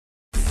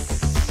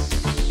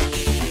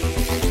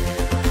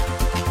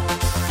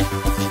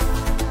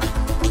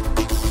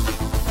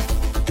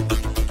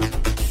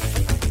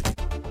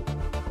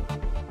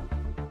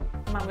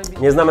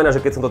Neznamená, že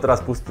keď som to teraz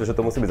pustil, že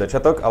to musí byť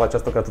začiatok, ale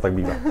častokrát to tak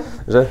býva.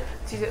 Že?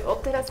 Čiže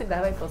odteraz si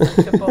dávaj pozor,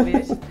 čo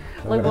povieš.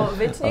 Lebo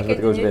väčšine, keď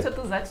niečo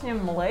tu začne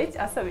mleť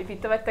a sa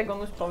vypytovať, tak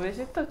on už povie,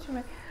 že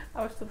točíme.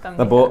 A už to tam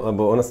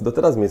lebo ona si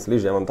doteraz myslí,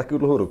 že ja mám takú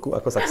dlhú ruku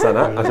ako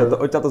Saxana a že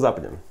odtiaľ to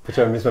zapnem.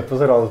 Počujem, my sme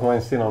pozerali s mojím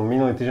synom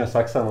minulý týždeň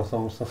Saxanu,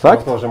 som sa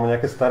rozhodol, že mu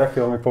nejaké staré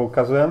filmy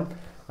poukazujem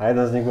a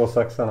jeden z nich bol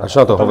Saxana. A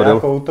čo na to hovoril?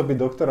 Ako útopy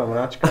doktora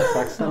Mráčka,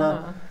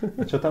 Saxana.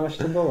 A čo tam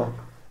ešte bolo?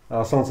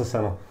 A Slnce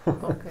seno.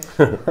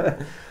 Okay.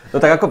 No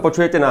tak ako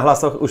počujete na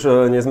hlasoch,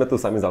 už nie sme tu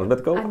sami s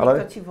Alžbetkou,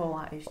 ale... niekto ti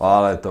volá ešte.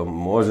 Ale to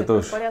môže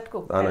to už... v poriadku?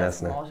 Áno,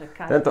 jasné. Môže,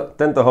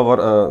 tento hovor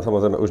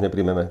samozrejme už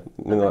nepríjmeme.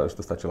 Minulé už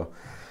to stačilo.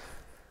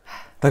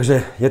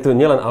 Takže je tu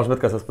nielen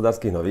Alžbetka z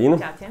Hospodárskych novín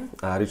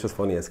a Ričo z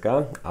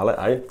Fony.sk, ale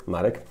aj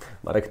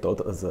Marek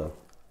Todt z...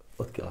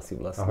 Odkiaľ si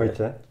vlastne?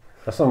 Ahojte.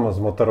 Ja som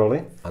z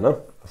Motorola. Áno.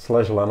 /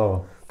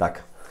 Lenovo.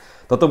 Tak.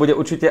 Toto bude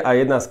určite aj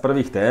jedna z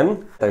prvých tém,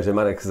 takže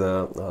Marek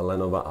z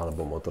Lenova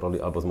alebo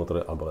Motorola, alebo z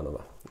Motorola, alebo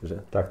Lenova.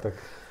 Že? Tak.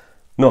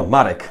 No,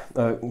 Marek.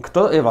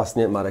 Kto je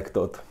vlastne Marek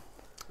Todt?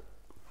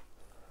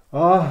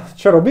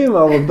 Čo robím?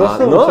 Alebo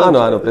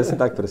áno, presne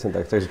tak.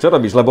 Takže čo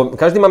robíš? Lebo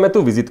každý máme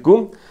tú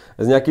vizitku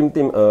s nejakým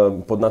tým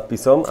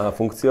podnadpisom a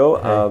funkciou.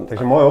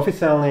 Takže môj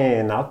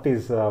oficiálny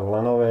nadpis v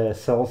Lenove je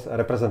Sales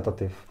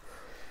Representative.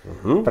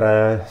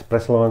 Pre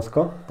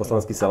Slovensko. Po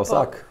slovensky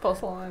salesák? Po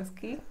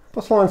slovensky. Po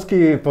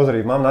slovensky,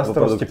 pozri, mám na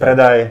starosti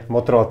predaj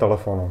Motorola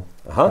telefónov.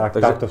 Aha,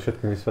 tak to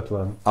všetko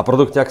vysvetľujem. A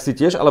produkťák si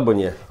tiež, alebo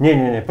nie?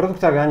 Nie,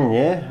 produkťák ani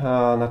nie,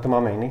 na to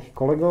máme iných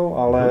kolegov,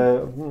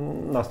 ale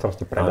na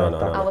starosti predaj.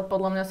 Ale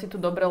podľa mňa si tu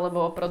dobre,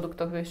 lebo o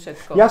produktoch vieš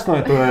všetko.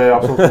 Jasné, to je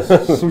absolútne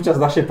súčasť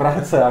našej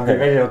práce, aby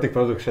vedeli o tých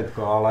produktoch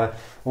všetko, ale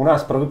u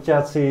nás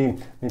produkťáci,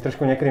 my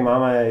trošku niekedy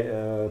máme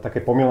také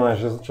pomylné,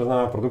 že čo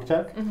znamená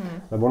produkťák,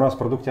 lebo u nás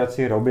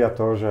produkťáci robia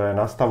to, že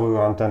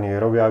nastavujú antény,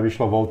 robia, aby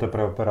vyšlo VoLTE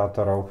pre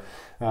operátorov,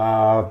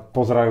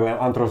 pozerajú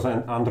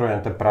Android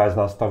Enterprise,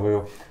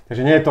 nastavujú.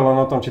 Takže nie je to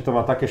len o tom, či to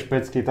má také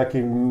špecky,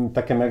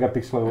 také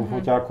megapixelové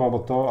foťáku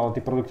alebo to, ale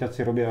tí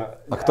produkťáci robia...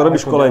 A kto robí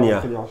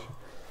školenia?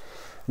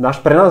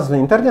 Pre nás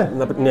interne?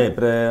 Nie,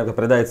 pre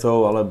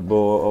predajcov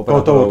alebo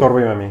operátorov. To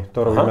robíme my.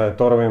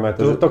 To robíme.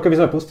 To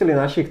keby sme pustili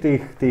našich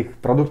tých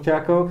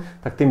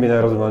produkťákov, tak tým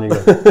by nerozumel nikto.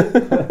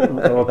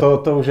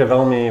 to už je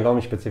veľmi,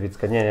 veľmi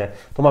špecifické. Nie.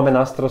 To máme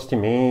na starosti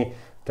my,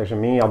 takže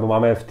alebo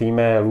máme v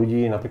tíme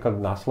ľudí,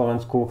 napríklad na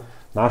Slovensku,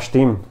 náš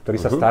tím, ktorý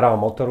sa stará o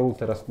Motorola,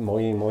 teraz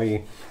moji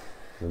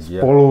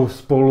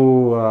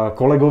spolu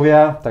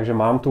kolegovia, takže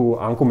mám tu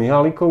Anku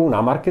Mihalikovú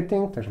na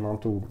marketing, takže mám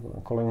tu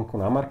kolegynku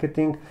na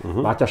marketing,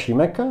 Maťa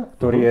Šimeka,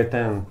 ktorý je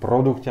ten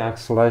produkťák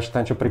 /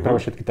 ten, čo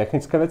pripravuje všetky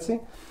technické veci.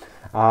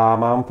 A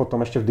mám potom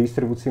ešte v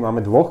distribúcii,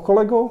 máme dvoch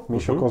kolegov,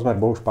 Mišo Kozmer,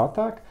 Bohuš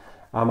Paták,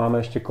 a máme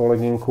ešte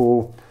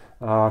kolegynku,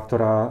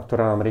 ktorá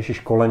nám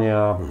rieši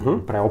školenia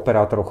pre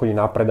operátorov, chodí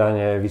na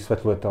predanie,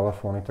 vysvetľuje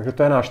telefóny. Takže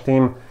to je náš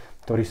tím,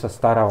 ktorý sa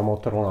stará o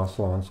Motorola na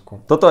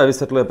Slovensku. Toto aj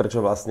vysvetľuje,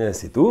 prečo vlastne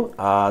si tu.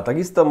 A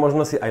takisto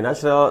možno si aj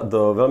načal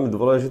do veľmi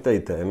dôležitej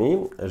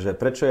témy, že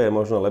prečo je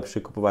možno lepšie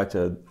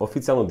kupovať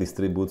oficiálnu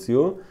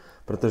distribúciu,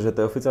 pretože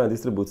tej oficiálnej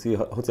distribúcii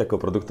hociakého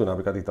produktu,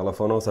 napríklad tých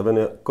telefónov, sa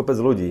venuje kopec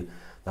ľudí.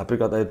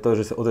 Napríklad aj to,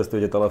 že si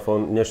otestujete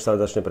telefón, než sa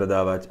začne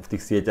predávať v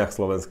tých sieťach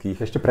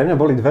slovenských. Ešte pre mňa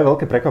boli dve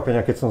veľké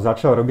prekvapenia, keď som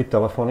začal robiť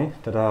telefóny,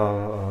 teda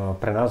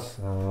pre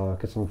nás,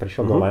 keď som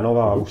prišiel do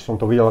Lenova a už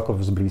som to videl ako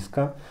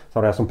zblízka.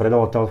 Samozrejme, ja som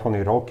predával telefóny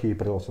roky,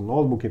 predával som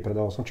notebooky,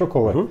 predával som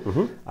čokoľvek.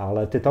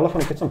 Ale tie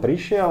telefóny, keď som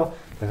prišiel,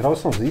 tak zrazu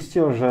som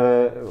zistil, že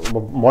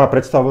moja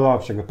predstava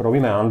bola, však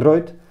robíme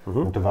Android,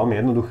 to je veľmi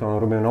jednoduché,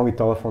 robíme nový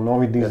telefón,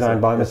 nový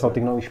dizajn, bavíme sa o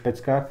tých nových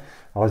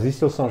špeckách. Ale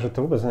zistil som, že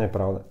to vôbec nie je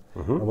pravda.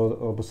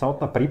 Lebo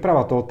samotná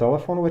príprava toho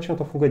telefónu, väčšinou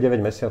to funguje 9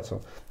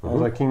 mesiacov.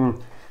 Naozaj, kým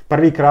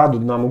prvýkrát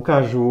nám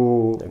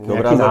ukážu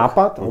nejaký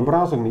nápad,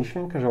 obrázok,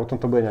 myšlienka, že o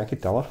tomto bude nejaký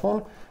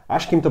telefón,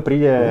 až kým to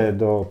príde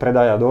do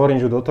predaja do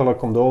Orange, do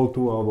Telekom, do O2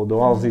 alebo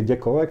do Alzy,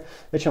 kdekoľvek,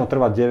 väčšinou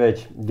trvá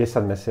 9-10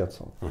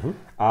 mesiacov.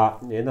 A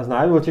jedna z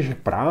najdôležitejších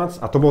prác,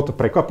 a to bolo to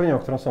prekvapenie,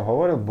 o ktorom som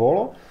hovoril,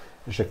 bolo,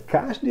 že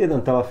každý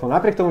jeden telefón,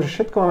 napriek tomu, že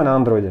všetko máme na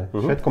Androide,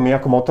 všetko my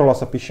ako Motorola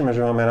sa píšeme, že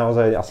máme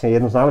naozaj asi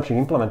jednu z najlepších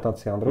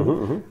implementácií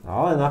Androidu,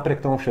 ale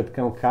napriek tomu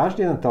všetkému,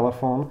 každý jeden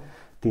telefón,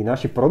 tí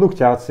naši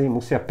produkťáci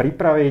musia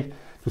pripraviť,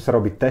 tu sa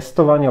robí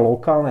testovanie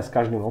lokálne s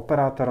každým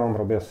operátorom,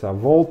 robia sa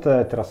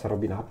VoLTE, teraz sa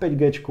robí na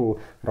 5G,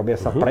 robia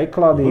sa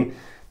preklady,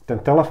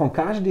 ten telefón,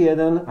 každý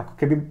jeden, ako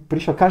keby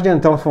prišiel každý jeden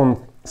telefón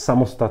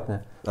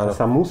samostatne.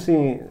 Sa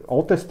musí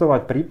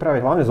otestovať, pripraviť,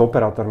 hlavne s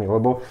operátormi,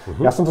 lebo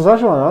ja som to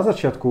zažil na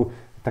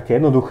začiatku, také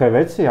jednoduché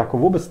veci, ako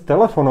vôbec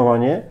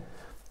telefonovanie,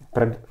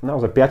 pred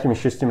naozaj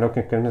 5-6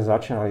 rokmi, keď sme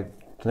začínali,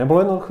 to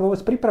nebolo jednoduché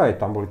vôbec pripraviť,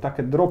 tam boli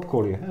také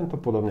drobkoly,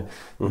 to podobne,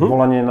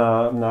 volanie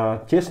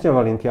na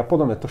tiesňové linky a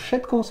podobne, to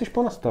všetko musíš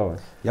ponastavovať.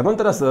 Ja mám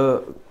teraz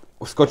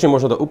skočím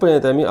možno do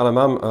úplnej témy, ale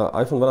mám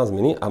iPhone 12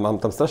 mini a mám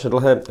tam strašne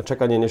dlhé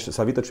čakanie, než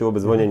sa vytočí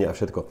vôbec zvonenie a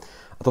všetko.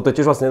 A toto je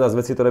tiež vlastne jedna z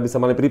vecí, ktoré by sa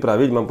mali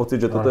pripraviť. Mám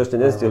pocit, že toto ešte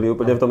nestihli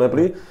úplne v tom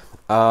Apple.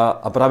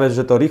 A práve,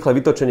 že to rýchle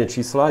vytočenie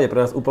čísla je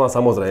pre nás úplná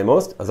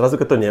samozrejmosť. A zrazu,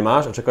 keď to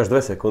nemáš a čakáš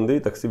 2 sekundy,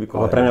 tak si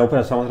vykonáš. Ale pre mňa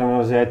úplne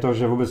samozrejmosť je aj to,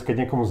 že vôbec keď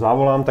niekomu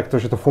zavolám, tak to,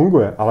 že to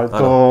funguje. Ale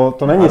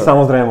to není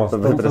samozrejmosť.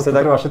 To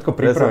treba všetko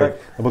pripraviť.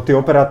 Lebo tí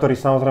operátori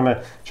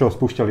samozrejme, čo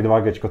spúšťali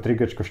 2G,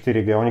 3G,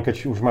 4G, oni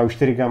keď už majú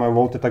 4G a majú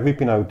VoLTE, tak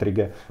vypínajú 3G.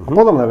 A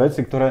podobné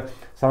veci, ktoré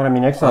samozrejme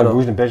nechcem,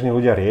 aby bežní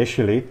ľudia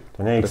riešili,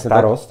 to nie je ich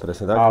starosť,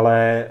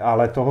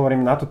 ale to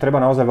hovorím, na to treba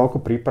naozaj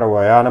veľkú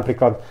prípravu. A ja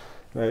napríklad,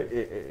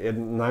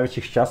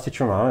 najväčších šťastie,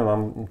 čo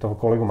mám toho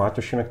kolegu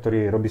Maťošina,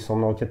 ktorý robí so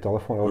mnou tie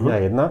telefóny od dňa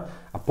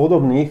 1 a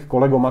podobných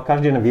kolegov má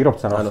každý jeden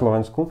výrobca na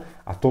Slovensku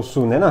a to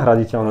sú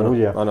nenahraditeľní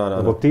ľudia.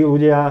 Lebo tí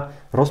ľudia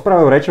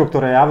rozprávajú rečou,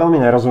 ktoré ja veľmi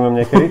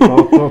nerozumiem niekedy,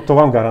 to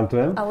vám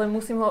garantujem. Ale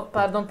musím ho,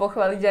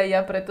 pochváliť aj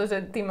ja,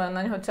 pretože ty ma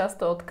na ňo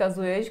často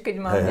odkazuješ, keď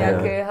mám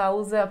nejaké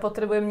halúze a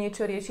potrebujem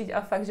niečo riešiť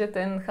a fakt, že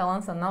ten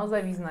chalan sa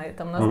naozaj vyznaje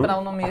tam na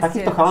správnom mieste. A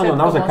takýchto chalanov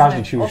naozaj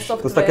každý, či už...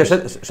 To sú také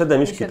šedé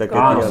myšky.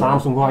 Áno,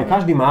 Samsung, aj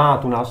každý má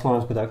tu na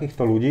Slovensku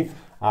takýchto ľudí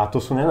a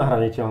to sú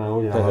nenahraditeľné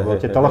ľudia, lebo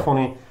tie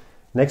telefóny,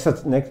 nech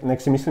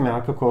si myslíme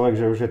akokoľvek,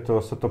 že už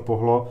sa to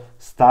pohlo,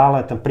 stále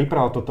ten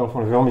príprava toho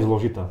telefónu je veľmi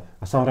zložitá.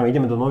 A samozrejme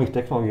ideme do nových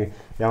technológií.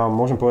 Ja vám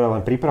môžem povedať,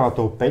 len príprava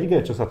toho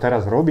 5G, čo sa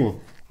teraz robí,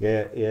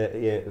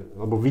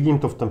 lebo vidím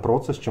to v ten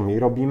proces, čo my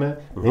robíme,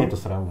 nie je to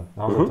sranda.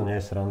 Naozaj to nie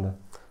je sranda.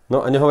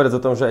 No a nehovoriac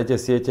o tom, že aj tie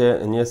siete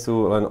nie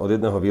sú len od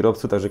jedného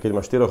výrobcu, takže keď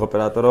máš 4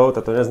 operátorov,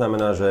 tak to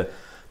neznamená, že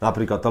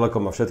napríklad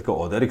Telekom má všetko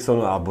od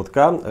Ericssonu a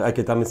bodka, aj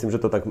keď tam myslím,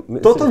 že to tak...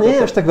 Toto nie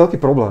je až tak veľký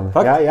problém.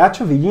 Ja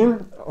čo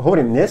vidím,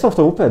 hovorím, nie som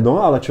v tom úplne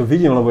doma, ale čo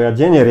vidím, lebo ja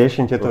denne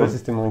riešim tieto veci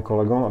s tým mojim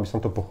kolegom, aby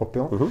som to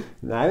pochopil.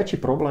 Najväčší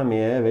problém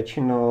je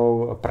väčšinou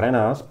pre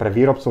nás, pre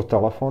výrobcov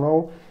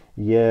telefónov,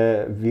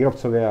 je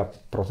výrobcovia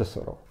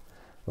procesorov.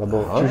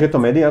 Lebo či už je to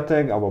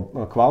Mediatek, alebo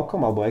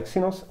Qualcomm, alebo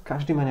Exynos,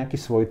 každý má nejaký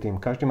svoj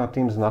tím, každý má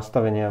tím s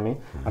nastaveniami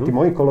a tí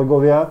moji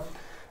kolegovia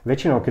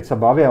väčšinou, keď sa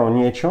bavia o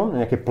niečom,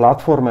 nejakej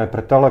platforme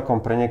pre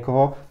Telekom, pre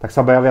niekoho, tak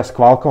sa bavia s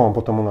Qualcommom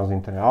potom u nás v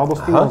internete, alebo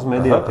s tým z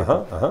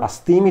Mediateku. A s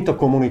tými to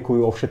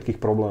komunikujú o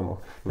všetkých problémoch.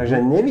 Takže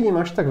nevidím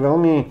až tak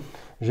veľmi,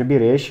 že by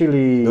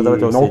riešili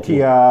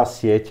Nokia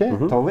siete.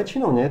 To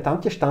väčšinou nie. Tam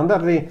tie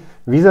štandardy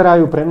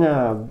vyzerajú pre mňa,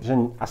 že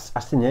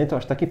asi nie je to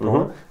až taký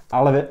problém,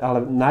 ale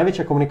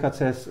najväčšia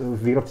komunikácia je s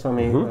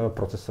výrobcami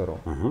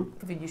procesorov.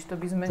 Vidíš,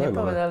 to by sme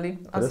nepovedali.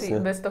 Asi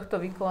bez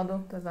tohto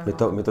výkladu.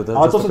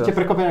 Ale to sú tie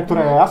prekvapenia,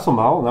 ktoré ja som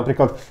mal.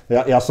 Napríklad,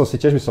 ja som si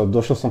tiež myslel,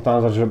 došiel som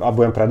tam, že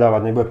budem predávať,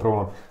 nebude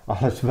problém.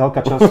 Ale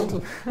veľká časť...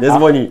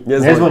 Nezvoní.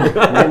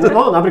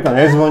 No, napríklad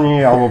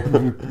nezvoní, alebo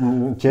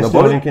tie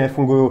hodinky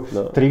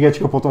nefungujú. 3G,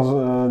 potom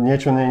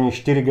niečo není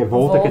 4G,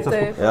 VoLTE, keď sa...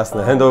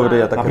 Jasné,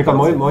 handovery a také. Napríklad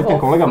môj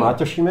ten kolega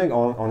Maťošimek,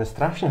 on je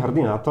strašne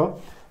hrdý na to,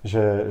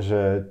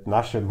 že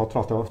naše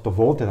Motorola, to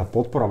VoLTE, tá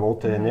podpora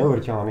VoLTE je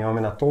neuveriteľná. My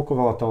máme na toľko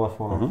veľa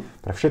telefónov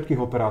pre všetkých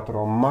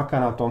operátorov,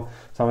 maká na tom.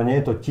 Samozrejme, nie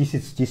je to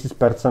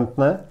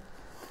 1000%.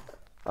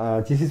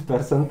 1000%,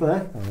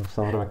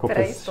 samozrejme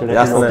kopec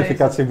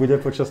notifikácií bude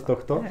počas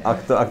tohto.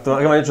 Ak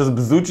ma niečo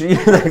zbzučí,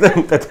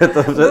 tak to...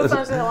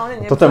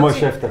 Toto je môj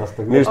šéf teraz.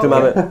 My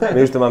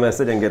už tu máme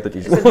 7G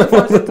totiž.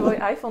 Dúfam, že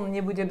tvoj iPhone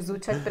nebude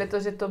bzúčať,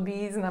 pretože to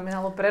by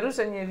znamenalo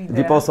prerušenie videa.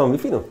 Vypol som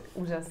Wi-Fi.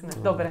 Úžasné,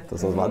 dobre. To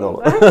som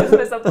zvládol.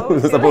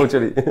 Sme sa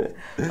poučili.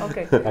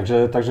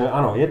 Takže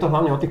áno, je to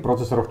hlavne o tých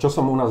procesoroch, čo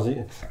som u nás...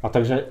 A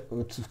takže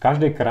v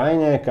každej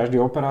krajine, každý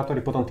operátor,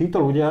 potom títo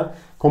ľudia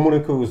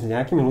komunikujú s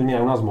nejakými ľuďmi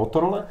aj u nás v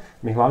Motorola.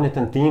 My hlavne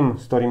ten tím,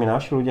 s ktorými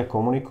naši ľudia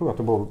komunikujú, a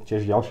to bolo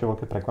tiež ďalšie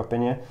veľké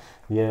prekvapenie,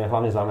 je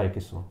hlavne z Ameriky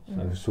sú.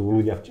 Sú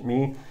ľudia,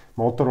 my,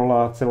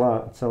 Motorola,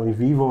 celý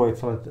vývoj,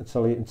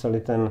 celý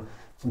ten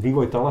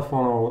vývoj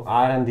telefónov,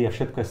 R&D a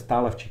všetko je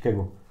stále v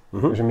Chicagu.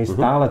 Takže my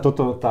stále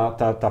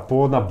tá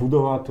pôvodná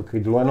budova,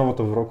 keď Lenovo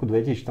to v roku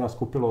 2014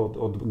 kúpilo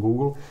od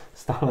Google,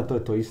 stále to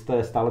je to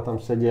isté, stále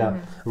tam sedia.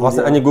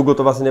 Vlastne ani Google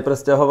to vlastne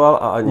nepresťahoval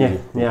a ani...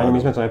 Nie, ani my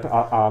sme to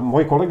a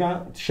môj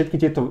kolega všetky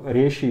tieto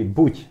rieši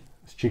buď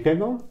s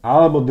Chicago,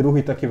 alebo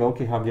druhý taký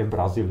veľký hub je v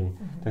Brazílii.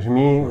 Takže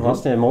my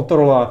vlastne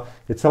Motorola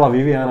je celá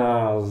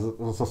vyvíjaná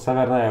zo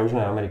Severnej a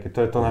Južnej Ameriky.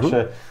 To je to naše,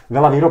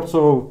 veľa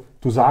výrobcov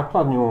tú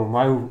základňu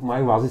majú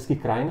v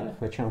azijských krajinách,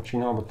 väčšinou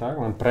Čína alebo tak,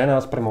 len pre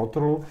nás, pre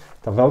Motorola,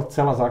 tá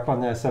celá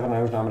základňa je Severná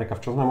a Južná Amerika,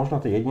 v čo sme možno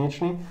tí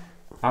jedineční.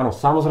 Áno,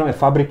 samozrejme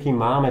fabriky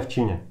máme v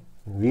Číne.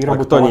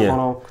 Výrobu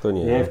telefónov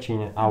je v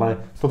Číne, ale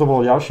toto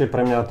bolo ďalšie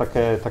pre mňa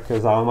také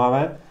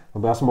zaujímavé,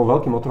 lebo ja som bol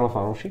veľký Motorola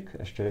fanúšik,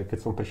 ešte keď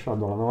som prišiel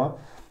do Lenova.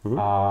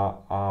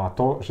 A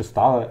to, že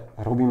stále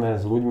robíme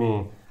s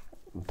ľuďmi,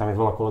 tam je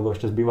veľa kolegov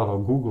ešte z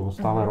bývalého Google,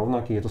 stále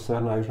rovnaký, je to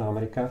Severná a Južná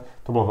Amerika,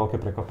 to bolo veľké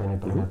prekvapenie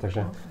pre mňa,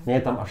 takže nie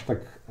je tam až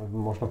tak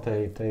možno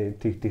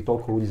tých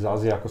toľko ľudí z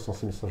Ázie, ako som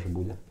si myslel, že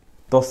bude.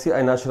 To si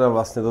aj načral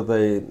vlastne do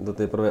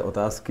tej prvej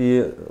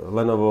otázky,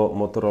 Lenovo,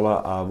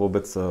 Motorola a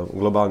vôbec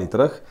globálny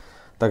trh.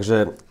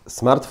 Takže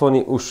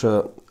smartfóny už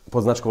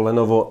pod značkou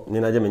Lenovo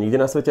nenájdeme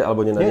nikde na svete,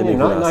 alebo nenájdeme Nie,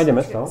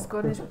 nájdeme to.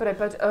 Skôr než,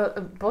 prepáč,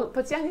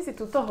 potiahni si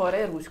túto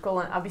hore rúško,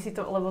 len aby si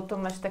to, lebo to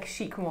máš tak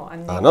šikmo a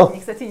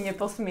nech sa ti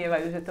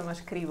neposmievajú, že to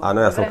máš krivo.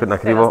 Áno, ja som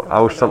na krivo a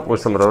už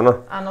som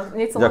rovno. Áno,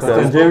 niečo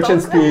ďakujem.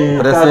 Dievčenský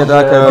presne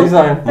tak,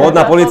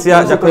 módna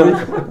polícia, ďakujem.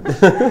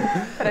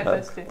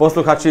 Prepáčte.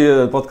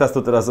 Posluchači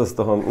podcastu teraz z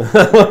toho.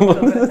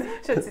 Dobre,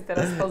 všetci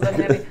teraz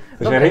pozornili.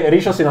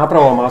 Ríšo si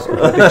napravoval masku,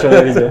 pre tých, čo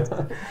nevidia.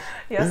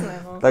 Jasné,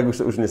 no. Tak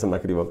už nie som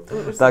nakrivo.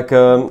 Tak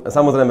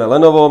samozrejme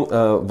Lenovo,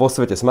 vo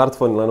svete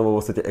smartfóny Lenovo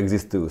vo svete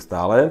existujú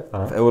stále.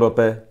 Aha. V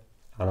Európe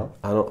Áno.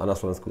 áno a na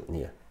Slovensku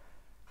nie.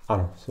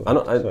 Áno,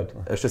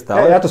 ešte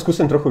stále? Ja to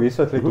skúsim trochu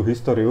vysvetliť tú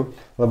históriu,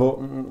 lebo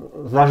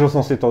zažil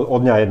som si to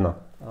od dňa jedna.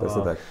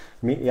 Presne tak.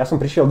 Ja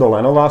som prišiel do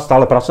Lenova,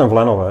 stále pracujem v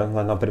Lenove,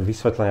 na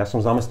vysvetlenie, ja som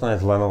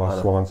zamestnanec Lenova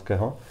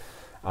slovenského.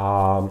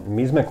 A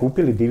my sme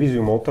kúpili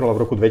divíziu Motorola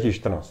v roku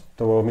 2014.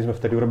 My sme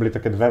vtedy urobili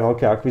také dve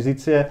veľké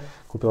akvizície.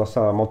 Kúpila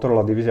sa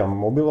Motorola divízia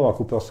mobilov a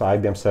kúpila sa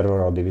IBM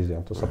serverová divízia.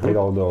 To sa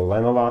pridalo do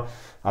Lenova,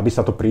 aby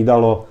sa to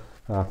pridalo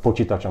k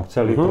počítačom.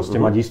 Chceli proste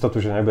mať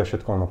istotu, že nebude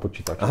všetko len na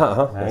počítači.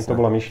 To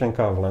bola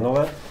myšlienka v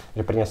Lenove,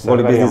 že priniesli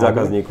boli biznis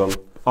zákazníkom.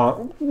 A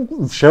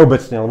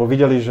všeobecne, lebo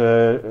videli,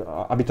 že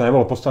aby to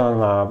nebolo postavené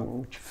na...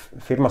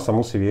 Firma sa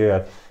musí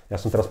vyvíjať. Ja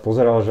som teraz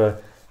pozeral,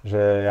 že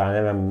ja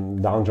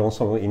neviem, Dow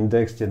Johnson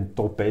Index, tie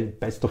top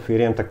 500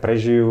 firiem, tak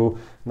prežijú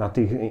na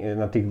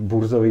tých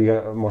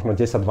burzových možno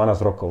 10-12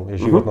 rokov. Je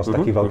životnosť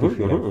takých veľkých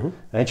firiem.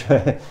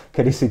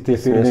 Kedysi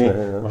tie firmy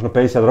možno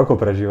 50 rokov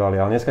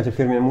prežívali, ale dneska tie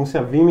firmy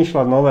musia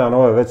vymýšľať nové a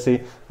nové veci,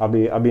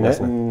 aby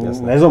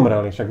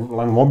nezomreli. Však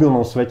len v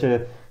mobilnom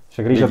svete,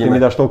 však Ríša, ty mi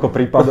dáš toľko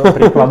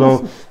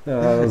príkladov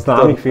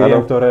známych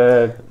firiem,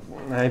 ktoré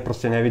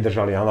proste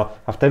nevydržali. A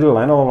vtedy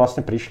Lenovo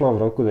vlastne prišlo v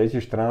roku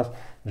 2014,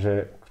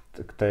 že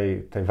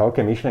k tej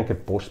veľkej myšlienke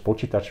s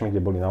počítačmi, kde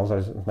boli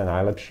naozaj sme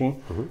najlepší,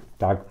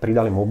 tak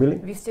pridali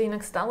mobily. Vy ste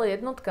inak stále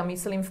jednotka,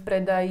 myslím, v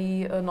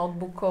predaji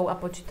notebookov a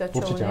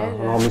počítačov, určite, nie?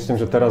 No, myslím,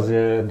 že teraz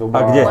je doba...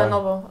 A kde?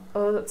 Lenovo,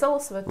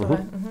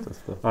 celosvetové.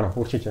 Áno,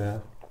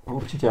 určite.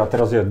 Určite. A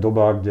teraz je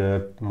doba,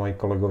 kde moji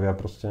kolegovia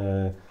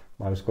proste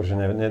majú skôr, že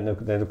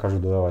nedokážu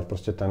dodávať.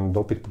 Proste ten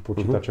dopyt po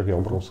počítačoch je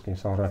obrovský.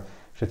 Samozrejme,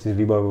 všetci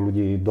vybavujú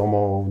ľudí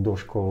domov, do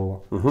škôl,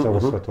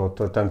 celosvetovo.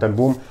 Ten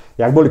boom.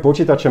 Jak boli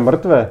počítače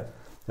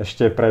mŕtve,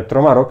 ešte pred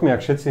 3 rokmi, ak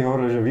všetci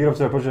hovorili, že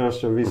výrobcovia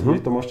počítačov,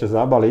 vy to môžete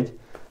zabaliť.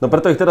 No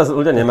preto ich teraz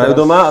ľudia nemajú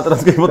doma a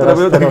teraz keď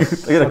potrebujú, tak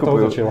ich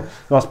nakupujú.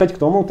 No a späť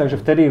k tomu, takže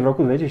vtedy v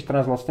roku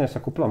 2014 vlastne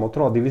sa kúpila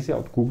Motorola divízia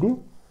od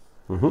Google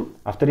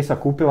a vtedy sa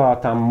kúpila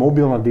tá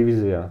mobilná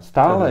divízia.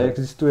 Stále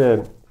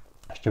existuje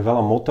ešte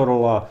veľa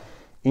Motorola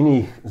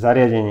iných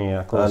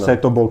zariadení, ako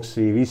set-top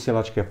boxy,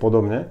 vysielačky a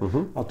podobne.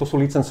 A to sú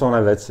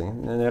licencované veci.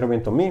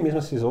 Nerobím to my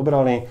sme si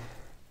zobrali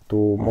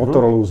tú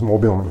Motorola s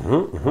mobilmi.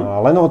 A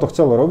Lenovo to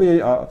chcelo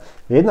robiť a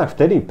jednak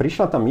vtedy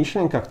prišla tá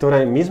myšlienka,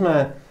 ktorej my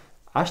sme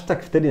až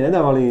tak vtedy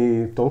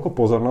nedávali toľko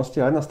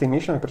pozornosti, a jedna z tých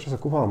myšlienok, prečo sa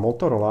kúpala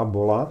Motorola,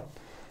 bola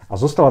a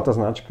zostala tá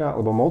značka,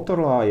 lebo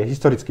Motorola je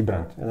historický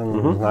brand, jeden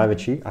z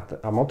najväčších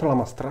a Motorola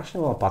má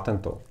strašne veľa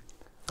patentov.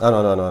 Áno.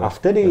 A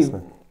vtedy,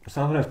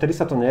 samozrejme, vtedy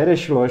sa to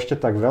neriešilo ešte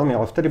tak veľmi,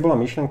 ale vtedy bola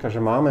myšlienka,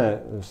 že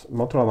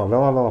Motorola má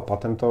veľa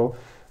patentov,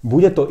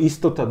 bude to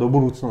istota do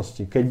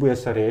budúcnosti, keď bude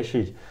sa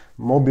riešiť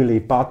mobily,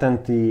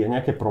 patenty a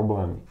nejaké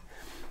problémy.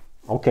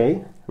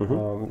 OK.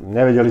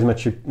 Nevedeli sme,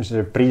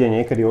 že príde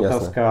niekedy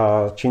otázka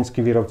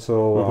čínskych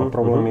výrobcov a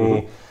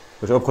problémy.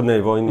 Takže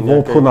obchodnej vojny.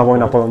 Obchodná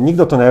vojna.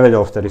 Nikto to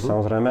nevedel vtedy,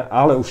 samozrejme.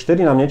 Ale už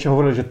vtedy nám niečo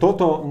hovorili, že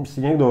toto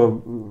si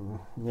niekto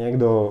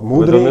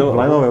múdry v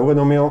Lenove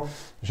uvedomil,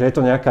 že je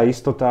to nejaká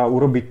istota,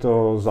 urobiť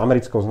to s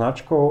americkou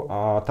značkou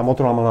a tá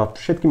Motorola mala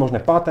všetky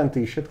možné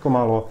patenty, všetko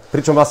malo.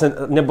 Pričom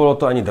vlastne nebolo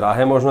to ani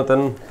drahé možno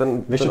ten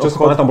Vieš, čo si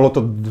pamätám, bolo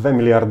to 2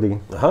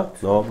 miliardy. Aha,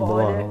 no.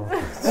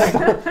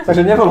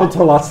 Takže nebolo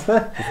to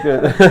lacné.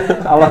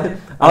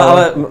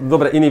 Ale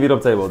dobre, iný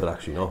výrobca je bol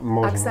drahší, no.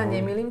 Ak sa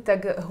nemýlim,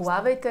 tak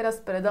Huawei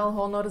teraz predal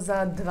Honor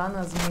za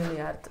 12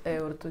 miliard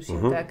eur,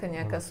 tuším, taká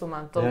nejaká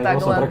suma. To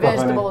tak len,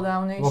 vieš, to bolo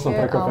dávnejšie. Bol som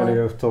prekvapený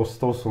s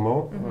tou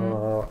sumou,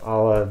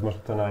 ale možno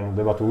to na inú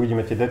debatu.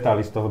 Uvidíme tie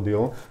detaily z toho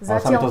dealu.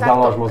 Ale sa mi to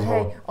zdalo až moc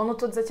bolo. Ono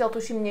to zatiaľ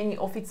tuším nie je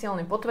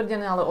oficiálne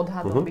potvrdené, ale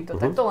odhadol by to.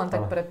 Tak to len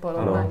tak pre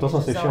porovnanie. To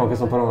som si všimol, keď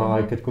som porovnal,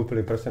 aj keď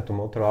kúpili presne tú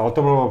Motorola. Ale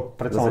to bolo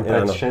predsa len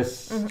pred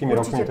 6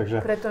 rokmi, takže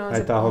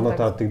aj tá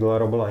hodnota tých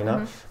dolárov bola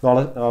iná. No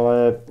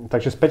ale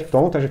takže späť k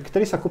tomu, takže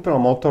kedy sa kúpila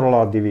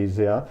Motorola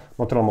divízia,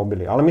 Motorola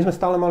mobily, ale my sme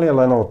stále mali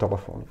aj Lenovo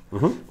telefóny.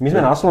 My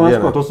sme na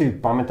Slovensku, to si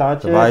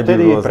pamätáte,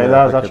 vtedy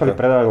začali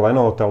predávať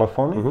Lenovo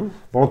telefóny.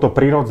 Bolo to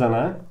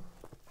prirodzené,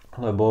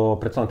 lebo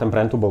predsa ten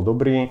brand tu bol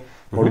dobrý,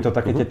 boli to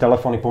také tie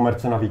telefóny pomer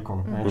cena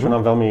výkon, čo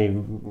nám veľmi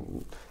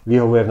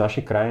vyhovuje v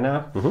našich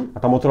krajinách. A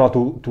tá Motorola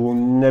tu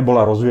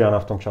nebola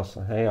rozvíjaná v tom čase,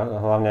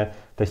 hlavne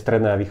v tej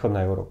strednej a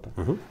východnej Európe.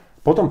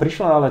 Potom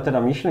prišla ale teda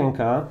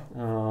myšlienka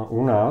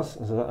u nás,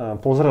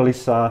 pozreli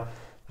sa,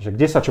 že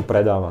kde sa čo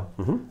predáva.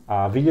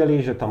 A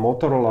videli, že tá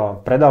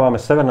Motorola, predávame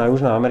Severná a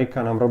Južná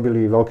Amerika, nám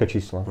robili veľké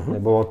čísla.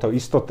 Nebolo to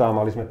istota,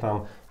 mali sme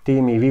tam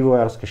týmy,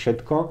 vývojárske,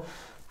 všetko.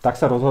 Tak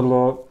sa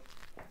rozhodlo,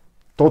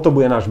 toto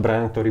bude náš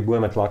brand, ktorý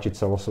budeme tlačiť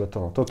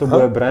celosvetovo. Toto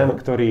bude brand,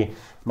 ktorý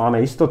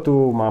máme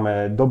istotu,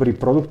 máme dobrý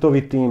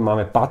produktový tím,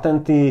 máme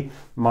patenty,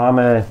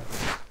 máme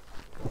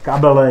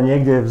kabele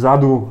niekde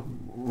vzadu,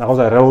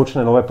 naozaj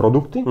revolučné nové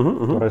produkty,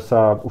 ktoré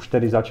sa už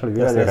tedy začali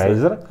vydať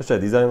Razer. Ešte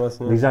aj dizajn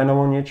vlastne.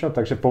 Dizajnovo niečo,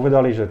 takže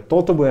povedali, že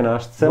toto bude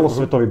náš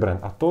celosvetový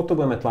brand a toto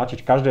budeme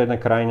tlačiť v každej jednej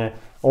krajine,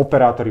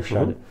 operátori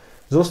všade.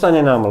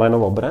 Zostane nám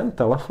Lenovo brand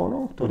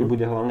telefónov, ktorý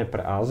bude hlavne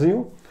pre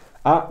Áziu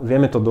a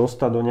vieme to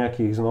dostať do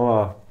nejakých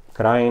znova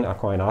krajín,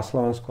 ako aj na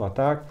Slovensku a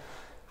tak.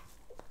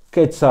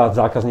 Keď sa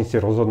zákazníci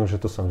rozhodnú,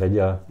 že to sa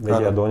vedia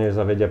doniesť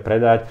a vedia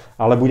predať,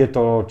 ale bude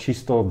to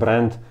čisto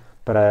brand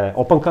pre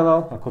Open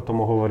kanál, ako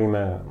tomu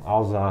hovoríme,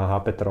 Alza,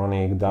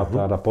 HP-Tronic,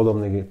 Data a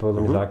podobní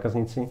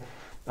zákazníci,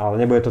 ale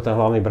nebude to ten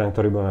hlavný brand,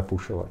 ktorý budeme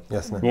pušovať.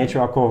 Jasné.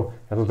 Niečo ako,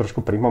 ja to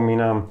trošku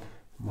pripomínam,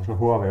 možno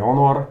Huawei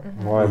Honor,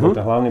 to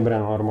ten hlavný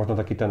brand Honor, možno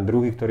taký ten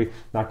druhý, ktorý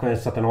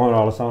nakoniec sa ten Honor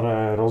ale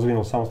samozrejme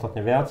rozvinul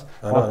samostatne viac,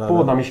 ale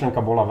pôvodná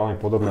myšlienka bola veľmi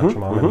podobná,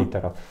 čo máme my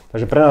teraz.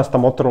 Takže pre nás tá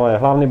Motorola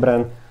je hlavný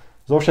brand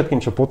so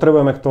všetkým, čo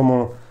potrebujeme k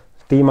tomu,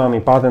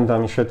 týmami,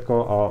 patentami, všetko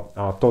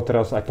a to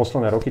teraz aj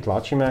posledné roky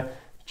tlačíme.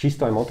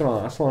 Čisto aj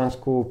Motorola na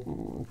Slovensku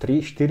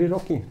 3-4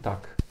 roky,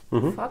 tak.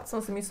 Fakt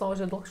som si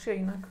myslel, že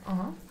dlhšie inak.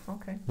 Aha,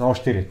 okay. No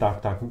 4,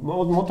 tak.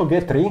 Od Moto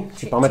G3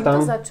 si Čím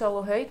pamätám. to začalo,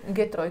 hej?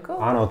 G3?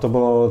 Áno,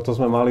 to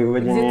sme mali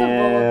uvedenie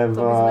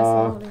to by sme si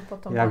mohli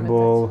potom jak pamätať.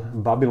 bol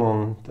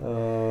Babylon.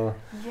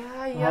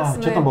 Jasné.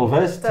 Čo tam bol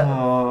West? Tam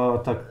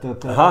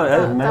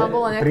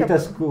bola nejaká... pri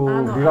Tesku,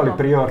 bývalý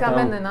prior.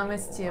 Kamenné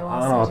námestie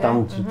vlastne, áno, že? tam...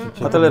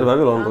 Ateliér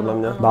Babylon, podľa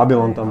mňa.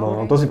 Babylon tam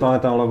bol. To si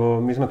pamätám, lebo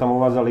my sme tam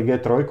uvádzali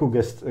G3,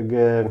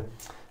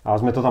 a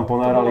sme to tam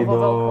ponárali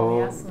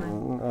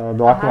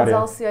do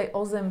akvária. A hádzal si aj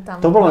o zem tam.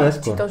 To bolo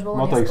neskôr. To už bolo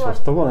Moto neskôr?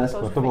 To bolo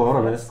neskôr, to bolo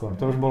rok neskôr.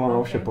 To už bolo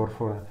novšie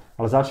portfólio.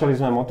 Ale začali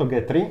sme Moto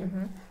G3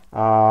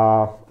 a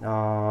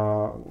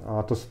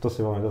to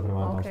si veľmi dobre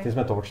pamätám. S tým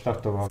sme to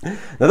odštartovali.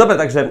 No dobre,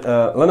 takže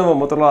Lenovo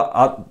Motorola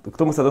a k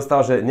tomu sa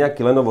dostáva, že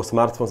nejaký Lenovo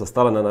smartfón sa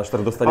stále na náš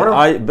trh dostane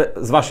aj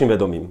s vašim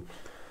vedomím.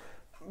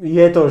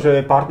 Je to,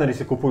 že partneri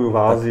si kupujú v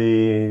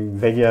Ázii,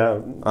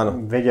 vedia,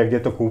 kde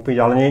to kúpiť,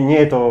 ale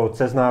nie je to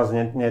cez nás,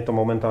 nie je to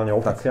momentálne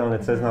oficiálne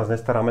cez nás,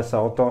 nestaráme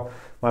sa o to,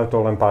 majú to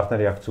len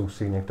partneri a chcú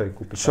si niektorí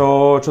kúpiť.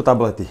 Čo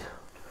tablety?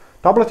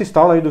 Tablety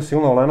stále idú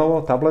silno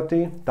Lenovo,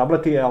 tablety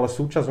je ale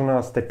súčasť u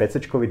nás tej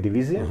PC-čkovej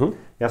divízie.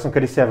 Ja som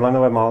kedysi aj v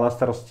Lenove mal na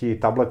starosti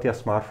tablety a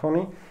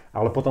smartfóny,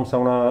 ale potom sa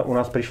u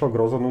nás prišlo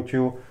k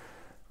rozhodnutiu,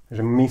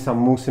 že my sa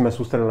musíme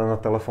sústrediť len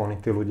na telefóny,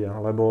 tí ľudia,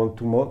 lebo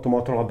tú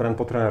Motorola brand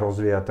potrebujeme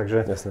rozvíjať. Takže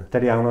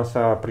vtedy aj u nás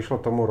sa prišlo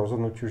tomu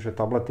rozhodnutiu, že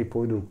tablety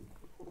pôjdu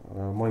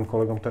mojim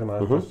kolegom, ktorí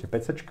majú proste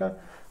PCčka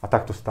a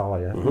tak to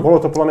stále je. Bolo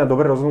to podľa mňa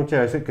dobré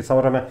rozhodnutie, aj keď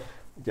samozrejme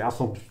ja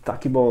som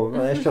taký bol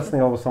nešťastný,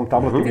 lebo som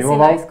tablety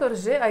miloval. Ty si najskôr,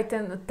 že aj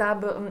ten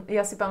tab,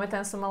 ja si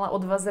pamätám, som mala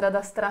od vás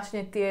rada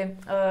strašne tie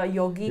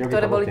jogy,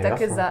 ktoré boli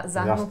také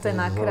zahnuté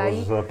na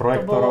kraji. S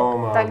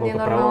projektorom tak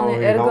nenormálne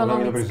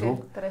ergonomické.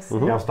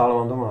 Ja stále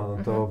mám doma.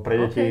 To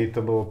pre deti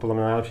to bol podľa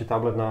mňa najlepší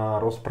tablet na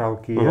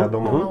rozprávky a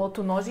domov. Malo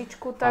tú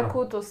nožičku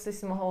takú, to si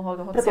mohol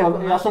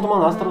hociako. Ja som to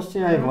mal na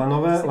starosti aj v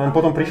Lenove, len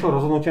potom prišlo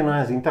rozhodnutie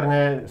nájsť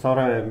interne.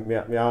 Samozrejme,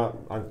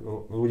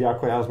 ľudia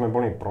ako ja sme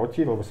boli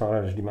proti, lebo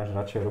samozrejme vždy máš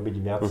radšej robiť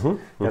viac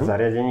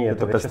zariadení, je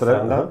to väčšia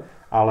sranda,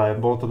 ale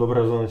bolo to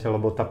dobré rozhodnutie,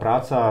 lebo tá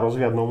práca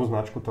rozvíjať novú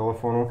značku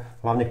telefónu,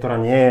 hlavne ktorá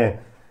nie je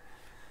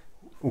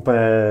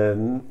úplne,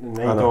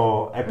 nie je to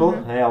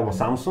Apple, alebo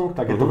Samsung,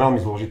 tak je to veľmi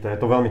zložité, je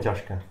to veľmi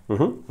ťažké.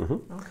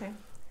 Okay.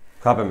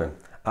 Chápeme.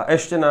 A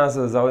ešte nás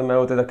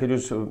zaujímajú, teda keď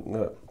už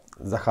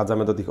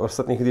zachádzame do tých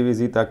ostatných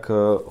divízií, tak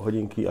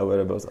hodinky a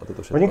wearables a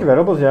toto všetko. Hodinky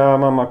wearables,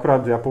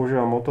 ja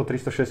používam Moto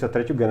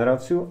 363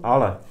 generáciu,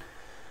 ale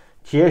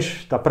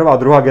tiež tá prvá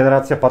a druhá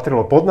generácia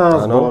patrilo pod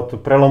nás, bol to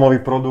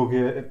prelomový produkt,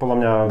 je podľa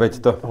mňa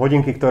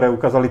hodinky, ktoré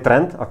ukázali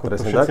trend, ako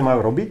to všetci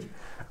majú robiť.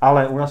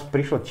 Ale u nás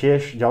prišlo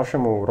tiež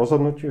ďalšiemu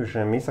rozhodnutiu,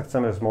 že my sa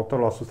chceme z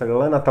Motorola sústrediť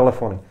len na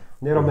telefóny.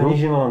 Nerobíme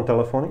nič iné, len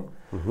telefóny.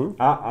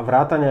 A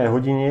vrátane aj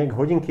hodiniek.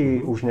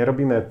 Hodinky už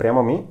nerobíme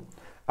priamo my,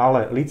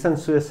 ale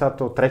licencuje sa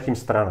to tretím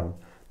stranám.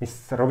 My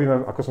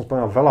robíme, ako som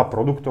spomínal, veľa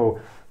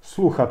produktov,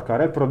 slúchatka,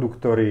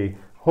 reproduktory,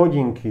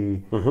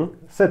 hodinky,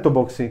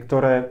 set-top-boxy,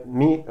 ktoré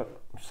my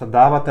sa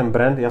dáva ten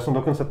brand. Ja som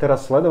dokonca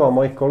teraz sledoval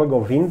mojich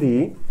kolegov v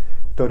Indii,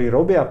 ktorí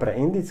robia pre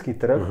indický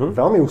trh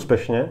veľmi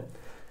úspešne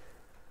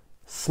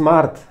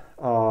smart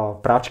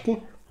práčky,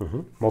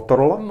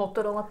 Motorola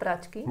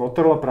práčky,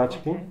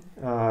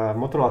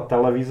 Motorola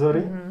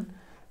televízory,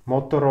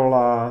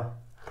 Motorola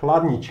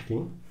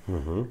chladničky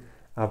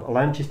a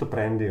len čisto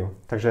pre Indiu.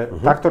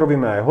 Takže takto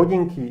robíme aj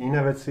hodinky, iné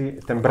veci,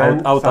 ten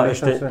brand... Auta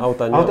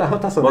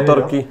som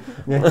motorky.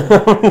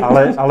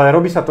 Ale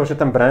robí sa to, že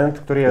ten brand,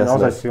 ktorý je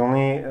naozaj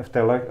silný v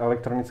tej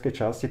elektronickej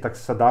časti, tak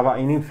sa dáva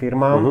iným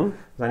firmám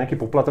za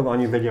nejaký poplatok,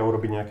 oni vedia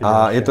urobiť nejaké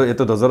ďalšie. A je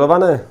to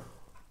dozorované?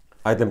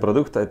 Aj ten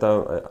produkt,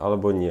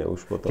 alebo nie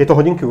už potom? Tieto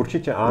hodinky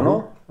určite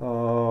áno,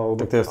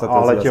 Tak tie ostatné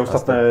ale si tie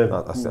ostatné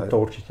asi to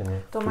určite nie.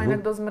 To ma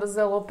inak dosť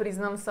mrzelo,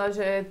 priznám sa,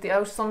 že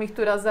ja už som ich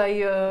tu raz aj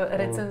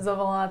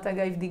recenzovala,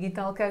 tak aj v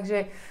digitálkach,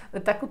 že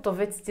takúto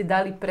vec ste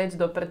dali preč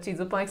do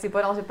prčíc. Úplne si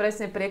povedal, že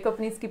presne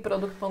priekopnícky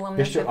produkt, podľa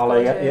mňa všetko, ale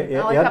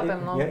chápem,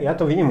 no. Ja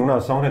to vidím u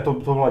nás, samozrejme to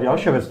bola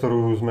ďalšia vec,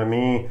 ktorú sme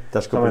my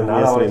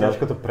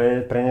ťažko to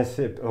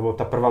preniesie, lebo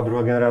tá prvá,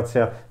 druhá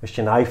generácia,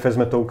 ešte na IFE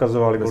sme to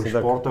ukazovali, boli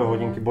športové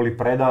hodinky, boli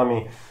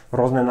predámy,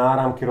 rôzne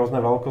náramky, rôzne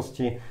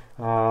veľkosti.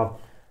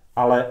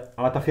 Ale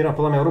tá firma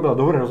podľa mňa urobila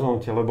dobré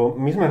rozhodnutie, lebo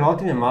my sme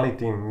relatívne malý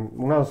tím.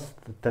 U nás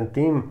ten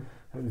tím,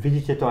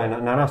 vidíte to aj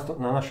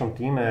na našom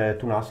tíme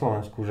tu na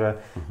Slovensku,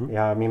 že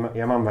ja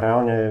mám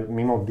reálne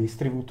mimo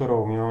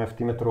distribútorov, my máme v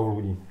tíme 3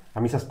 ľudí. A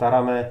my sa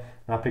staráme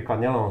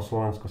napríklad nielen o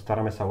Slovensko,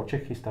 staráme sa o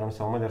Čechy, staráme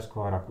sa o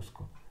Maďarsko a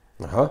Rakúsko.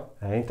 Aha.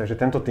 Hej, takže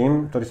tento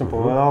tím, ktorý som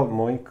povedal,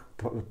 mojich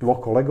 2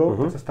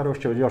 kolegov, tak sa starajú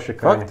ešte o ďalšie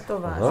krajiny. To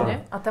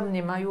vážne? A tam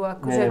nemajú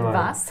akože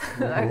vás?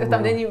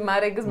 Tam není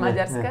Marek z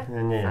Maďarska?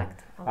 Nie. Fakt?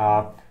 A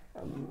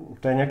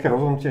to je nejaké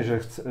rozhodnutie,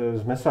 že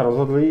sme sa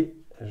rozhodli,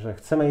 že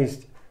chceme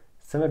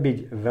byť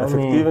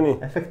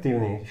veľmi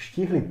efektívni,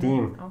 štíhly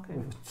tím.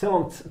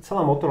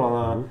 Celá Motorola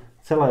na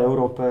celej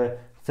Európe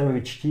chceme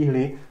byť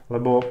štíhly,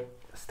 lebo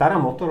stará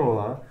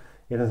Motorola,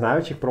 jeden z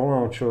najväčších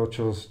problémov,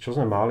 čo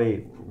sme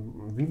mali,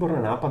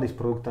 výborné nápady s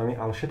produktami,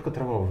 ale všetko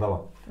trvalo veľa,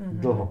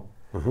 dlho.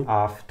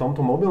 A v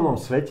tomto mobilnom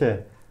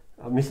svete,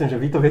 myslím,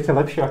 že vy to viete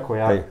lepšie ako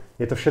ja,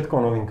 je to všetko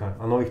o novinkách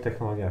a nových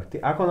technológiách. Ty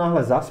ako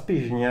náhle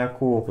zaspíš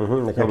nejaký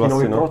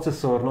nový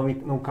procesor,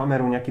 novú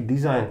kameru, nejaký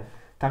dizajn,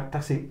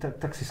 tak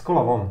si z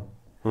kola von.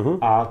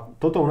 A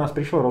toto u nás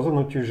prišlo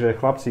rozhodnutiu, že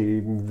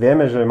chlapci,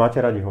 vieme, že máte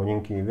radi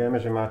hodinky,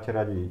 vieme, že máte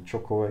radi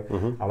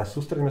čokoľvek, ale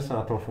sústredíme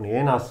sa na telefóny.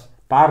 Je nás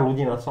pár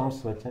ľudí na celom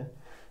svete.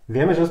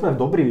 Vieme, že sme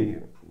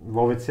dobrí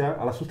vo veciach,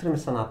 ale sústredíme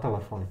sa na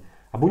telefóny.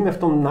 A buďme v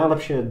tom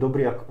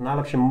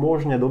najlepšie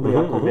možne dobrí,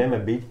 ako vieme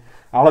byť,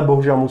 ale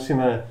bohužiaľ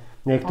musíme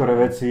niektoré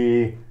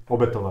veci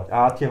obetovať.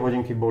 A tie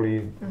hodinky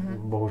boli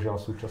bohužiaľ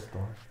súčasť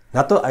toho.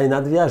 Na to aj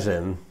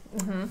nadviažem.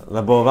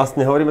 Lebo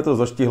vlastne hovoríme tu o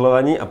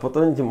zoštihľovaní a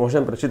potom ti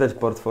môžem prečítať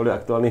portfólio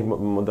aktuálnych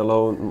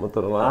modelov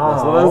Motorola na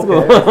Slovensku.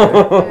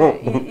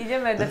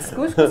 Ideme dať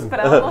skúšku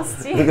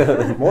správnosti.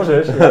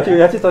 Môžeš,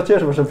 ja ti to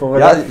tiež môžem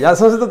povedať. Ja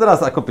som si to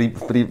teraz ako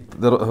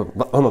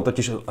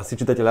totiž asi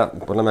čitatelia,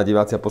 podľa mňa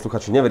diváci a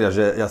posluchači neveria,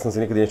 že ja som si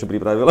niekedy niečo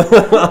pripravil.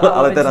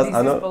 Ale teraz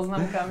áno. S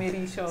poznámkami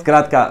Ríšo.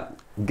 Skrátka,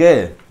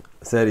 G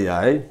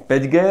séria,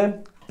 5G,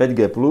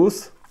 5G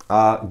Plus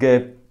a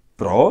G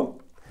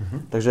Pro.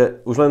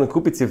 Takže už len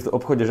kúpiť si v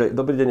obchode, že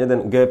dobrý deň, jeden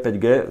G,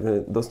 5G,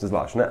 dosť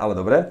zvláštne, ale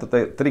dobre, toto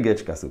je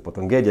 3Gčka sú,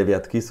 potom G9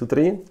 sú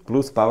 3,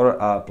 plus Power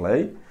a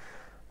Play,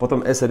 potom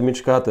E7,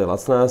 to je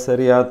lacná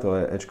séria, to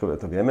je Ečkové,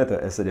 to vieme, to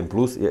je E7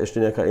 Plus, je ešte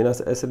nejaká iná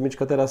E7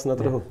 teraz na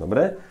trhu,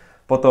 dobre.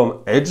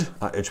 Potom Edge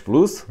a Edge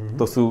Plus,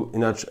 to sú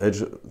ináč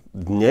Edge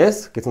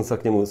dnes, keď som sa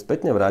k nemu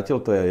spätne vrátil,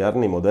 to je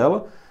jarný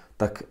model,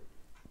 tak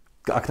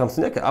ak tam sú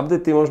nejaké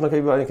updaty, možno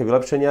keby nejaké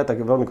vylepšenia, tak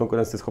je veľmi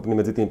konkurencieschopný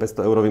medzi tými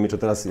 500 eurovými, čo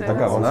teraz je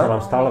taká ona.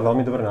 Nám stále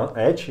veľmi dobre na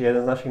Edge, je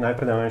jeden z našich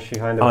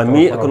najpredávanejších high-end. Ale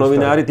my ako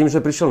novinári, tým,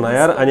 že prišiel na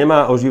jar a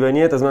nemá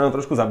oživenie, tak sme nám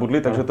trošku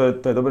zabudli, takže to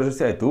je dobré, že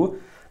si aj tu.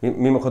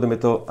 Mimochodom je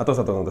to, a to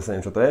sa to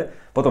dostanem, čo to je.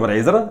 Potom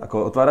Razer,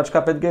 ako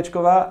otváračka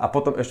 5Gčková a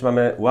potom ešte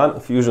máme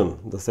One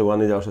Fusion, zase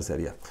One je ďalšia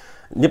séria.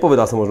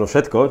 Nepovedal som možno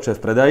všetko, čo je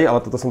v predaji,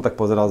 ale toto som tak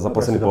pozeral za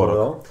posledný pol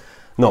rok.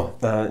 No,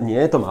 nie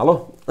je to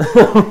málo?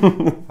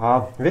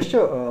 A vieš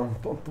čo,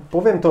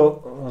 poviem to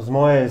z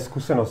mojej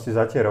skúsenosti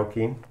za tie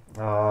roky.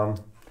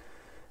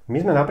 My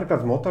sme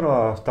napríklad z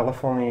Motorola z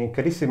telefóny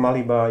kedysi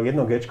mali iba 1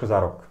 Gčko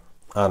za rok.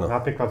 Áno.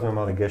 Napríklad sme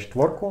mali G4,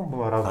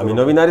 bola raz do roka. A my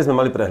novinári sme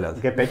mali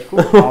prehľad. G5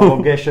 alebo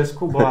G6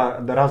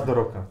 bola raz do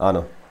roka.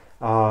 Áno.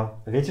 A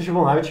viete, že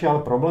bol najväčší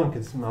ale problém,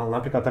 keď si mal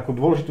napríklad takú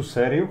dôležitú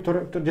sériu,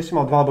 kde si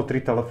mal 2 alebo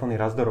 3 telefóny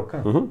raz do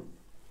roka?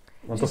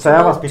 No to sa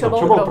ja vás pýtam,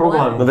 čo bol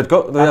problém? No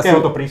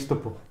akéhoto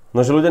prístupu?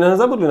 No, že ľudia na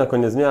nás zabudli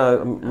nakoniec, nie? A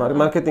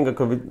marketing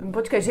ako...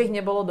 Počkaj, že ich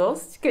nebolo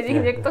dosť, keď ich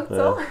niekto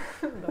chcel?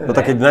 No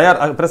tak keď na jar,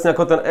 presne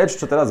ako ten Edge,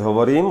 čo teraz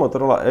hovorím,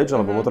 Motorola Edge,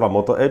 alebo Motorola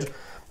Moto Edge,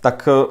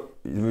 tak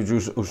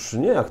už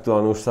nie je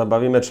aktuálne, už sa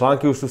bavíme,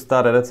 články už sú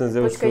staré, recenzie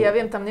už sú... Počkaj, ja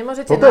viem, tam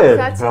nemôžete toto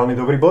napchať... Toto je veľmi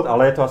dobrý bod,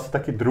 ale je to asi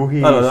taký druhý...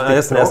 Áno,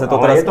 jasne, to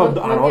teraz...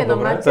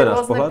 máte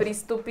rôzne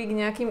prístupy k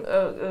nejakým...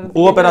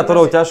 U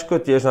operátorov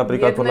ťažko tiež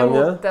napríklad, podľa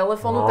mňa. Jednému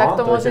telefónu, tak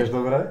to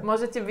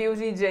môžete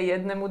využiť, že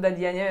jednému dať,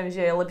 ja neviem,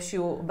 že je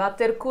lepšiu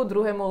baterku,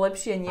 druhému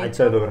lepšie niečo. Aj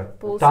to je dobré.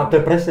 To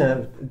je presne...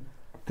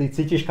 Ty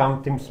cítiš,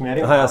 kam tým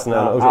smierim? Aha, jasné.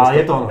 A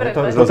je to ono.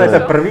 Toto je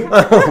ten prvý.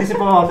 Ty si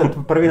povedal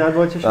ten prvý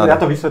najdôležitejší. Ja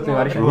to vysvetlím,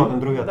 Mariša povedal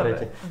ten druhý a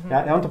tretí.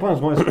 Ja vám to poviem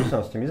z mojej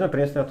skúsenosti. My sme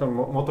priniesli na to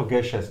Moto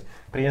G6.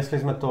 Priniesli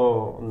sme to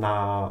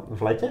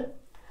v lete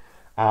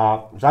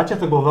a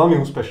začiatok bol veľmi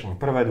úspešný.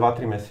 Prvé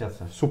 2-3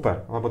 mesiace.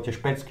 Super, lebo tie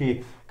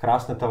špecky,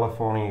 krásne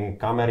telefóny,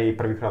 kamery,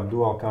 prvýkrát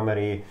dual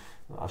kamery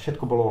a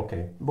všetko bolo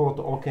OK. Bolo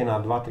to OK na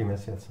 2-3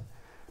 mesiace.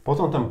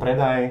 Potom ten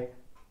predaj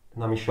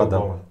nám išiel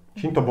dole.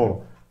 Čím to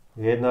bolo?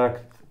 Jednak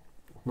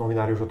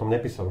novinári už o tom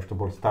nepísali, už to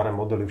boli staré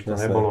modely, už to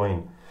nebolo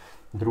in.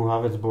 Druhá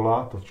vec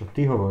bola, to čo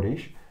ty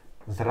hovoríš,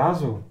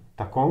 zrazu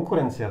tá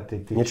konkurencia,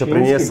 tí niečo čínsky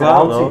priniesla,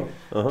 dávci,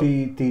 no.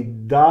 tí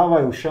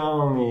dávajú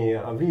Xiaomi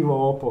a Vivo,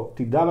 Oppo,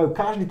 tí dávajú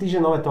každý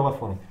týždeň nové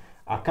telefóny.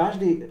 A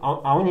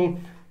oni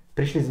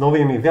prišli s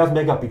novými viac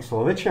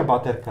megapixelov, väčšia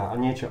baterka a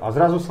niečo. A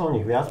zrazu sa o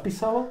nich viac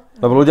písalo.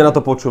 Lebo ľudia na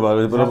to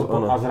počúvali.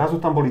 A zrazu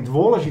tam boli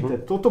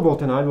dôležité, toto bol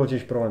ten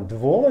najdôležitejší problém,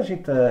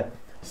 dôležité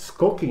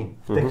skoky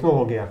v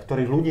technológiách,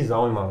 ktorých ľudí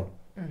zaujímali.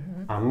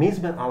 A my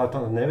sme ale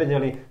to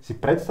nevedeli si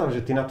predstaviť,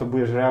 že ty na to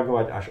budeš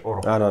reagovať až o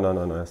rok. Áno,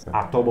 jasne.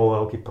 A to bol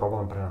veľký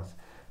problém pre nás.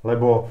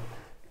 Lebo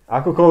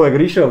akokoľvek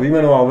Ríšo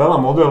vymenoval veľa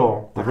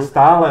modelov, tak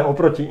stále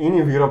oproti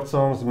iným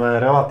výrobcom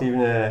sme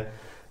relatívne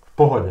v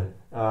pohode.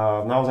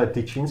 A naozaj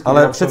tí čínsky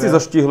ale všetci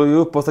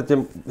zoštihľujú, v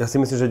podstate, ja si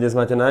myslím, že dnes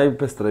máte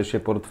najpestrejšie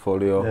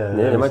portfólio.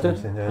 Nie, nemáte?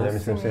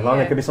 Nemyslím si.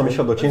 Hlavne keby som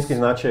išiel do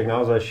čínskych značiek,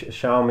 naozaj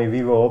Xiaomi,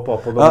 Vivo, Oppo a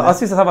podobne.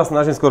 Asi sa vás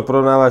snažím skôr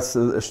porovnávať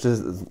ešte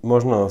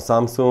možno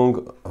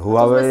Samsung,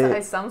 Huawei. To sme sa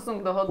aj Samsung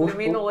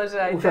dohodli minule, že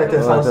aj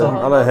ten Samsung.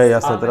 Ale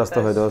hej, jasne, teraz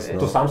toho je dosť.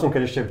 To Samsung,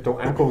 keď ešte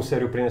tú M-kovú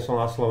sériu priniesol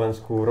na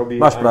Slovensku,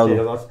 robí... Máš pravdu.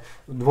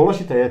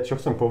 Dôležité je,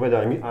 čo chcem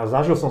povedať, a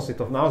zažil som si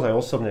to naozaj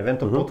osobne, viem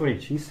to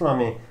potvrdiť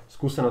číslami,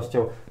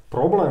 skúsenosťou.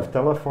 Problém v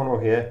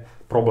telefónoch je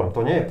problém. To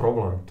nie je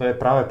problém. To je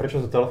práve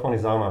prečo sú telefóny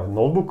zaujímavé. V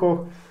notebookoch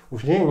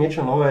už nie je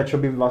niečo nové, čo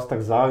by vás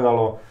tak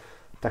zaujalo,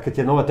 také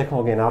tie nové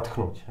technológie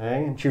nadchnúť.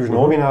 Hej? Či už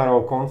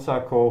novinárov,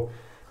 koncákov.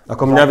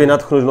 Ako mňa vie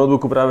nadchnúť v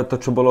notebooku práve to,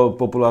 čo bolo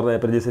populárne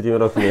pred 10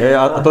 rokmi. Hej?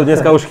 A to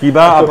dneska už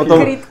chýba. A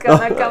potom... Krytka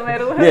na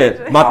kameru.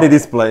 Nie, matný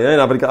displej,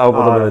 napríklad,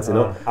 alebo podobné veci.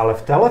 No. Ale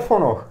v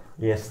telefónoch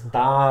je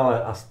stále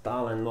a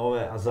stále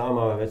nové a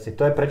zaujímavé veci.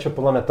 To je prečo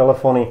podľa mňa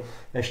telefóny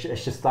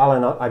ešte stále,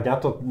 aj mňa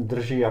to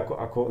drží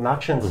ako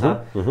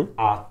nadšenca.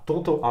 A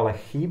toto ale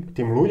chýb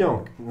tým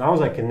ľuďom,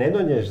 naozaj keď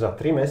nedojdeš za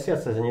 3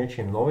 mesiace s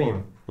niečím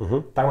novým,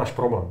 tak máš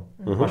problém.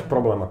 Máš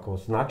problém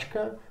ako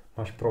značka,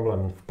 máš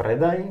problém v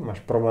predaji, máš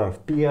problém v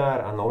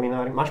PR a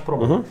novinári, máš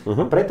problém.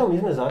 A preto my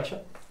sme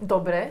začali.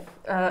 Dobre,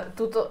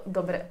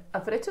 a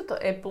prečo to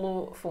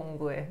Apple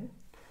funguje?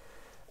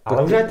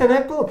 Ale už aj ten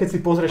Apple, keď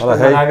si pozrieš na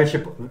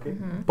najväčšie...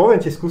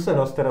 Poviem ti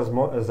skúsenosť teraz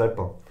z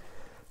Apple.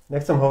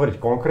 Nechcem hovoriť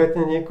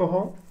konkrétne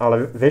niekoho,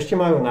 ale vieš, či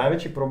majú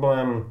najväčší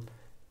problém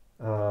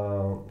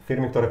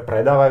firmy, ktoré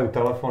predávajú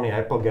telefóny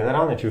Apple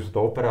generálne, či už sú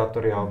to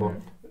operátori, alebo...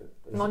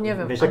 No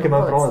neviem. Vieš, aký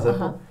mám problém s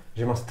Apple?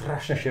 Že má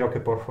strašne široké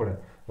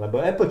portfólio.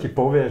 Lebo Apple ti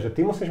povie, že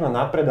ty musíš mať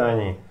na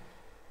predajni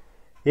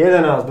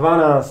 11,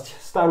 12,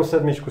 starú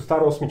 7,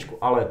 starú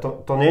 8, ale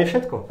to nie je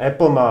všetko.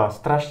 Apple má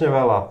strašne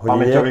veľa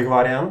pamäťových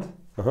variant.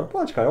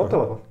 Počkaj, o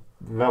telefón.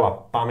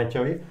 Veľa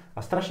pamäťových a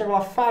strašne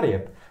veľa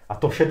farieb. A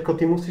to všetko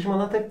ty musíš mať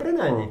na tej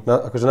predajni.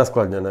 Akože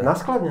naskladnené.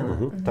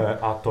 Naskladnené.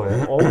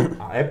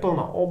 A Apple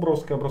má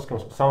obrovské.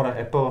 Samozrejme,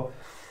 Apple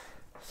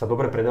sa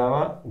dobre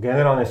predáva.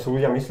 Generálne sú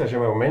ľudia myslia,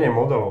 že majú menej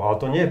modelov, ale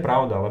to nie je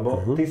pravda,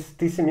 lebo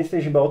ty si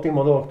myslíš iba o tých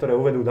modeloch, ktoré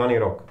uvedú daný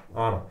rok.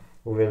 Áno,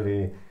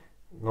 uvedli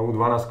novú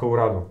 12-kovú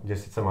radu, kde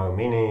síce majú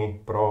mini,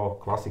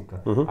 pro,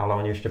 klasika, ale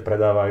oni ešte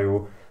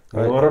predávajú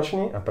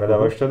minuloročný a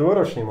predávajú ešte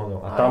dvoročný model.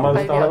 A tam majú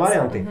stále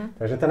varianty.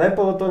 Takže ten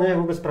Apple to nie je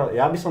vôbec pravda.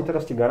 Ja by som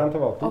teraz ti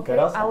garantoval tu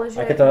teraz,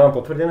 aj keď to mám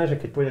potvrdené, že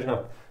keď pôjdeš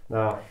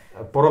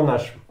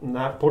porovnáš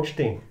na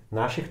počty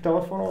našich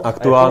telefónov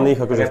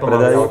aktuálnych, akože v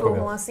predaji.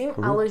 Súhlasím,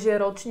 ale že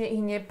ročne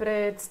ich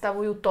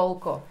nepredstavujú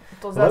toľko.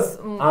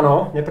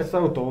 Áno,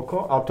 nepredstavujú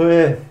toľko, ale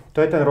to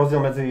je ten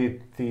rozdiel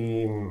medzi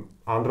tým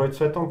Android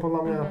svetom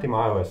podľa mňa a tým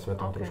iOS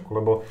svetom trošku,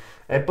 lebo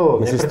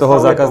Apple myslíš z toho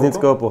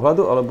zákazníckeho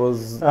pohľadu, alebo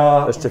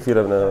ešte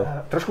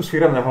firemného? Trošku z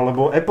firemného,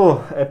 lebo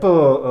Apple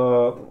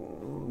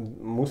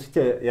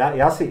musíte, ja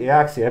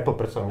ak si Apple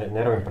predstavím,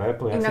 nerobím pre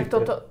Apple. Inak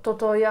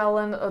toto ja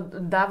len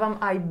dávam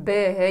aj B,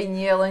 hej,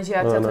 nie len, že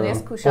ja ťa to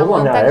neskúšam.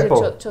 Podľa mňa tak,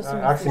 Apple, čo si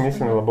myslíš? ak si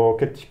myslím, lebo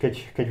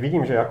keď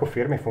vidím, že ako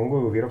firmy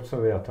fungujú,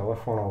 výrobcovia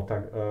telefónov,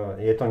 tak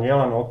je to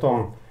nielen o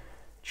tom,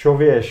 čo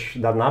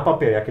vieš dať na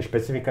papier, aké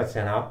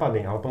špecifikácie a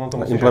nápady, ale potom to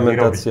musíš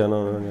implementácia,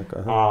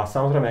 vyrobiť. A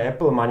samozrejme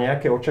Apple má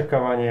nejaké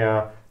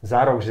očakávania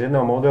za rok z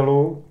jedného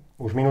modelu,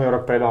 už minulý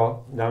rok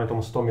predal, dáme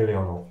tomu 100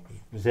 miliónov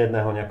z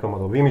jedného nejakého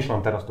modelu. Vymýšľam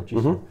teraz to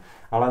číslo.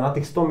 Ale na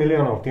tých 100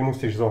 miliónov ty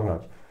musíš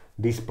zohnať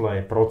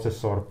displej,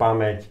 procesor,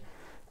 pamäť,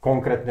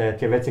 konkrétne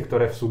tie veci,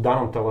 ktoré sú v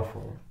danom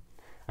telefóne.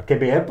 A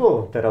keby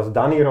Apple teraz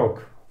daný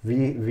rok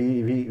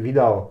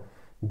vydal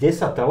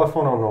 10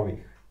 telefónov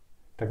nových,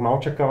 tak má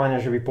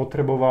očakávanie, že by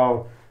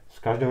potreboval z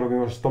každého roku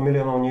možno 100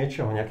 miliónov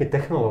niečoho, nejakej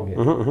technológie.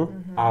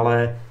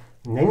 Ale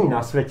není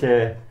na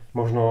svete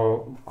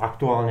možno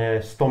aktuálne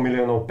 100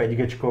 miliónov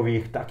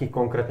 5G-čkových takých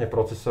konkrétne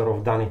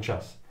procesorov v daný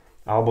čas.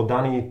 Alebo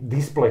daný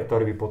displej,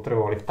 ktorý by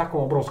potrebovali v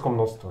takom obrovskom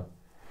množstve.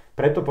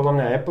 Preto podľa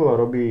mňa Apple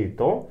robí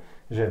to,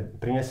 že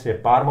prinesie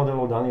pár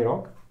modelov daný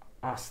rok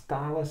a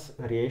stále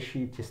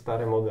rieši tie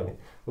staré modely.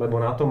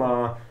 Lebo na to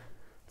má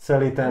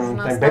celý ten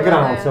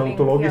background, celú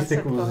tú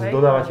logistiku s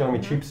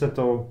dodávateľmi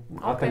chipsetov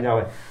a tak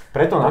ďalej.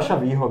 Preto naša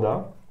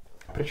výhoda,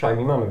 prečo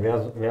aj my máme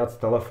viac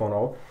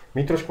telefónov,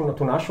 my trošku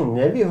tú našu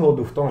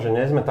nevýhodu v tom, že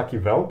nie sme takí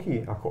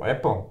veľkí ako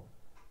Apple,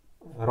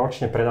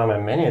 ročne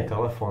predáme menej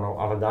telefónov,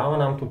 ale dáva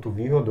nám tú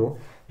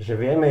výhodu, že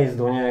vieme ísť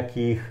do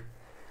nejakých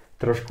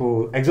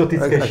trošku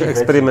exotickejších vecí.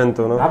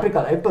 Experimentu, no.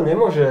 Napríklad Apple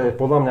nemôže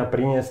podľa mňa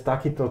priniesť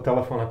takýto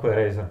telefón ako je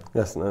Razer.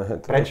 Jasné.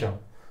 Prečo?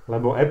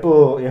 Lebo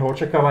Apple, jeho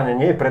očakávanie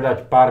nie je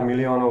predať pár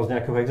miliónov z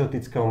nejakého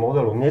exotického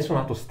modelu. Nie sú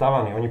na to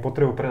stavaní. Oni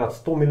potrebujú predať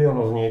 100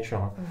 miliónov z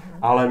niečoho.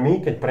 Ale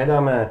my, keď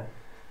predáme,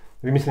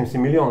 vymyslím si,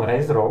 milión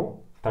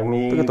Razerov, tak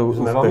my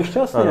sme veľmi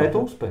šťastní a je to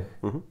úspech.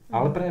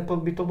 Ale pre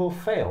Apple by to bol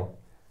fail.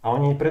 A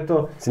oni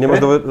preto... Si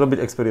nemôžu robiť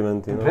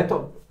experimenty. No.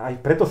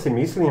 Preto si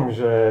myslím,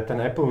 že ten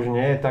Apple už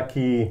nie je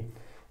taký,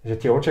 že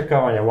tie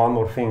očakávania one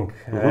more thing,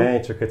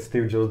 čo keď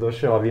Steve Jobs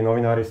došiel a vy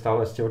novinári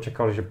stále ste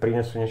očakávali, že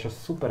prinesú niečo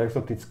super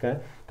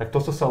exotické, tak to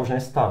sa už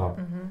nestáva.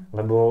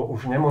 Lebo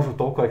už nemôžu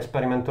toľko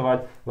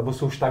experimentovať, lebo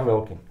sú už tak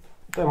veľkí.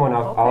 To je môj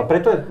názor. Ale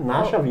preto je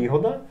naša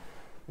výhoda,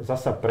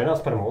 zasa pre nás,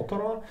 pre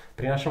Motorola,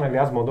 prinášame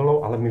viac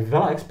modelov, ale my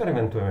veľa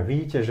experimentujeme.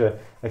 Vidíte, že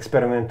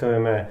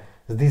experimentujeme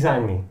s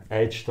dizajnmi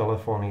Edge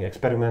telefóny,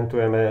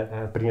 experimentujeme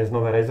priniesť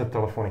nové Razer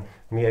telefóny,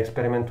 my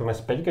experimentujeme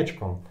s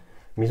 5G.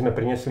 My sme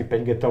priniesli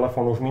 5G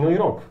telefón už minulý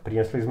rok.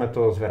 Priniesli sme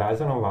to s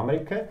Verizonom v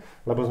Amerike,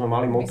 lebo sme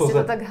mali Moto Z. Vy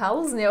ste to tak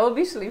halúzne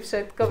obišli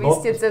všetko, vy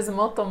ste cez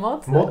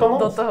Motomoc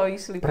do toho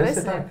išli.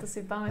 Presne, to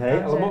si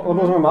pamätám.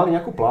 Lebo sme mali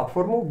nejakú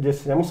platformu, kde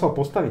si nemusel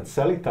postaviť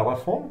celý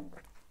telefón,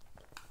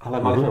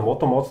 ale mali sme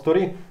Motomoc,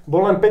 ktorý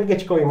bol len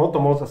 5G-čkový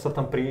Motomoc a sa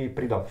tam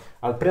pridal.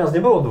 Ale pre nás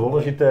nebolo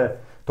dôležité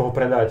toho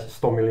predať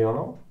 100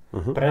 miliónov.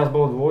 Pre nás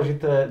bolo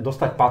dôležité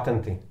dostať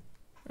patenty.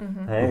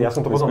 Ja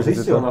som to potom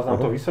zistil, nás nám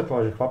to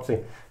vysvetlilo, že chlapci,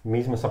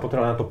 my sme sa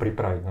potrebovali na to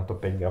pripraviť, na to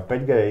 5G. A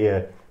 5G je,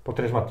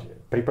 potrebuješ mať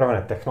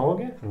pripravené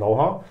technológie,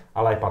 know-how,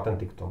 ale aj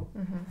patenty k tomu.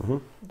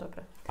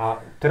 Dobre.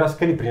 A teraz,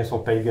 kedy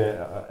priniesol 5G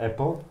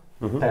Apple?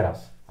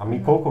 Teraz. A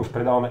my koľko už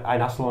predávame aj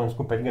na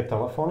Slovensku 5G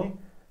telefóny?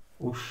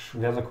 Už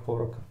viac ako pol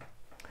roka.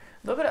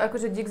 Dobre,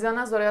 akože dík za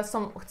názor. Ja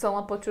som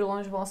chcela počuť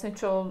len, že vlastne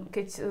čo,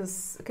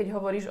 keď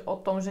hovoríš o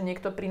tom, že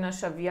niekto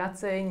prináša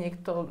viacej,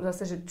 niekto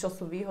zase, že čo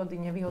sú výhody,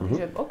 nevýhody,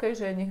 že OK,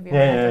 že nech vie.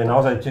 Nie,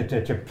 naozaj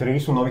tie tri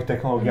sú nových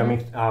technológií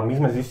a my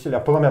sme zistili,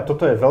 a podľa mňa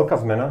toto je veľká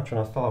zmena, čo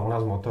nastala u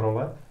nás v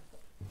Motorola,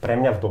 pre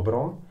mňa v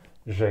dobrom,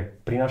 že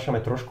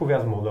prinášame trošku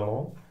viac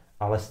modelov,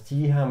 ale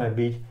stíhame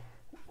byť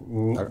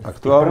v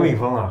tých prvých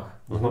vlnách.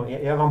 No,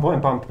 ja vám poviem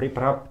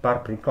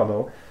pár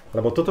príkladov,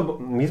 lebo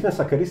my sme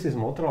sa kedysi s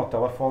Motorola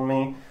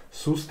telefónmi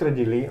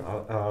sústredili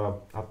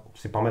a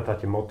si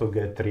pamätáte Moto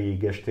G3,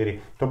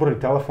 G4, to boli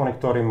telefóny,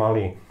 ktoré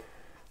mali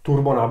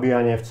turbo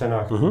nabíjanie v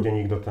cenách, kde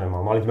nikto to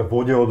nemal. Mali sme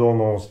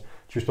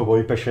vodeodolnosť, či už to bol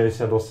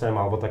IP68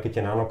 alebo také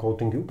tie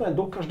nanocoatingy, úplne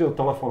do každého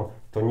telefónu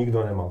to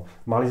nikto nemal.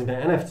 Mali sme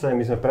NFC,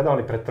 my sme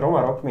predali pred 3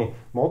 rokmi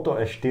Moto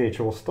E4,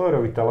 čo bol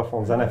 100-eurový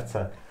telefón z NFC.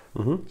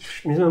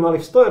 My sme mali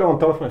v 100-eurovom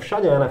telefóne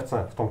všade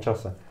NFC v tom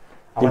čase.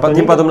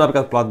 Tým pádom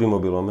napríklad platby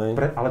mobilom, hej?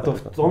 Ale to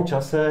v tom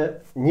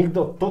čase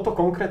toto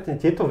konkrétne,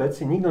 tieto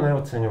veci nikto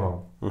neoceňoval.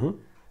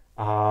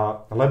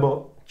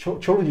 Lebo čo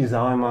ľudí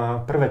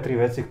zaujíma, prvé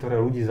 3 veci, ktoré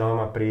ľudí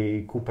zaujíma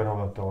pri kúpe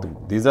nového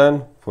telefónu?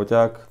 Dizajn,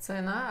 foťák.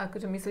 Cena,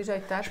 akože myslíš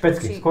aj tak?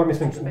 Špecky, skôr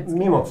myslím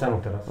mimo cenu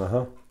teraz.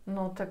 Aha.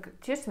 No tak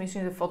tiež si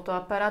myslím, že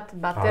fotoaparát,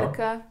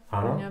 baterka,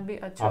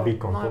 a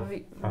výkon.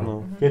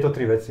 Tieto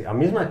 3 veci. A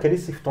my sme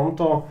kedysi v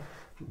tomto,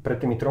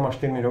 pred tými 3-4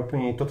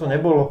 rokmi, toto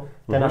nebolo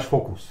ten náš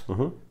fokus.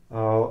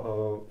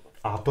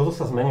 A toto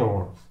sa zmenilo u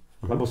nás,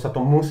 lebo sa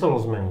to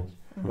muselo zmeniť.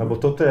 Lebo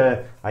toto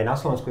je, aj na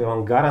Slovensku, ja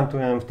vám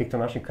garantujem, v týchto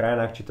našich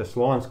krajinách, či to je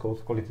Slovensko,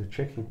 okolité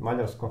Čechy,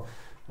 Maďarsko,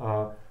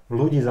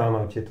 ľudí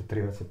zaujímajú tieto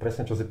 3 veci.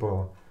 Presne, čo si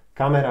povedal.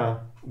 Kamera,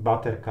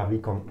 baterka,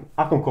 výkon,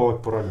 akomkoľvek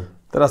poradí.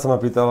 Teraz sa ma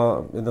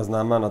pýtala jedna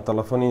známa na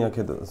telefóny,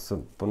 nejaké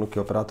ponuky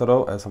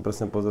operátorov a ja som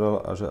presne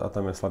pozrel, a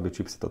tam je slabý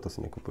čip, si toto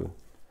si nekupujú.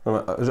 No,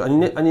 že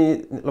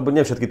lebo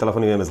nie všetky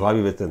telefóny vieme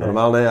zľaviť, veď to je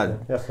normálne, ja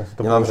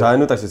nemám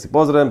žajnu, tak si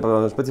pozriem,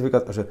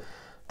 špecifikáciu, že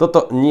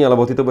toto nie,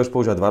 lebo ty to budeš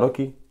používať 2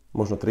 roky,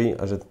 možno 3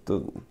 a že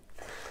to...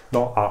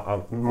 No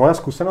a moja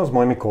skúsenosť s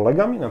mojimi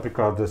kolegami,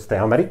 napríklad z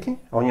tej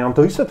Ameriky, oni nám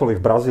to vysvetlili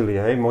v Brazílii,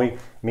 hej,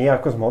 my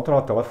ako z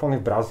Motorola telefóny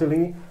v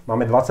Brazílii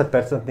máme 20%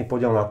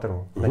 podiel na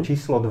trhu, sme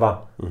číslo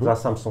 2 za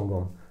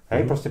Samsungom,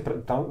 hej, proste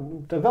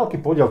tam, to je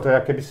veľký podiel, to je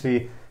aké by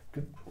si...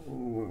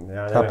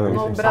 Ja neviem,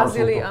 v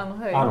Brazílii, áno,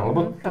 hej. Áno,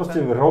 lebo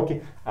proste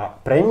roky. A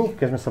pre nich,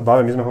 keď sme sa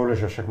bavili, my sme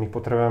hovorili, že však my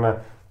potrebujeme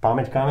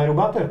pamäť, kameru,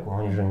 baterku.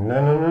 Oni, že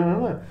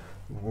ne.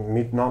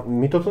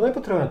 My toto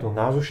nepotrebujeme tu.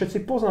 Nás už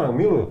všetci poznajú,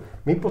 milujú.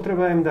 My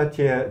potrebujeme dať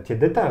tie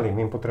detaily.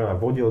 My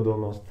potrebujeme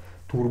vodeodolnosť,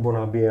 turbo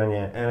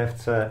nabíjanie,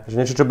 NFC. Že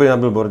niečo, čo bude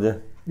na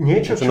billboarde.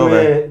 Niečo,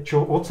 čo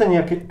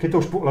ocenia, keď to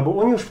už, lebo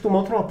oni už tú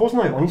Motorola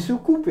poznajú, oni si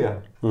ju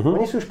kúpia.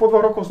 Oni si už po 2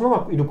 rokoch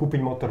znova idú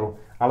kúpiť Motorola,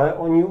 ale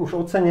oni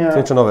už ocenia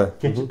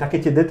také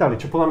tie detaily,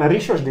 čo podľa mňa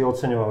Rišo vždy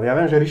oceňoval. Ja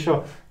viem, že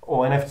Rišo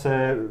o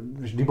NFC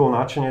vždy bol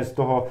nadšenec z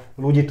toho,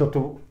 ľudí to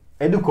tu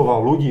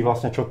edukoval ľudí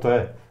vlastne, čo to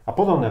je. A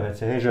podobné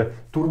veci, hej, že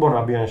turbo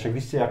nabíjanie, však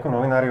vy ste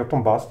ako novinári o tom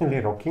básnili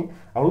roky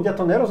a ľudia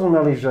to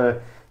nerozumeli,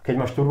 že keď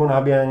máš turbo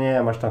nabíjanie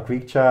a máš tam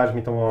quick charge,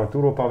 my to máme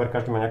turbo power,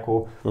 každý má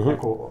nejakú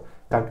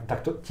tak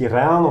to ti v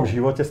reálnom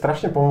živote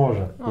strašne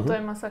pomôže. No to je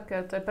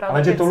masaker, to je pravda.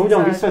 Ale že to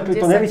ľuďom vysvetlí,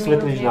 to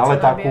nevysvetlíš na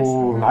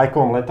letáku,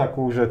 Nikeom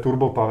letáku, že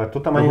Turbo Power,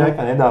 to tam ani Nike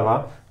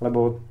nedáva,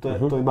 lebo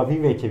to iba vy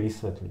viete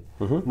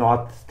vysvetliť. No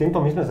a s týmto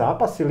my sme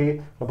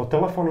zápasili, lebo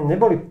telefóny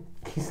neboli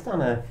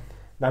chystané,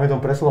 dáme tomu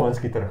pre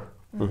slovenský trh.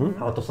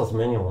 Ale to sa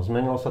zmenilo.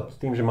 Zmenilo sa s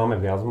tým, že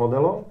máme viac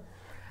modelov.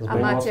 A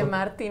máte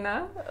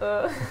Martina?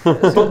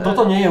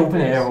 Toto nie je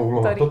úplne jeho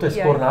úloha. Toto je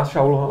skôr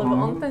naša úloha. Lebo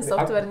on ten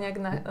software nejak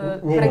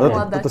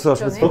prekladať,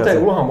 čo nie? Toto je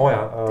úloha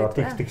moja,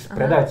 tých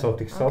predajcov,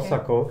 tých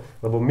salesakov,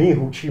 lebo my ich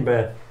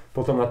učíme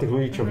potom na tých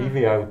ľudí, čo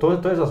vyvíjajú.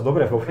 To je zase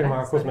dobré vo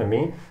firmách, ako sme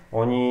my.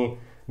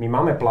 My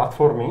máme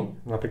platformy,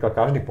 napríklad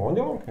každý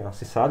pondelok, ja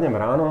si sádnem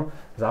ráno,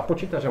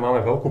 započíta, že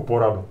máme veľkú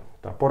poradu.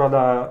 Tá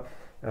porada,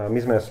 my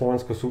sme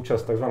Slovensku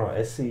súčasť tzv.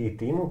 SCE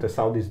týmu, to je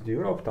Southeast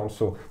Europe, tam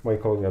sú moji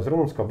kolegovia z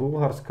Rumunska,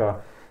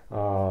 Bulharska,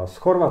 z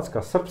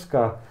Chorvátska,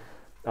 Srbska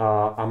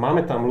a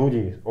máme tam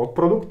ľudí od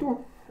produktu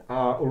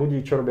a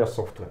ľudí, čo robia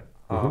software.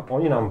 A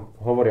oni nám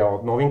hovoria o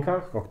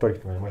novinkách, o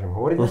ktorých tu nemôžem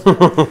hovoriť dnes.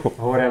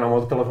 Hovoria nám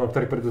o telefónoch,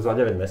 ktorí prídu za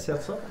 9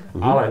 mesiacov,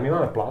 ale my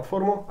máme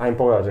platformu a im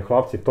povedať, že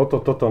chlapci,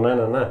 toto, ne,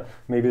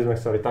 my by sme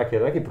chceli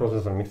taký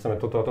procesor, my chceme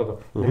toto a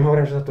toto.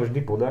 Nehovorím, že sa to vždy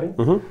podarí,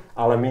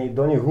 ale my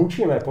do nich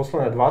učíme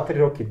posledné 2-3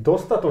 roky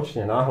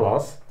dostatočne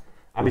nahlas,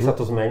 aby sa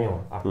to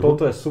zmenilo. A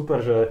toto je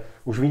super, že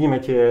už vidíme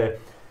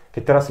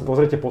keď teraz si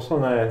pozriete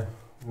posledné,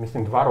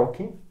 myslím, 2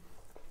 roky,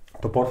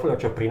 to portfólio,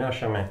 čo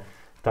prinášame,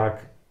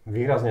 tak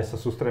výrazne sa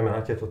sústredíme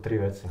na tieto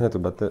 3 veci. Je to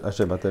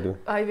ešte batériu.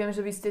 Aj viem,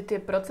 že vy ste tie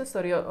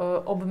procesory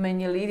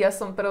obmenili. Ja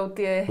som prv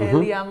tie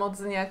Helia moc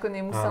nejako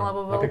nemusela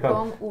vo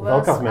veľkom u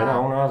vás. Veľká zmena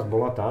u nás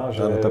bola tá,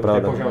 že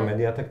nepoužívame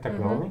Mediatek tak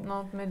veľmi.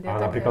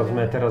 A napríklad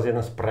sme teraz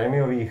jeden z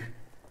prémiových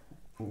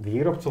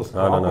výrobcov s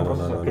Qualcomm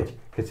procesorom.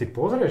 Keď si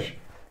pozrieš,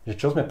 že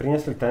čo sme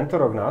priniesli tento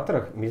rok na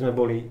trh, my sme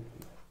boli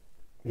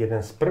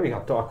jeden z prvých,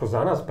 a to ako za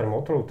nás pre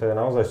Motorola, to je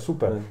naozaj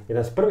super.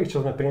 Jeden z prvých,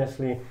 čo sme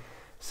priniesli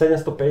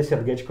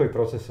 750G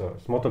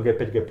procesor z Moto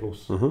G5G+.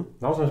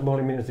 Naozaj sme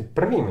boli medzi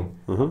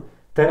prvými.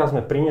 Teraz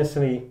sme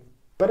priniesli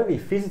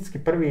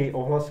fyzicky prvý,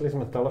 ohlasili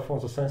sme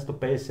telefón so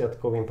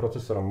 750-kovým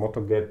procesorom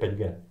Moto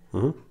G5G.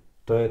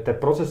 To je ten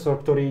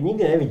procesor, ktorý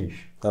nikdy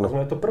nevidíš.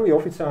 Sme to prvý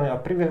oficiálne a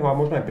prvého a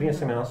možno aj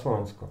prinesieme na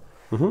Slovensko.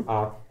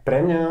 A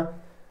pre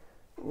mňa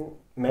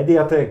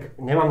Mediatek,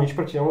 nemám nič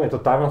proti tomu, je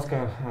to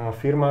tajvanská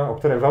firma, o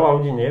ktorej veľa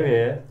ľudí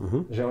nevie,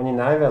 že oni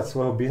najviac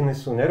svojho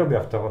biznisu nerobia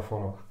v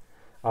telefónoch,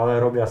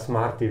 ale robia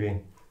Smart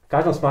TV. V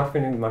každom Smart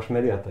TV máš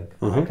Mediatek,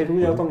 aj keď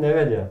ľudia o tom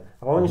nevedia.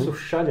 Ale oni sú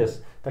všade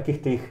z takých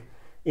tých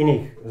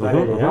iných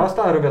zariadení, ale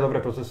stále robia dobré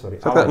procesory.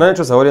 Na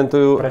niečo sa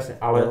orientujú. Presne,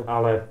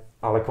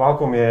 ale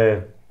Qualcomm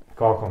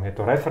je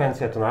to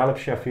referencia, je to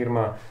najlepšia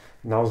firma,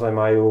 naozaj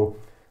majú.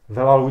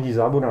 Veľa ľudí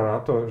zabúda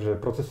na to,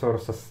 že procesor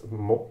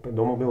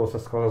do mobilov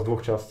sa skladá z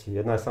 2 častí.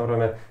 Jedna je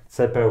samozrejme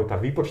CPU, tá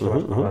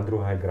výpočtovačka, a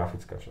druhá je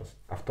grafická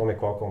časť. A v tom je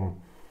Qualcomm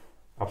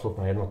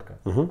absolútna jednotka.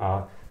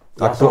 A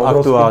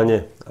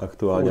aktuálne.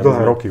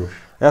 Dlhé roky už.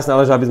 Jasné,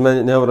 ale že aby sme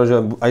nehovorili, že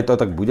aj to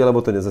tak bude,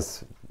 lebo to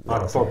nezas...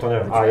 Áno, to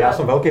neviem. A ja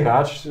som veľký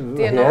hráč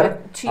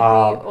hier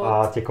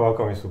a tie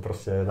Qualcommy sú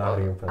proste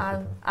náhry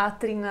úplne.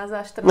 A13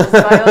 a 14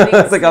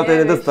 Bionics. Tak ale tie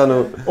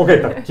nedostanú. OK,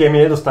 tak tie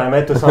my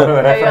nedostaneme, to je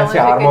samozrejme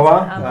referencia ARMová.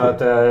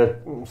 To je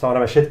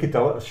samozrejme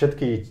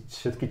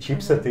všetky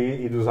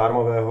chipsety idú z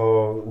ARMového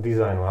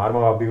dizajnu.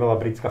 ARMová bývalá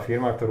britská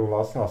firma, ktorú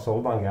vlastnila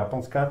SoftBank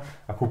Japonska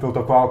a kúpil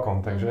to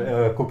Qualcomm,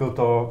 takže kúpil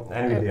to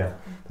Nvidia.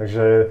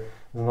 Takže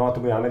znova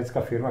to bude americká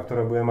firma,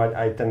 ktorá bude mať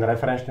aj ten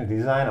referenčný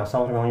dizajn a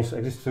samozrejme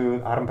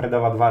existujú, ARM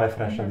predáva 2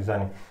 referenčné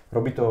dizajny.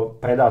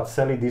 Predá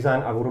celý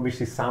dizajn a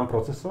urobíš si sám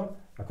procesor,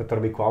 ako to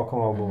robí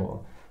Qualcomm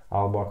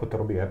alebo ako to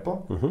robí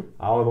Apple,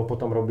 alebo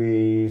potom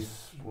robí,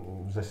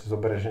 si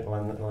zoberieš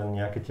len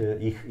nejaké tie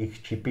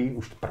ich čipy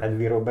už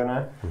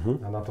predvyrobené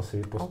a na to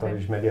si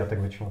postavíš Mediatek,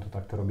 väčšinou to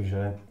takto robí,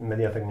 že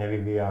Mediatek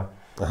nevyvíja.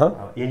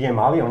 Jedine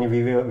mali, oni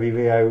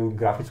vyvíjajú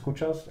grafickú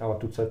časť, ale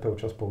tú CPU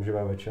časť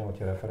používajú väčšinou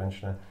tie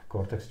referenčné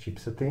Cortex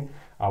chipsety,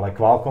 ale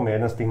Qualcomm je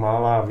jeden z tých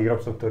mála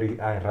výrobcov,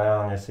 ktorý aj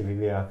reálne si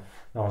vyvíja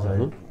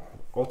naozaj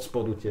od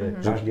spodu tie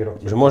každý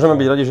rok. Že môžeme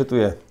byť radi, že tu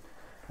je.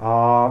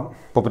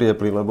 Popri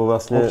Apple, lebo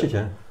vlastne...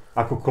 Určite.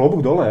 Ako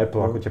klobúk dole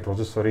Apple, ako tie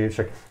procesory,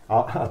 však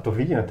a to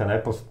vidíme, ten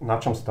Apple, na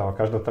čom stáva,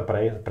 každá tá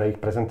pre ich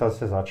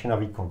prezentácia začína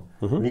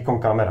výkon.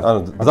 Výkon kamera.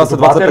 Áno, zase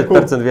 25%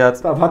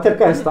 viac. Tá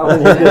baterka je stále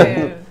niekde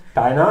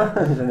tajná,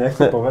 že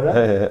nechcem povedať.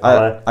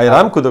 Aj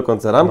rámku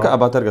dokonca, rámka a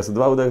baterka sú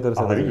 2 údaje, ktoré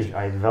sa... Ale vidíš,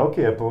 aj veľký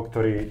Apple,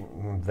 ktorý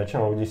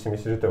väčšina ľudí si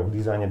myslí, že to je o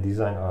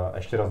dizajn a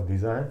ešte raz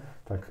dizajn,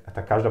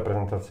 tak každá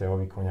prezentácia je o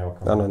výkone a o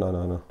kamere.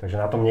 Áno. Takže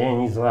na tom nie je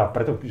nič zlé a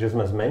preto, že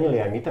sme zmenili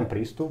aj my ten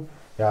prístup,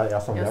 ja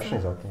som vďačný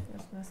za to.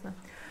 Jasné.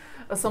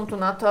 Som tu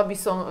na to, aby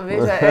som,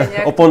 vieš, aj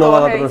nejak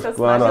oponovala trošku,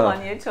 sa snažila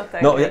niečo.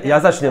 Tak no,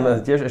 ja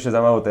začnem tiež ešte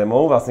zaujímavou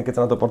témou. Vlastne, keď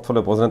sa na to portfólio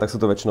pozriem, tak sú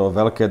to väčšinou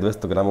veľké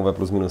 200-gramové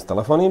plus minus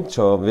telefóny,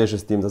 čo vieš, že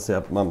s tým zase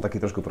ja mám taký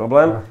trošku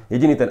problém.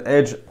 Jediný ten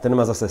Edge, ten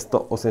má zase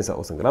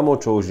 188 gramov,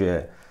 čo už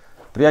je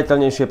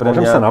priateľnejšie pre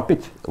mňa. Môžem sa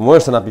napiť?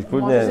 Môžeš sa napiť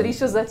kľudne. Môžeš,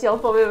 Ríšo zatiaľ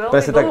povie veľmi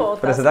dlhú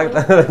otázku. Presne tak,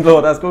 dlhú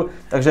otázku.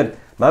 Takže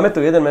Máme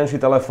tu jeden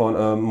menší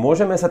telefón.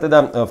 Môžeme sa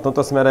teda v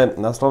tomto smere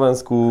na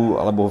Slovensku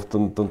alebo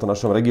v tomto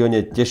našom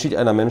regióne tešiť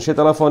aj na menšie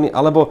telefóny,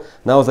 alebo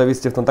naozaj vy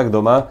ste v tom tak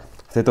doma,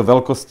 v tejto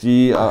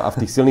veľkosti a v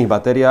tých silných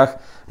batériách,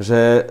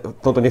 že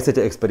v tomto nechcete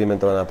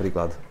experimentovať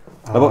napríklad?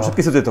 Lebo všetky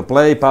sú tieto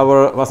Play,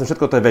 Power, vlastne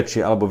všetko to je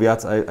väčšie alebo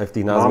viac aj v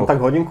tých názvoch. Mám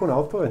tak hodinku na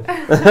odpoveď?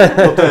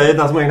 Toto je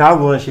jedna z mojich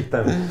najobľúbenejších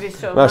tém.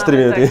 Máš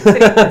 3 minúty.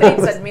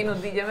 30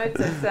 minút ideme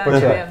cez sa,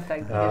 neviem,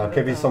 tak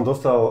keby som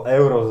dostal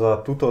euro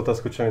za túto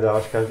otázku, čo mi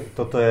dávaš,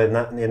 toto je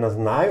jedna z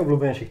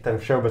najobľúbenejších tém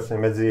všeobecne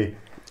medzi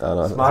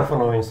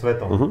smartfónovým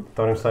svetom,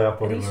 ktorým sa ja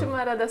pohybujem. Ríšu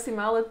má rada si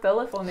malé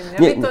telefóny, mňa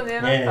by to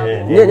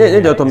nenapadlo.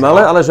 Nie o tom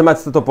malé, ale že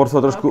mať toto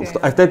portfólio trošku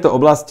aj v tejto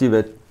oblasti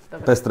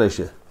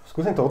pestrejšie.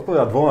 Skúsim to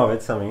odpovedať dvoma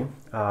vecami.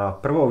 A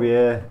prvou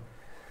je,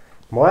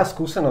 moja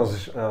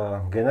skúsenosť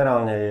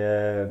generálne je,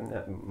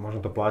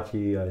 možno to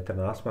platí aj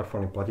teda na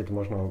smartfóne, platí to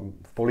možno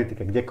v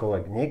politike,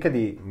 kdekoľvek.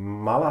 Niekedy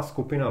malá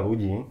skupina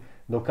ľudí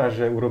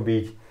dokáže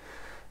urobiť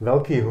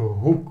veľký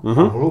huk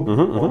a hluk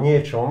o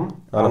niečom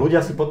a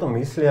ľudia si potom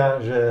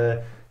myslia,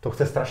 že to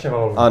chce strašne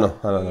veľa ľudí. Áno.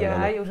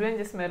 Ja už viem,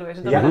 kde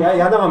smeruješ.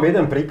 Ja dám vám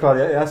jeden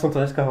príklad. Ja som to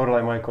dneska hovoril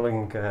aj mojej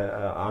kolegynke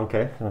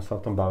Anke, sme sa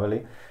o tom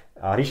bavili.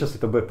 A Ríša si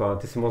to bude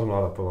pamätať, ty si moc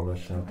mladá podľa mňa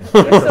ešte.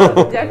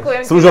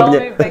 Ďakujem ti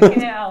veľmi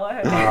pekne, ale...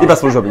 Iba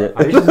služobne. A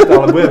Ríša si to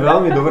ale bude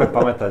veľmi dobre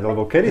pamätať,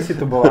 lebo kedysi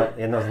to bola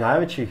jedna z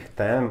najväčších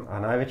tém a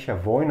najväčšia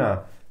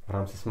vojna v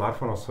rámci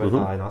smartfónov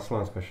sveta, aj na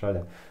Slovensku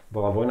všade.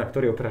 Bola vojna,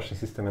 ktorý operačný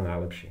systém je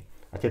najlepší.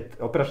 A tie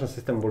operačné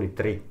systémy boli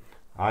 3.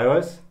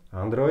 iOS,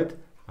 Android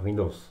a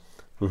Windows.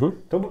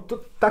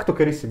 Takto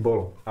kedysi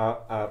bolo.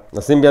 A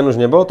Symbian už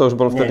nebol? To už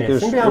bol vtedy, keď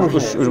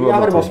už bol... Ja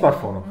hovorím o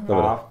smartfónoch.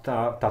 A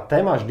tá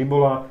téma vždy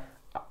bola...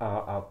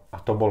 A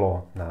to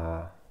bolo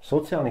na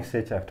sociálnych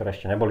sieťach, ktoré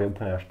ešte neboli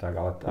úplne až tak,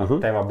 ale tá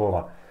téma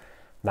bola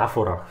na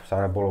forách.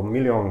 Bolo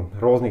milión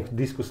rôznych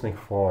diskusných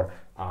fór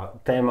a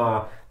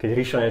téma, keď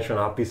Ríša niečo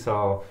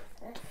napísal,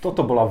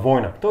 toto bola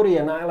vojna. Ktorý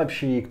je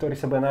najlepší, ktorý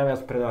sa bude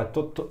najviac predávať.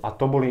 A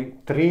to boli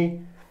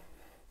 3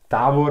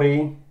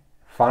 tábory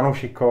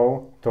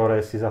fanúšikov,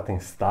 ktoré si za tým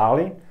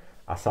stáli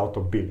a sa o to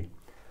bili.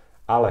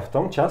 Ale v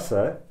tom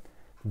čase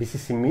by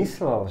si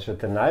myslel, že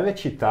ten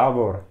najväčší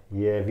tábor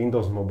je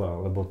Windows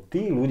Mobile, lebo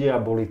tí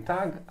ľudia boli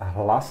tak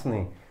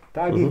hlasní,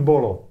 tak ich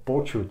bolo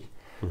počuť,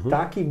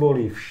 takí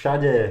boli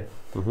všade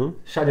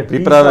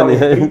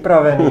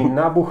pripravení,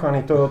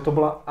 nabúchaní, to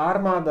bola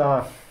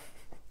armáda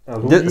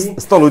ľudí.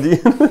 100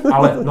 ľudí.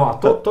 Ale no a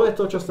to je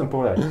to, čo chcem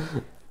povedať.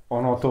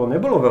 Ono to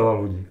nebolo veľa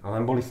ľudí, ale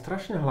boli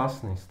strašne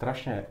hlasní,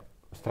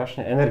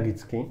 strašne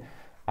energickí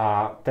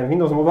a ten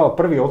Windows Mobile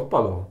prvý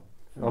odpadol.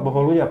 Lebo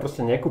ho ľudia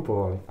proste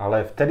nekupovali.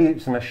 Ale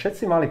vtedy sme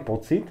všetci mali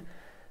pocit,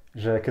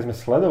 že keď sme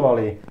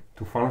sledovali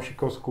tú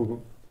fanúšikovskú,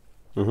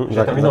 že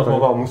ten Windows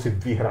Mobile musí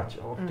vyhrať.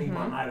 Tých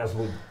má najviac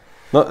ľudí.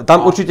 No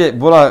tam určite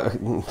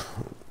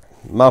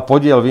mal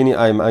podiel viny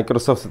aj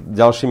Microsoft s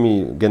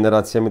ďalšími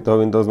generáciami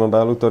toho Windows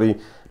Mobile, ktorý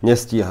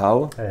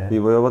nestíhal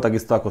vývojovo,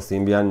 takisto ako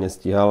Symbian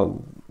nestíhal.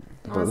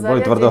 Boli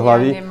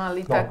tvrdohlaví.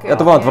 Ja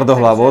to volám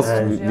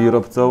tvrdohlavosť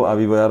výrobcov a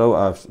vývojárov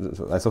a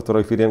aj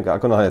softwarových firiem,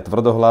 ako náhle je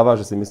tvrdohlava,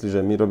 že si myslí,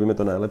 že my robíme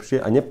to najlepšie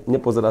a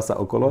nepozerá sa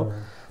okolo.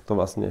 To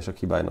vlastne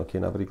však chýba aj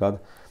Nokia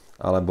napríklad,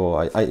 alebo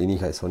aj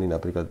iných, aj Sony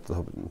napríklad,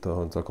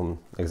 toho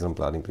celkom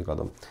exemplárnym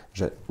príkladom.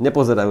 Že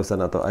nepozerajú sa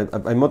na to.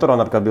 Aj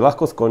Motorola napríklad by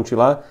ľahko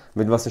skončila,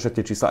 veď vlastne však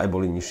tie čísla aj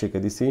boli nižšie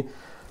kedysi.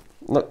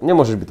 No,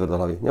 nemôžeš byť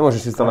tvrdohlavý.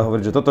 Nemôžeš si stále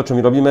hovoriť, že toto, čo my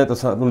robíme, to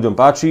sa ľuďom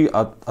páči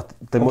a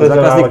ten môj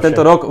zákazník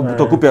tento rok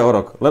to kúpia o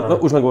rok.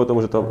 Už len kvôli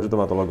tomu, že to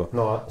má to logo.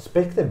 No a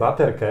späť k tej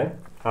baterke,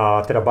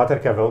 a teda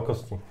baterka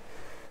veľkosti.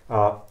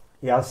 A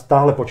ja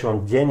stále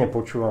denne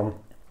počúvam,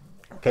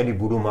 kedy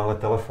budú malé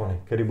telefóny.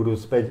 Kedy budú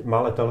späť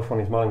malé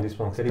telefóny s malým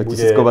displejom. Kedy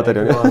bude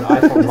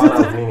iPhone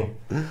 12 mini.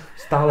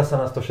 Stále sa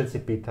nás to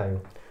všetci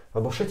pýtajú.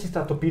 Lebo všetci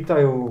sa to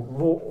pýtajú,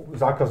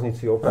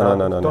 zákazníci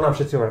opravdu. To nám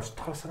všetci hovoria,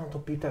 stále sa nám to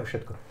pýtajú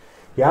všetko.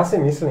 Ja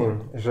si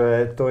myslím,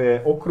 že to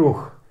je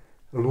okruh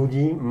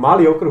ľudí,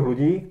 malý okruh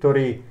ľudí,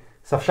 ktorí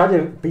sa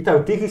všade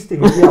pýtajú tých istých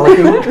ľudí,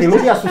 ale tí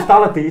ľudia sú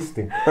stále tí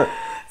istí.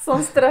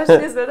 Som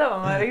strašne zvedavá,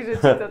 Marek, že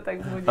či to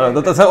tak bude. Áno,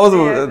 toto sa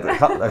ozvú,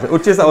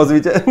 určite sa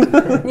ozvíte.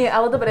 Nie,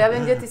 ale dobre, ja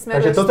viem, kde ty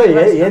smeruješ. Takže toto je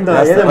jeden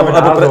môj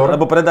názor.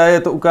 Lebo predaje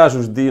to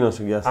ukážu vždy, no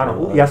však jasné.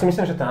 Áno, ja si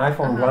myslím, že ten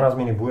iPhone 12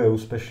 mini bude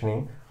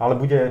úspešný, ale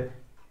bude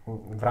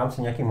v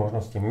rámci nejakých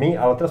možností.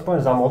 Ale teraz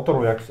poviem za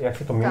Motorola, jak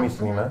si to my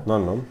myslíme.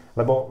 No.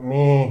 Lebo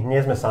my nie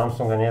sme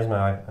Samsung a nie sme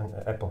aj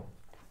Apple.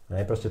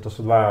 Proste to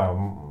sú dva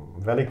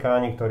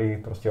velikáni,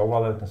 ktorí proste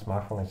ovládajú ten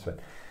smartfónny svet.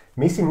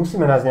 My si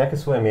musíme nájsť nejaké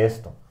svoje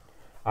miesto.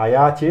 A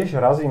ja tiež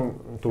razím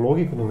tú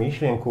logiku, tú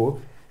myšlienku,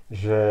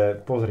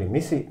 že pozri,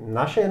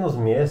 naše jedno z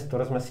miest,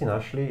 ktoré sme si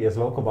našli, je s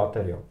veľkou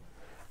batériou.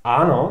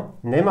 Áno,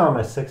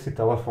 nemáme sexy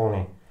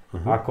telefóny,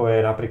 ako je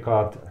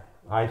napríklad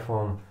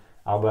iPhone,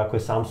 alebo ako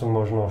je Samsung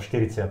možno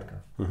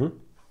 40-ka.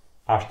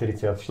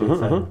 A40,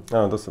 40.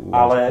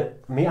 Ale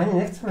my ani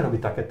nechceme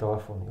robiť také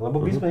telefóny,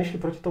 lebo by sme išli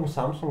proti tomu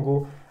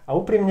Samsungu a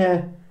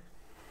úprimne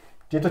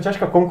je to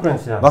ťažká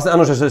konkurencia. Vlastne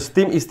áno, že s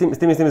tými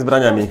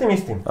zbraňami. S tým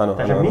istým.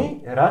 Takže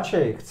my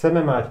radšej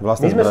chceme mať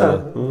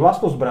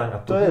vlastnú zbraň a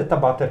to je tá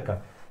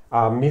baterka.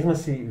 A my sme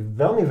si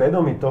veľmi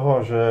vedomi toho,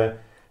 že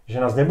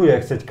nás nebude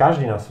chcieť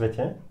každý na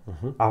svete,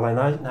 ale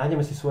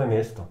nájdeme si svoje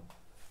miesto.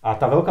 A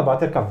tá veľká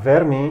baterka,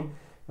 ver mi,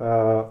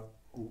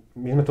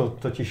 my sme to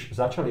totiž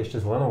začali ešte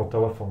s Lenovo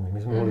telefónmi. My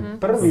sme boli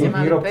prvý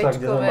výrobca,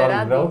 kde sme mali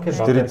veľké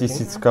baterky.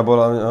 4000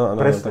 bola, áno,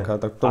 taká,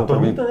 tak a to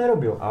nikto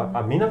nerobil. A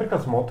my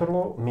napríklad s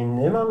Motorola, my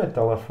nemáme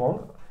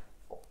telefón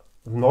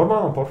v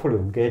normálnom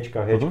portfóliu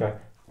Gčka,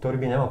 ktorý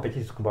by nemal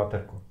 5000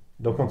 baterku.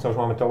 Dokonca už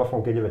máme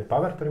telefón G9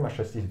 Power, ktorý má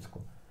 6000.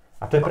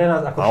 A to je pre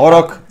nás ako... A o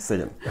rok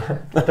 7.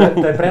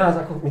 To je pre nás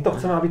ako... My to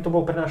chceme, aby to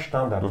bol pre nás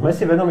štandard. Sme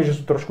si vedomi, že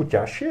sú trošku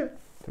ťažšie,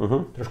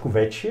 trošku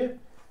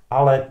väčšie,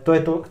 ale to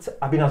je to,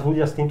 aby nás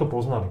ľudia s týmto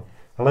poznali.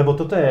 Lebo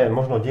toto je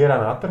možno diera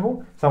na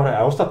trhu, samozrejme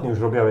aj ostatní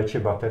už robia väčšie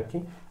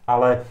baterky,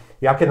 ale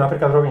ja keď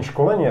napríklad robím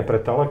školenie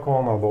pre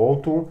Telekom alebo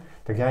O2,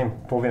 tak ja im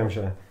poviem,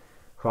 že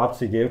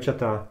chlapci,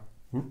 dievčatá,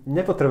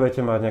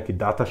 nepotrebujete mať nejaký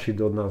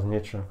datasheet od nás,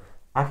 niečo.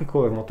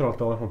 Akýkoľvek Motorola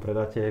telefón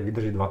predáte,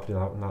 vydrží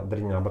 2-3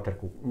 dní na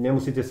baterku.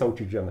 Nemusíte sa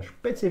učiť žiadne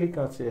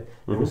špecifikácie,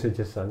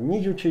 nemusíte sa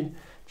nič učiť,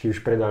 či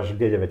už predáš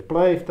G9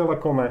 Play v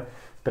Telekome,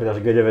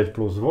 predáš G9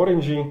 Plus v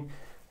Orange,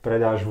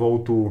 predáš v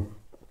O2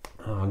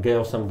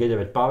 G8,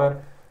 G9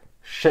 Power,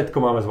 všetko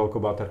máme s veľkou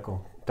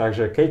baterkou.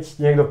 Takže keď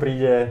niekto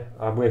príde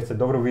a bude chcieť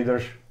dobrú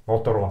výdrž,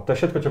 Motorola, to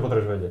je všetko, čo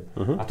potrebuješ vedieť.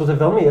 A to je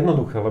veľmi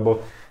jednoduché,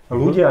 lebo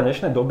ľudia v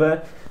dnešnej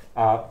dobe,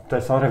 a to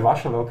je samozrejme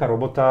vaša veľká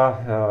robota,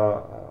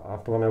 a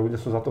podľa mňa ľudia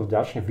sú za to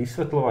vďační,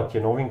 vysvetľovať tie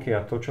novinky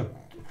a to, čo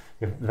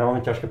je veľmi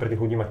ťažké pre tých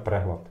ľudí mať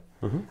prehľad.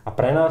 A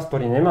pre nás,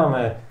 ktorí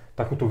nemáme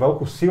takú tú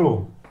veľkú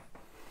silu,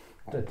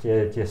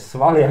 tie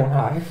svaly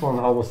na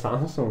iPhone alebo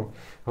Samsung,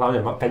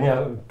 hlavne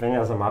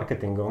peniaze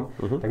marketingom,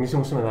 tak my si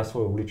musíme nájsť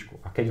svoju uličku.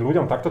 A keď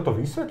ľuďom takto to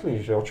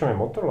vysvetlíš, že o čom je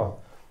Motorola,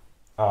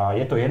 a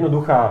je to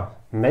jednoduchá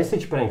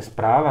message pre nich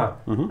správa,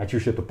 a či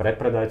už je to pre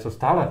predajcov,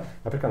 stále,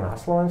 napríklad na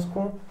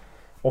Slovensku,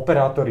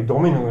 operátori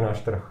dominujú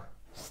náš trh.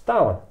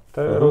 Stále. To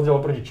je rozdiel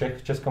oproti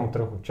českému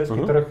trhu. Český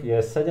trh je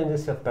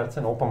 70%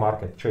 open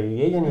market, čo je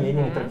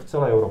jediný trh v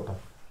celej Európe.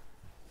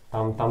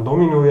 Tam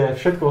dominuje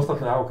všetko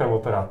ostatné okrem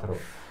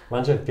operátorov.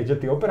 Lenže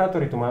keďže tí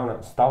operátori tu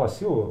majú stále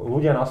silu,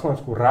 ľudia na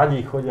Slovensku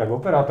radi chodia k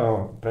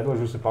operátorom,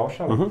 predĺžujú si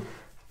paušály,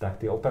 tak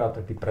tí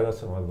operátori, tí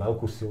predajcovia majú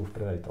veľkú silu v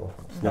predaji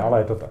telefónu.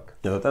 Stále je to tak.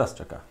 Ja to teraz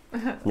čaká.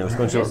 Mňa už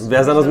skončil,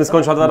 viazanosť mi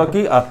skončila 2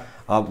 roky a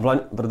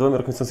pred 2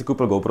 rokmi som si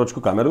kúpil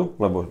GoPročku kameru,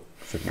 lebo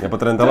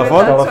nepotrebujem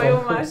telefón.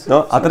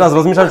 No a teraz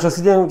rozmýšľam, čo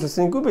si idem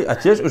kúpiť. A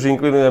tiež už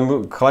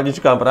inklinujem k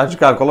chladičkám,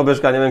 práčkám,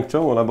 kolobežkám, neviem k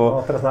čomu, lebo...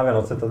 No teraz na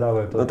Vianoce to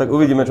dávajú. No tak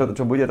uvidíme,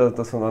 čo bude,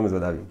 to som veľmi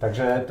zvedavý.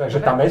 Takže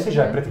tá message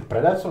aj pre tých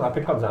predajcov,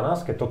 napríklad za nás,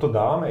 keď toto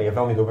dávame, je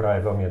veľmi dobrá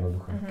a je veľmi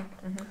jednoduchá.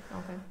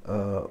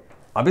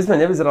 Aby sme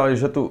nevyzerali,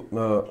 že tu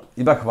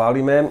iba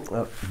chválime,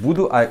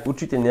 budú aj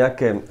určite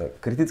nejaké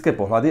kritické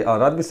pohľady,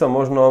 ale rád by som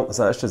možno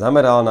sa ešte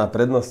zameral na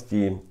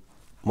prednosti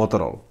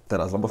Motorola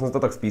teraz, lebo som si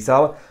to tak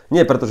spísal.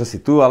 Nie preto, že si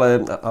tu,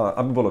 ale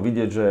aby bolo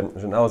vidieť,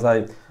 že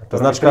naozaj tá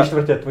značka...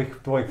 3/4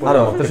 tvojich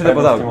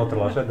predností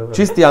Motorola, že? Dobre.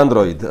 Čistý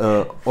Android.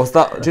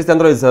 Čistý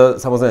Android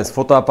samozrejme s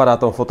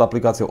fotoaparátom,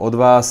 fotoaplikáciou od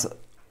vás,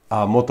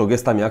 a Moto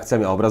gestami,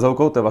 akciami a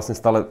obrazovkou, to je vlastne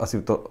stále asi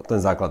ten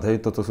základ,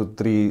 hej? Toto sú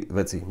 3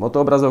 veci.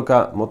 Moto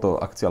obrazovka, Moto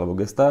akcia alebo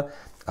gesta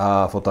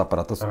a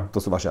fotoaparát, to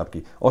sú vaše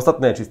apky.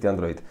 Ostatné je čistý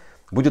Android.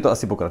 Bude to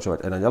asi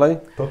pokračovať aj naďalej?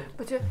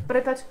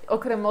 Prepáč,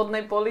 okrem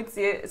modnej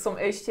polície som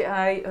ešte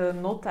aj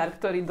notár,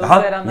 ktorý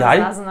dozerá na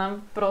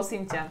záznam.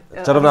 Prosím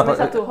ťa. Čarovná aby sme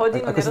sa tu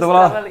hodinu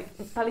nerozprávali.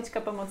 Palička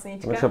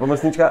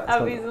pomocníčka.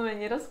 Aby sme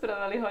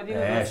nerozprávali hodinu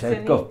do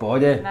steny. Všetko v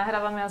pohode.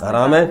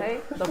 Nahrávame. Hej?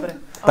 Dobre.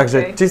 Takže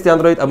čistý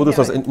Android a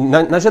budúcnosť.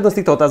 Na žiadnu z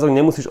týchto otázok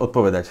nemusíš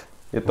odpovedať.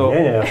 Je to...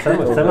 Nie, ja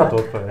chcem na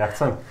to odpovedať. Ja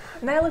chcem.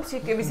 Najlepšie,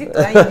 keby si to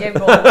ani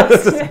nebol.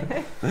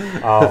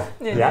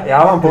 Ja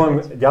vám poviem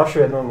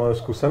ďalšiu jednu moju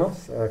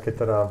skúsenosť, keď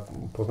teda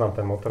poznám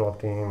ten Motorola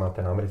tým a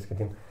ten americký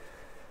tým.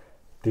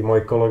 Tí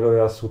moji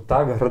kolegovia sú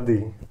tak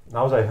hrdí,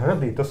 naozaj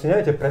hrdí. To si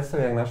neviete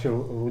predstaviť, jak naši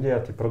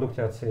ľudia, tí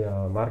produktiaci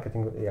a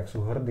marketing, jak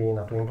sú hrdí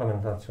na tú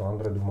implementáciu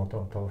Androidu v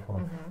Motorola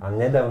telefónu. A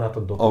nedajú na to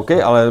dopust. OK,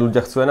 ale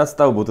ľudia chcú aj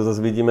nadstavbu, to zase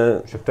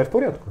vidíme. Však to je v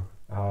poriadku.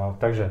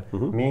 Takže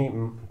my,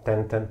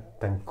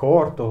 ten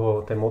core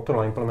tej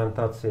Motorola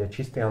implementácie je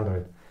čistý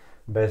Android.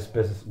 Bez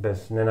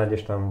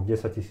nenájdeš tam 10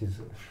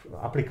 000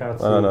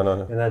 aplikácií,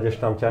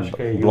 nenájdeš tam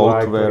ťažké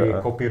UI, ktorý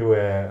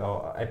kopíruje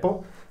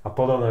Apple a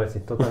podobné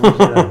veci. To tam nič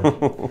nenájdeš.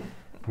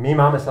 My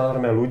máme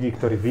samozrejme ľudí,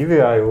 ktorí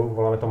vyvíjajú,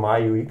 voláme to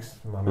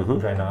MyUX, máme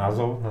už aj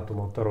názov na tú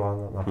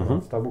Motorola, na tú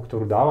nadstavbu,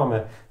 ktorú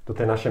dávame do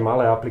tej našej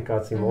malej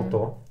aplikácii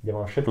Moto, kde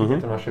máme všetky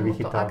tieto naše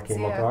vychytávky,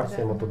 Moto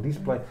akcie, Moto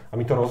display a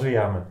my to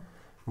rozvíjame.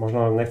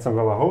 Možno nechcem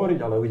veľa hovoriť,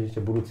 ale uvidíte,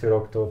 budúci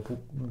rok to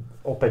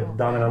opäť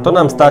dáme na To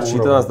nám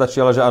stačí,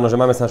 ale že áno, že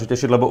máme sa na čo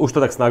tešiť, lebo už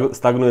to tak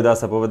stagnuje, dá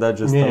sa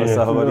povedať, že stále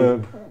sa hovorí.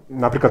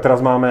 Napríklad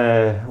teraz máme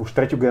už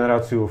 3.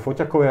 generáciu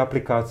foťakovej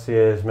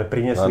aplikácie, sme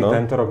priniesli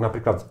tento rok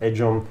napríklad s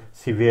Edgeom,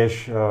 si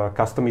vieš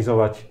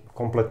customizovať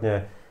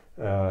kompletne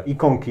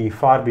ikonky,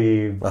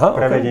 farby,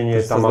 prevedenie,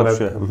 tam máme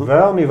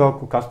veľmi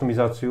veľkú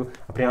customizáciu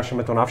a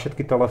prinášame to na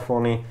všetky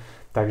telefóny.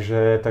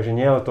 Takže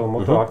nie je to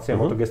Moto Axia,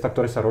 Moto Gesta,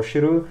 ktoré sa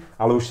rozširujú,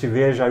 ale už si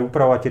vieš aj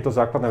upravovať tieto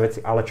základné veci.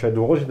 Ale čo je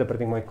dôležité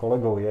pre tých mojich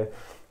kolegov je,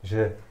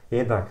 že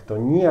jednak to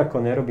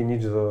nijako nerobí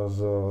nič s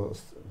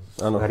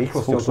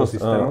rýchlosťou toho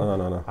systému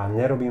a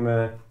nerobíme,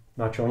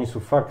 na čo oni sú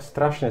fakt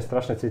strašne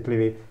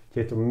citliví.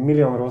 Tieto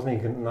milión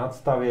rôznych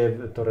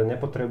nadstavieb, ktoré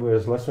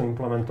nepotrebuje, zle sú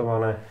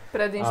implementované.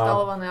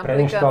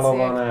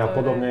 Predinštalované a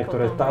podobne,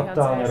 ktoré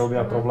totálne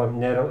robia problém,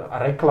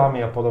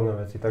 reklamy a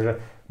podobné veci. Takže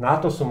na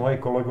to sú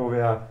moji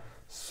kolegovia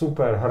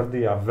super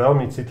hrdí a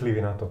veľmi citliví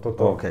na to.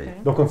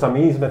 Dokonca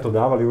my sme to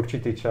dávali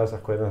určitý čas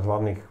ako jeden z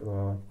hlavných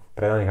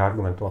predaných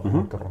argumentov a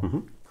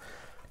faktorov.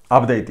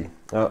 Updaty.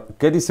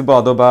 Kedy si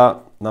bola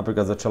doba,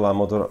 napríklad začala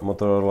Moto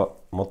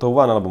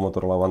One alebo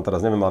Motorola One,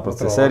 teraz neviem, ale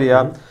proste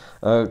séria,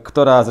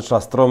 ktorá začala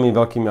s 3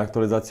 veľkými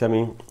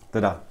aktualizáciami,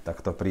 teda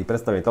takto pri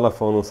predstavení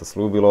telefónu sa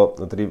slúbilo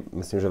 3,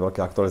 myslím, že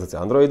veľké aktualizácie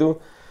Androidu.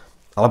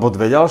 Alebo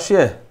 2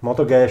 ďalšie?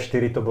 Moto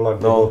G4 to bola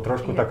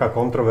trošku taká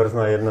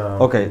kontroverzná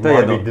jedna. OK, to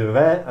je jedno.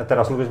 2 a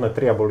teraz slúbili sme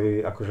 3 a boli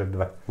akože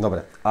 2.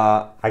 Dobre.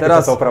 A aj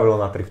teraz, keď sa to opravilo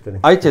na 3 vtedy.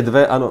 Aj tie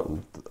 2, áno,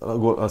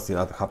 asi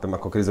ja chápem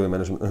ako krízový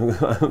manažment,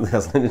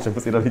 ja sa niečo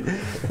musí robiť.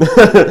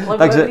 Lebo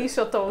takže,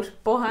 Ríšo to už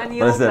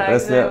pohanil.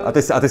 Presne. A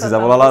ty si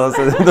zavolala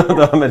zase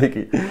do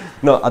Ameriky.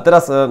 No a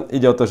teraz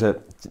ide o to,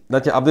 že na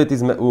tie updaty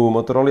sme u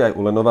Motorola aj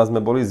u Lenovo sme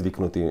boli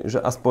zvyknutí,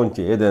 že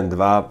aspoň tie 1,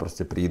 2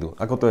 proste prídu.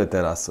 Ako to je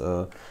teraz?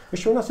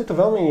 Ešte u nás je to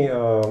veľmi,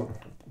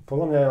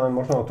 podľa mňa len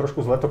možno trošku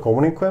zle to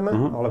komunikujeme,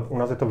 ale u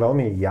nás je to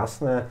veľmi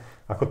jasné,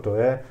 ako to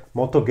je.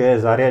 Moto G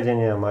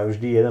zariadenia majú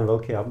vždy jeden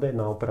veľký update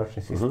na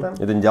operačný systém.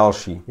 Jeden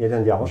ďalší.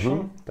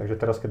 Takže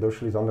teraz, keď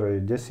došli z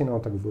Android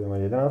 10, tak budeme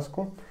mať 11.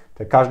 To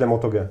je každé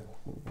Moto G,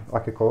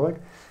 akékoľvek.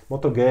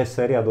 Moto G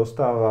séria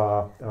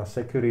dostáva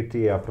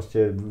security a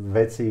proste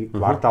veci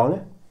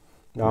kvartálne.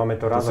 Dávame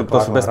to raz za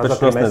 3 sú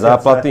bezpečnostné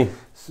záplaty.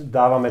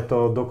 Dávame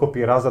to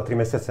dokopy raz za 3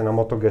 mesiace na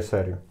Moto G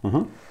sériu.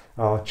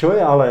 Čo je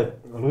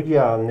ale,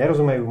 ľudia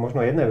nerozumejú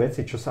možno jednej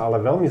veci, čo sa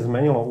ale veľmi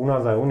zmenilo u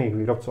nás aj u iných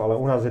výrobcov, ale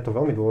u nás je to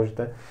veľmi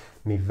dôležité.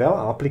 My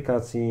veľa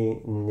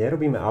aplikácií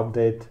nerobíme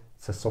update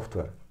cez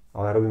software,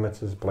 ale robíme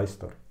cez Play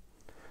Store.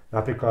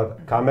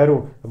 Napríklad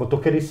kameru, lebo to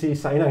kedysi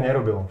sa inak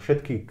nerobilo.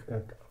 Všetky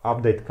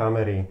update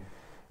kamery,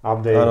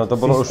 update áno, to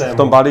bolo systému, už v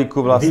tom balíku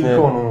vlastne.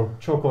 Výkonu,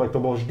 čokoľvek, to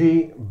bol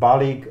vždy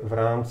balík v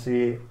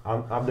rámci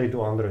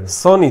updateu Androidu.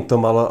 Sony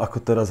to malo, ako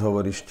teraz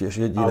hovoríš,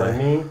 tiež jediné. Ale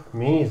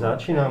my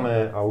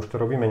začíname, a už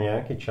to robíme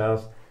nejaký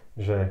čas,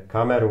 že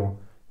kameru,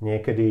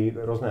 niekedy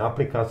rôzne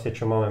aplikácie,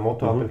 čo máme,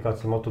 moto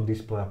aplikácie, moto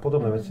display a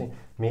podobné veci,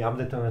 my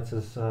updatujeme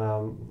cez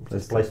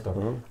Play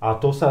Store. A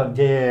to sa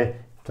deje,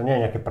 to nie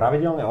je nejaké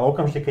pravidelné, ale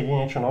okamžite, keď je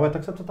niečo nové,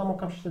 tak sa to tam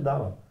okamžite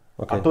dáva.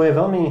 A to je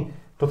veľmi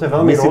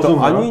rozumné. My si to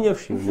ani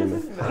nevšimneme.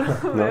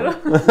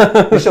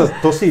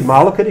 To si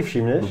málo kedy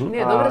všimneš.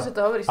 Nie, dobre, že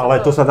to hovoríš.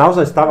 Ale to sa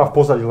naozaj stáva v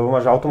pozadí, lebo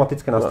máš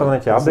automaticky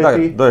nastavené tie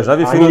updaty a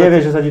ani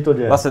nevieš, že sa ti to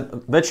deje. Vlastne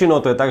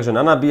väčšinou to je tak, že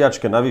na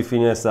nabíjačke, na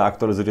Wi-Fi sa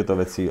aktualizujú tieto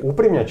veci.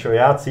 Úprimne, čo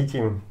ja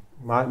cítim,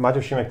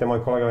 Maťo Šimek, ten môj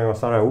kolega, mi ma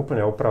samozrejme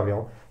úplne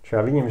opravil, čo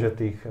ja vidím, že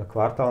tých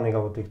kvartálnych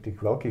alebo tých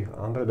veľkých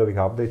Androidových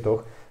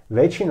updatoch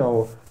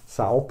väčšinou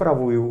sa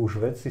opravujú už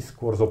veci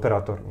skôr s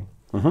operátormi.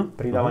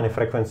 Pridávanie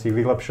frekvencií,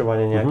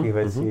 vylepšovanie nejakých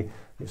vecí.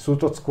 Sú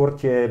to skôr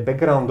tie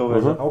backgroundové,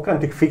 okrem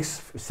tých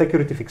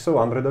security fixov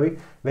Androidových,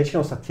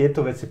 väčšinou sa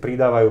tieto veci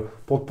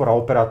pridávajú, podpora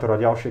operátora,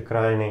 ďalšie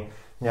krajiny,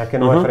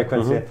 nejaké nové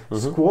frekvencie.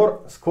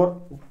 Skôr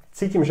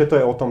cítim, že to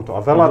je o tomto.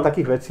 A veľa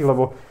takých vecí,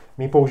 lebo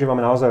my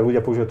používame naozaj,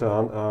 ľudia používajú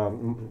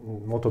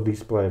moto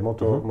display,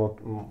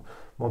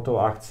 moto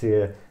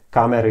akcie,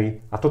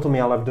 kamery a toto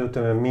my ale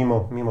updatujeme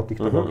mimo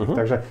týchto veľkých.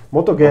 Takže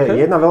Moto G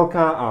je jedna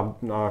veľká a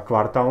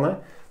kvartálne.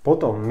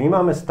 Potom my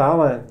máme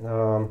stále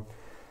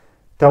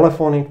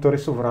telefóny, ktoré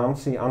sú v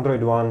rámci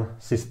Android One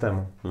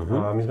systému.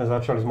 My sme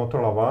začali s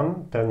Motorola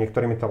One,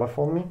 niektorými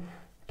telefónmi.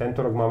 Tento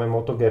rok máme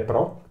Moto G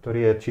Pro, ktorý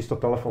je čisto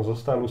telefón so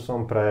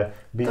stylusom pre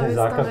biznis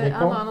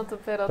zákazníkov.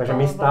 Takže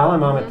my stále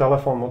máme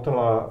telefón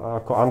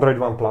Motorola ako Android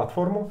One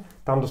platformu.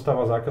 Tam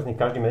dostáva zákazník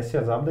každý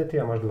mesiac updaty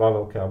a máš 2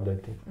 veľké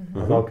updaty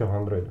veľkého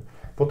Androidu.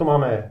 Potom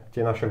máme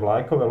tie naše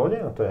vlajkové lode,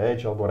 a to je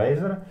Edge alebo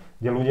Razer,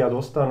 kde ľudia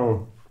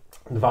dostanú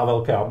 2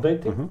 veľké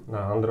updaty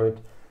na Android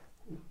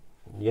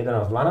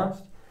 11,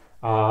 12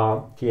 a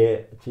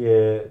tie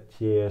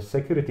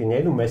security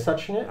nejdú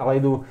mesačne, ale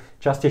idú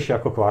častejšie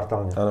ako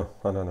kvartálne. Áno.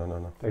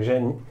 Takže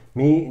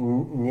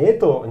nie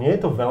je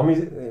to veľmi,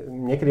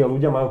 niekedy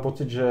ľudia majú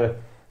pocit, že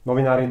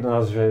novinári do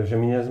nás, že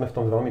my nie sme v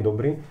tom veľmi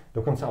dobrí.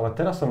 Dokonca, ale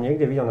teraz som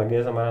niekde videl na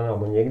GSM Arena,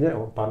 alebo niekde,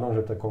 pardon,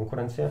 že to je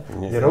konkurencia,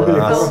 kde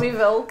robili veľmi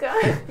veľká.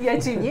 Ja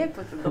či nie?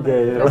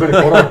 Robili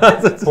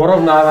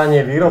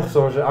porovnávanie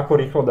výrobcov, že ako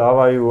rýchlo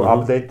dávajú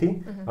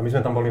updaty a my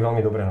sme tam boli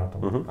veľmi dobré na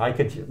tom. Aj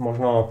keď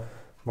možno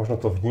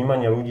to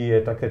vnímanie ľudí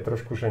je také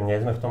trošku, že nie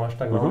sme v tom až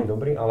tak veľmi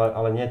dobrí,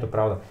 ale nie je to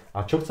pravda.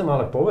 A čo chcem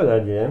ale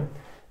povedať je,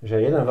 že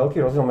jeden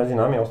veľký rozdiel medzi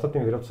nami a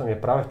ostatnými výrobcami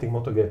je práve v tých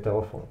Moto G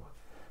telefónoch.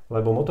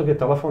 Lebo Moto G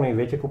telefóny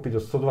viete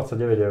kúpiť za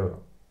 129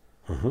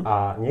 €.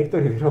 A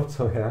niektorí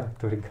výrobcovia,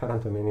 ktorí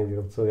garantujem iní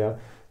výrobcovia,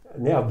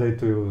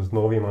 neupdateujú s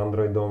novým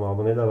Androidom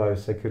alebo nedávajú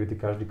security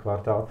každý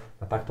kvartál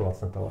na takto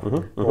lacné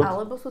telefóny.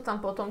 Alebo sú tam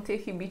potom tie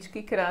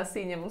chybičky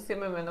krásy,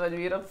 nemusíme menovať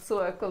výrobcu,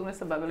 ako sme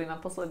sa bavili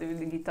naposledy v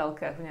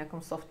digitálkach, v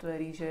nejakom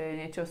softveri, že je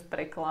niečo s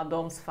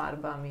prekladom, s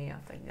farbami a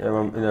tak ďalej. Ja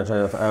mám ináč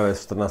aj v iOS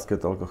 14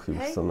 toľko chyb.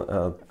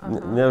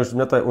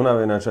 Mňa to aj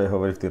unaví ináč aj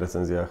hovoriť v tých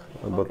recenziách,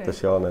 lebo to je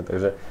šialené.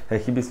 Takže hej,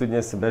 chyby sú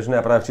dnes bežné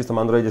a práve v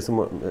čistom Androide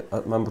sú,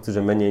 mám pocit,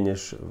 že menej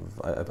než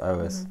v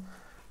iOS.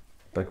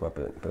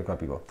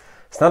 Prekvapivo.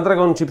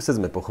 Snapdragon chipset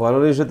sme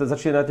pochválili, že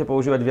začínate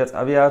používať viac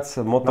a viac.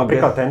 Moto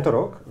Napríklad tento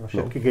rok,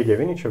 všetky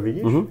G9, čo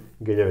vidíš,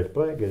 G9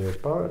 Play, G9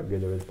 Power,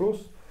 G9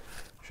 Plus,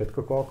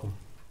 všetko Qualcomm.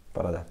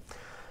 Paráda.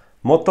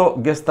 Moto,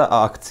 gesta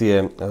a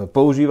akcie.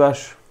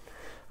 Používaš?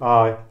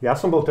 Ja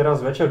som bol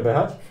teraz večer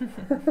behať.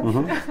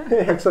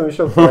 Jak som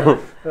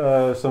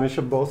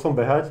išiel, bol som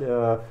behať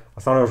a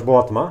samozrejme už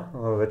bola tma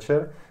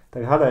večer.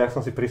 Tak hádaj, jak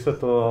som si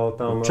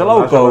prisvetlil tam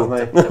čelovkou.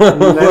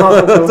 Nemal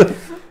som to,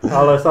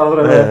 ale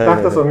samozrejme,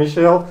 takto som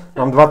išiel.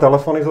 Mám 2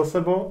 telefóny so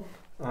sebou.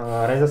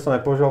 Razer som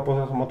aj používal,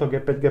 som Moto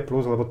G5G+,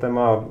 lebo ten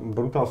má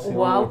brutál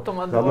silnú. Wow, to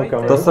má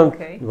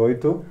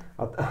dvojitu.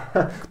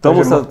 K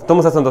tomu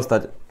sa chcem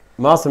dostať.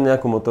 Mal som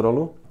nejakú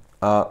Motorola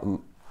a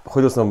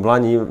chodil som v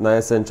Lani na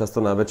jeseň často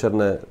na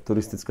večerné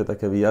turistické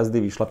také výjazdy,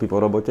 výšlapy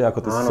po robote, ako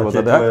ty si sa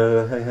zabehať.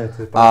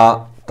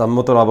 A tá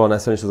Motorola bola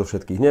najsilnejšia zo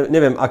všetkých.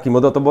 Neviem, aký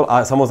model to bol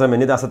a samozrejme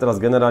nedá sa teraz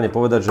generálne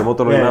povedať, že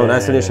Motorola majú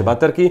najsilnejšie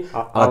baterky.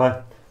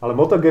 Ale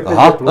Moto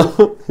G5G+,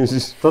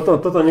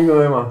 toto nikto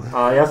nemá.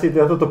 A ja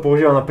toto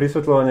používam na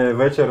prisvetľovanie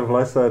večer v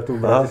lese tu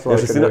v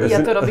Bratislave.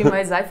 Ja to robím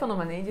aj s iPhoneom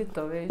a nejde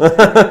to, vieš.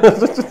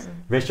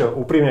 Vieš čo,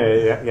 úprimne,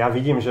 ja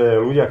vidím, že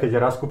ľudia,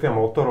 keď raz kúpia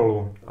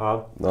Motorola,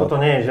 a toto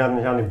nie je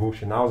žiadny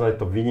bullshit, naozaj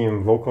to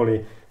vidím v okolí.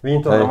 Vidím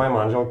to na mojej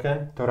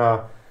manželke,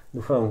 ktorá,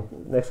 dúfam,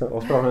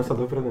 ospravedlňujem sa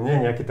dopredu, nie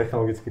je nejaký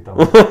technologický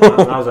talent.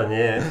 Naozaj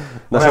nie je.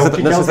 Naša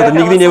sa to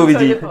nikdy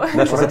neuvidí.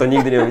 Naša sa to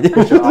nikdy neuvidí.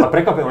 Ale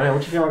prekvapím, ona je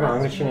učiteľka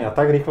angličtiny a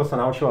tak rýchlo sa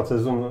naučila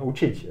cez Zoom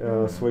učiť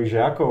svojich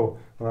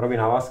žiakov. Ona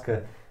robí na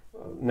váske.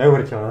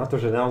 Neuveriteľné na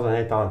to, že naozaj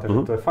nie je talent.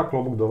 Takže to je fakt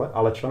klobúk dole.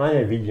 Ale čo na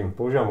nej vidím,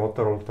 používam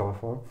Motorola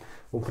telefón.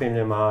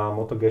 Úprimne má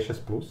Moto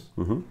G6 Plus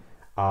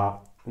a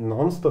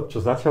non-stop,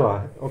 čo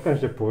začala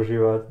okamžite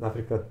používať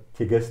napríklad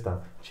tie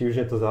gesta, či už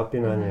je to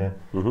zapínanie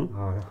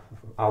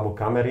alebo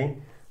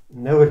kamery,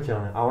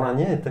 neuveriteľné. A ona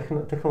nie je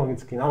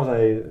technologicky,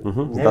 naozaj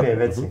nevie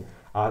veci.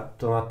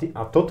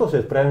 A toto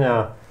je pre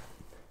mňa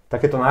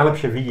takéto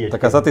najlepšie vidieť.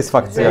 Taká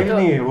satisfakcia.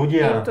 Bežní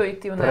ľudia,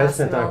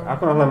 presne tak,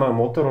 ako náhle majú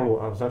Motorola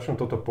a začnú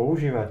toto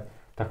používať,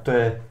 tak to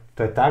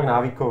je tak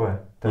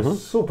návykové. To je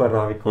super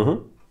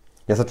návykové.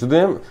 Ja sa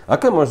čudujem,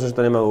 aké je možné, že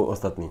to nemajú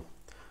ostatní?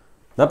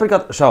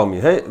 Napríklad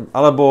Xiaomi, hej?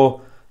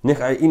 Alebo nech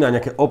aj iná,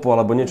 nejaké Oppo,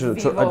 alebo niečo,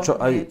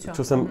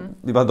 čo sem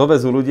iba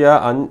dovezú ľudia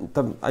a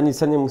tam ani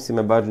sa nemusíme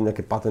báť, že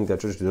nejaké patenty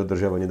a čo ešte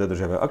dodržiavajú,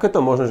 nedodržiavajú. Aké je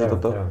to možné, že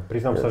toto?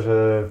 Priznám sa, že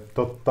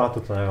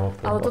táto to neviem.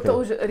 Ale toto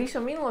už,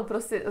 Ríšo, minule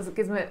proste,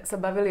 keď sme sa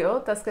bavili o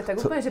otázke, tak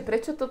úplne, že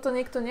prečo toto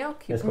niekto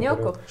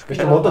neokopíroval?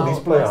 Ešte Moto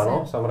Display,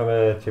 áno,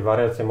 samozrejme tie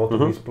variácie Moto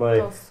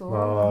Display,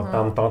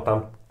 tam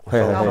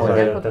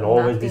ten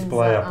Always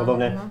Display a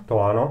podobne, to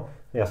áno.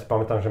 Ja si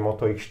pamätám, že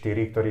Moto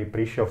X4, ktorý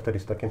prišiel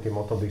vtedy s takým tým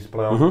Moto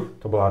Displejom,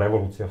 to bola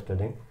revolúcia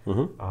vtedy.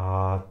 A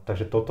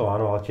takže toto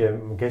áno, ale tie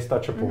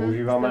gestá, čo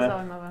používame,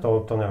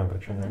 to neviem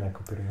prečo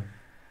nekopírujú.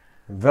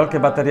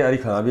 Veľké batérie a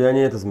rýchle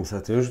nabíjanie, to sme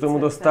sa tiež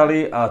tomu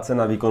dostali a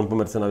cena výkon,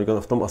 pomer cena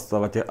výkon, v tom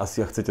ostávate asi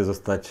a chcete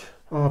zostať.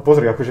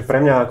 Pozri, akože pre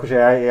mňa, akože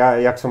ja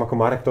jak som ako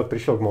Marek Todt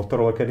prišiel k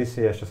Motorola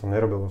kedysi, ešte som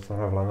nerobil, som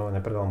v Lenove,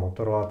 nepredal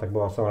Motorola, tak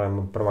bola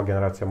samozrejme prvá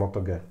generácia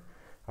Moto G.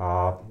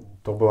 A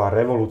to bola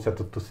revolúcia,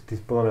 to si ty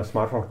podľa mňa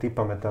smartphone ty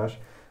pamätáš,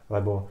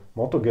 lebo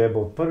Moto G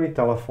bol prvý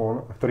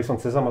telefón, ktorý som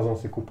cez Amazon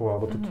si kupoval,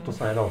 lebo to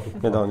sa nedalo tu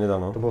kúpovať. Nedal,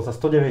 no. To bolo za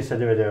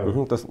 199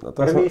 €.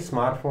 Prvý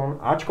smartphone,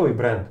 Ačkový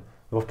brand,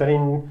 lebo vtedy,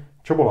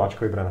 čo bol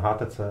Ačkový brand?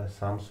 HTC,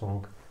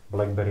 Samsung,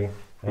 BlackBerry,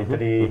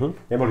 vtedy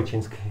neboli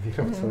čínski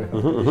výrobcovia,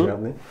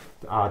 žiadny.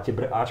 A tie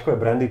Ačkové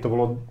brandy, to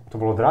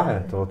bolo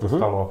drahé, to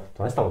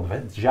nestalo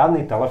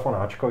žiadny telefón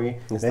Ačkový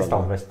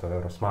nestal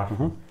 200 €,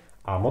 smartphone.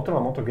 A Motorola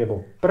Moto G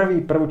bol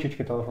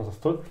prvúčičký telefón za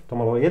 100, to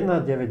malo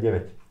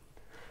 199.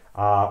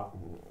 A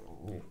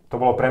to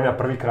bolo pre mňa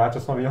prvýkrát,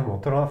 čo som videl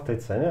Motorola v tej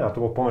cene a to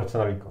bol pomer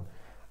cena výkon.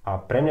 A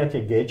pre mňa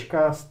tie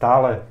Gčka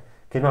stále,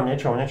 keď mám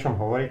niečo o niečom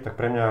hovoriť, tak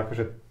pre mňa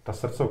akože tá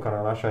srdcovka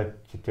na naše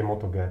tie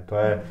Moto G. To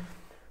je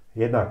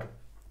jednak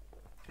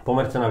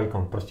pomer cena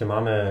výkon. Proste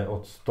máme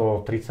od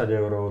 130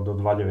 € do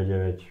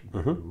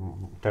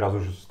 299. Teraz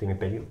už s tými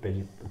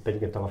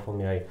 5G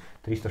telefónmi aj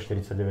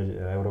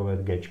 349 €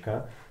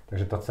 Gčka.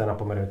 Takže tá cena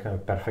pomerne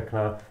je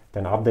perfektná.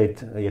 Ten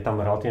update je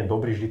tam relatívne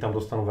dobrý, vždy tam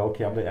dostanú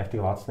veľký update aj v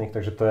tých lacných,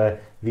 takže to je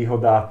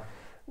výhoda.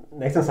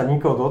 Nechcem sa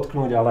nikoho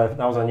dotknúť, ale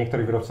naozaj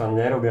niektorí výrobcovia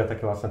nerobia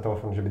také lacné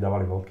telefóny, že by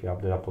dávali veľký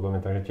update a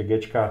podobne. Takže tie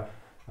Gčka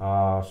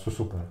sú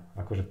super.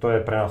 Akože to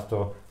je pre nás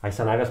to, aj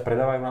sa najviac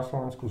predávajú na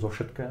Slovensku zo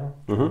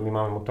všetkého. My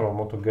máme Motorola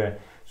Moto G,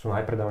 sú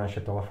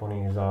najpredávanejšie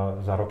telefóny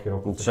za roky.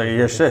 Však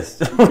je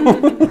 6.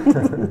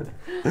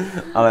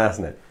 Ale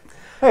jasné.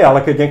 Hej,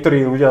 ale keď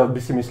niektorí ľudia by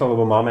si mysleli,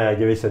 lebo máme aj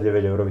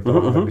 99 eurový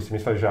telefón, tak by si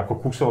mysleli, že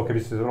ako kusov,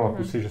 keby ste zrovna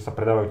kusy, že sa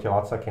predávajú tie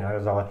lacáky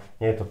najviac, ale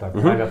nie je to tak.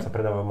 Najviac sa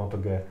predávajú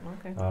Moto G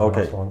na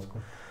Slovensku.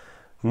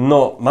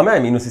 No, máme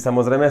aj minusy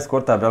samozrejme,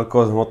 skôr tá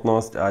veľkosť,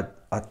 hmotnosť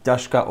a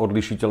ťažká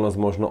odlišiteľnosť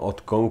možno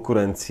od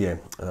konkurencie.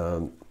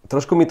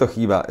 Trošku mi to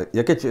chýba.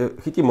 Ja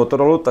keď chytím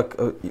Motorola, tak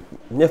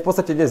mne v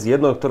podstate dnes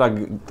jedno,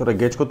 ktoré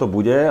Gčko to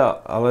bude,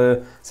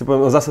 ale si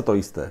poviem, no zase to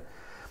isté.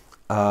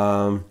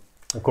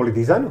 Kvôli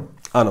dizajnu?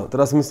 Áno,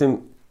 teraz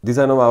myslím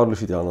dizajnová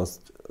odlišiteľnosť.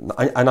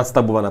 Aj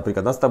nadstavbová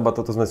napríklad. Nadstavba,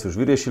 toto sme si už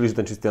vyriešili, že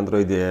ten čistý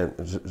Android je,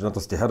 že na to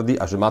ste hrdí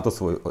a že má to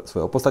svoje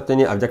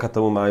opodstatnenie a vďaka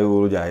tomu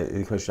majú ľudia aj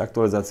rýchlejšie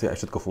aktualizácie a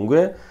všetko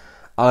funguje.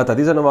 Ale tá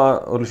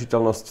dizajnová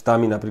odlišiteľnosť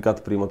tam mi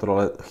napríklad pri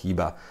Motorola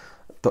chýba.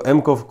 To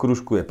M-ko v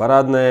kružku je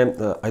parádne,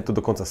 aj to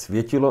dokonca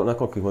svietilo. Na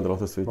koľkých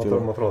modeloch to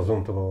svietilo? Motorola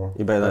Zoom to bolo.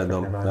 Iba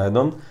na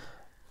jednom.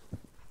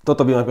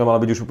 Toto by mala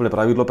byť už úplne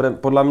pravidlo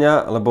podľa mňa,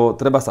 lebo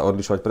treba sa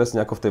odlišovať presne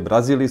ako v tej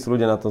Brazílii. Sú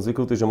ľudia na tom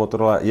zvyknutí, že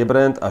Motorola je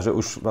brand a že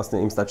už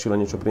vlastne im stačí len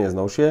niečo priniesť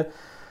novšie.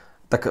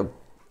 Tak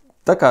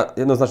taká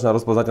jednoznačná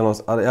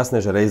rozpoznateľnosť, ale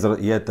jasné, že Razer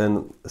je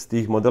ten z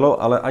tých modelov,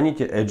 ale ani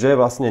tie Edge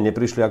vlastne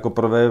neprišli ako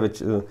prvé,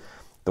 veď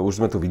to už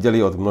sme tu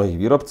videli od mnohých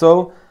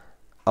výrobcov,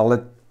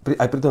 ale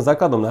aj pri tom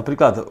základnom,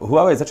 napríklad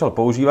Huawei začal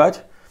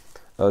používať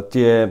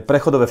tie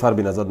prechodové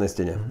farby na zadnej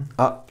stene.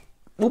 A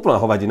úplná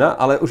hovadina,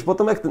 ale už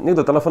potom, ak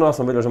niekto telefonoval,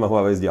 som vedel, že má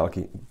Huawei z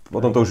diaľky.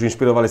 Potom to už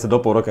inšpirovali sa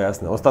do pol roka,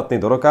 jasné, ostatní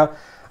do roka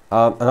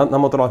a na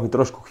Motorolách mi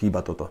trošku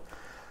chýba toto.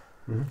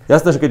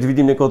 Jasné, že keď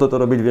vidím niekoho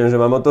toto robiť, viem, že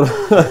má motor.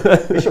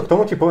 Víš, k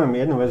tomu ti poviem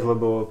jednu vec,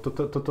 lebo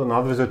toto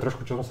nadväzuje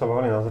trošku, čo sme sa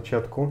bavili na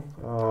začiatku,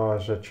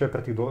 že čo je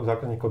pre tých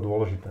zákazníkov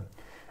dôležité.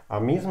 A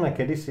my sme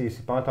kedysi,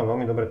 si pamätám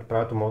veľmi dobre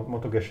práve tú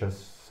Moto G6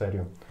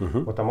 sériu.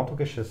 Bo tá Moto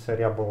G6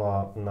 séria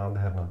bola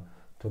nádherná.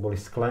 To boli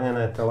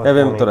sklenené telefóny. Ja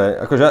viem, ktoré.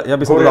 Akože ja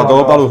by som to dal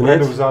do obalu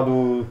hneď.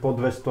 Vzadu po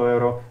 200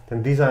 €. Ten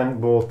dizajn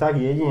bol tak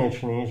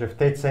jedinečný, že v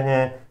tej cene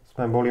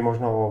sme boli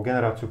možno o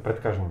generáciu pred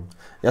každým.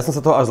 Ja som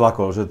sa toho až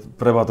zlakol, že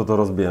preba toto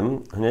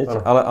rozbijem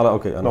hneď, ale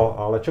okej, áno. No,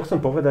 ale čo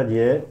chcem povedať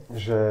je,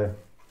 že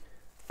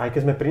aj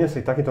keď sme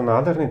priniesli takýto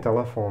nádherný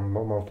telefón,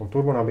 mal tom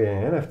turbo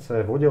nabíjanie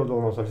NFC,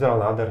 vodeodolnosť a vyzeral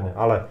nádherne,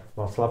 ale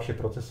mal slabšie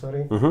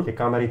procesory, tie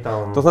kamery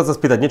tam... To sa chcem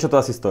spýtať, niečo to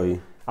asi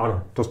stojí.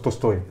 Áno, to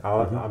stojí.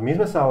 A my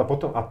sme sa ale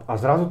potom... A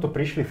zrazu to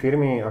prišli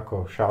firmy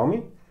ako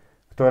Xiaomi,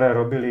 ktoré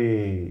robili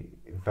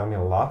veľmi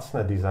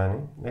lacné dizajny.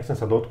 Nechcem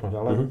sa dotknúť,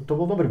 ale to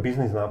bol dobrý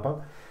biznis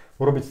nápad.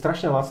 Urobiť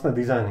strašne lacné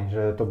dizajny,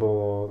 že to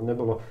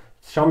nebolo...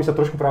 Xiaomi sa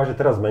trošku práve že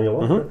teraz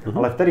zmenilo,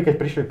 ale vtedy, keď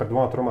prišli pred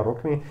 2-3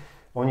 rokmi,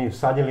 oni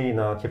vsadili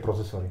na tie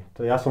procesory.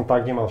 Ja som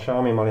tak, kde mal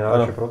Xiaomi, mali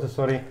najlepšie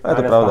procesory,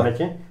 najviac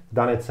pamäti v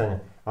danej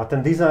cene. A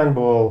ten dizajn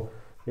bol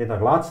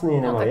jednak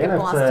lacný, nemali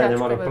NFC,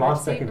 nemali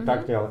plastiky,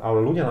 ale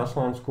ľudia na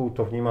Slovensku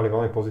to vnímali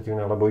veľmi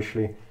pozitívne, lebo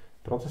išli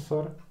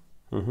procesor,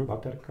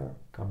 baterka,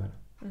 kamera.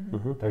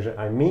 Takže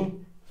aj my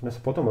sme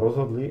sa potom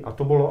rozhodli, a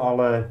to bolo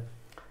ale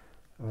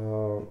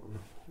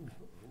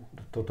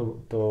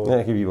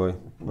nejaký vývoj.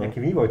 Nejaký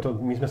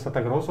vývoj. My sme sa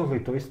tak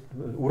rozhodli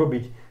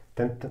urobiť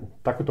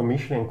takúto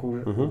myšlienku,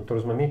 ktorú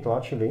sme my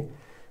tlačili,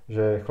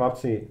 že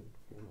chlapci,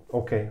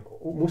 OK,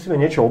 musíme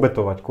niečo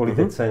obetovať kvôli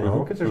tej cene.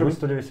 Keď chceš robiť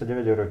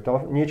 199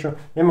 €, niečo,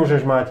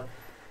 nemôžeš mať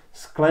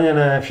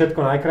sklenené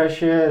všetko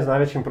najkrajšie s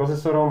najväčším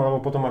procesorom, lebo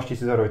potom máš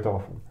 1000 €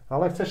 telefón.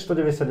 Ale chceš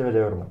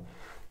 199 €.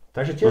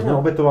 Takže tiež sme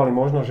obetovali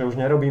možno, že už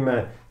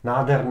nerobíme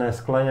nádherné,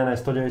 sklenené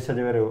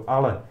 199 €,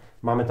 ale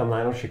máme tam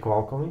najnovšie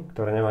Qualcommy,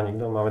 ktoré nemá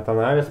nikto, máme tam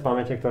najviac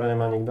pamäti, ktoré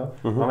nemá nikto,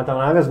 máme tam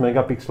najviac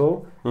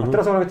megapixelov a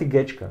teraz hovoríme o tých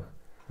Gčkách.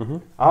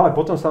 Ale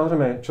potom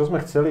samozrejme, čo sme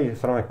chceli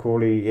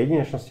kvôli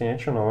jedinečnosti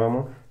niečo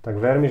novému, tak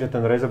ver mi, že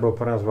ten Razer bol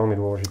pre nás veľmi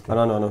dôležitý.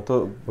 Áno,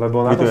 lebo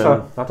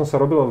na tom sa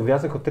robilo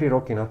viac ako 3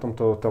 roky na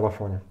tomto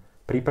telefóne.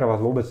 Príprava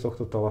vôbec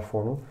tohto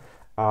telefónu.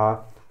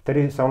 A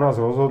vtedy sa u nás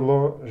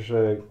rozhodlo,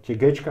 že tie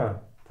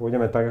Gčka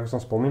pôjdeme tak, ako som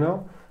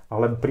spomínal,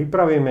 ale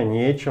pripravíme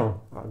niečo,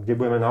 kde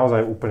budeme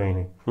naozaj úplne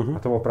iní. A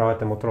to bol práve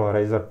ten Motorola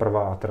Razer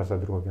prvá a teraz aj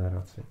druhá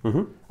generácia.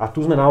 A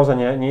tu sme naozaj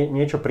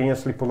niečo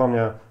priniesli, podľa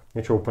mňa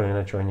niečo úplne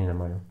iné, čo iní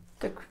nemajú.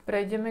 Tak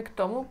prejdeme k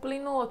tomu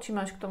plynu, či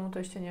máš k tomuto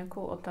ešte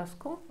nejakú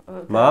otázku?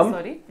 Mám.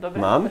 Sorry. Dobre,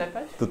 mám.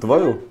 Prepáč. Tú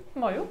tvoju?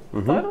 Moju?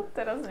 Tvoju?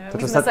 Teraz neviem.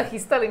 My sme sa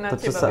chystali na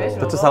teba, vieš.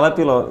 To, čo sa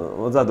lepilo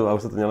odzadu a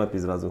už sa to nelepí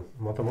zrazu.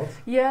 Motomoc?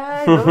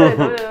 Jaj,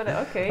 dobre,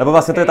 okej. Lebo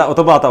vlastne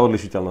to bola tá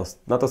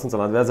odlišiteľnosť. Na to som chcel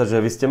nadviazať, že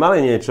vy ste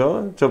mali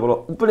niečo, čo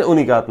bolo úplne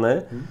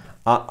unikátne.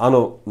 A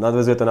áno,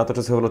 nadväzuje to na to,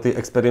 čo si hovoril, ty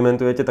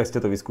experimentujete, tak ste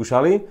to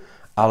vyskúšali,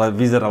 ale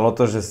vyzeralo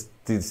to, že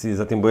si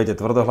za tým budete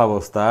tvrdohlavo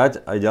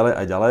stáť aj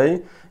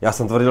ďalej. Ja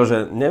som tvrdil, že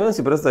neviem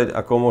si predstaviť,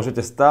 ako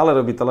môžete stále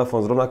robiť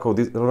telefón s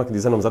rovnakým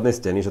dizajnom zadnej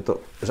steny, že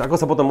ako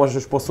sa potom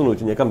môžeš už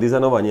posunúť niekam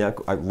dizajnovanie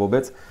aj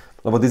vôbec,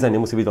 lebo dizajn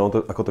nemusí byť len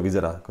to, ako to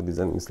vyzerá, ako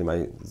dizajn myslím aj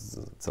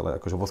celé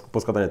akože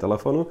poskladanie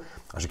telefónu,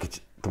 a že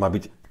keď to má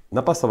byť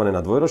napasované na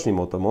dvojročný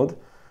motomod,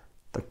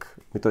 tak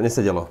mi to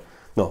nesedelo.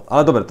 No,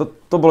 ale dobre,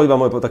 to bolo iba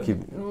môj taký...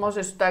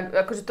 Môžeš tak,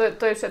 akože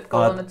to je všetko,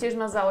 len tiež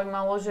ma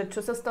zaujímalo, že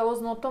čo sa stalo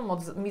s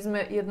Motomoc. My sme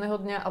jedného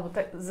dňa, alebo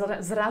tak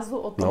zrazu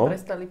o tom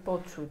prestali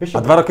počuť.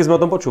 A 2 roky sme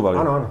o tom počúvali.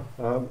 Áno.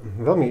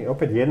 Veľmi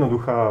opäť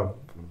jednoduchá,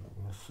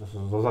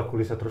 zo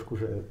zákulisia trošku,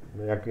 že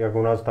jak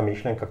u nás tá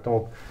myšlienka k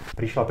tomu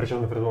prišla, prečo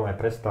sme pred aj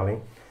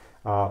prestali.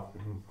 A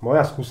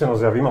moja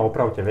skúsenosť, a vy ma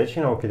opravte,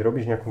 väčšinou, keď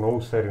robíš nejakú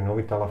novú sériu,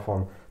 nový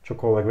telefón,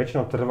 čokoľvek,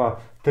 väčšinou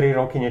trvá 3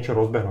 roky niečo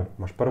rozbehnúť.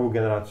 Máš prvú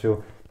generáciu,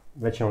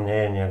 väčšinou nie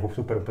je nejakú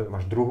super,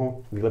 máš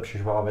druhú,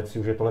 vylepšíš veľa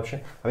vecí, už je to lepšie.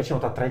 A väčšinou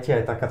tá tretia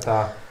je taká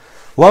tá...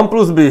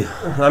 OnePlus by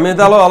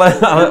namietalo, ale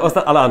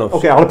áno.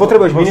 OK, ale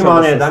potrebuješ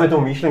minimálne, dajme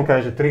tomu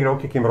myšlienka, že 3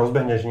 roky, kým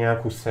rozbehneš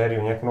nejakú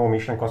sériu, nejakú novú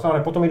myšlienku, a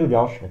potom idú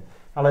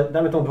ďalšie. Ale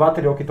dajme tomu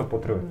 2-3 roky to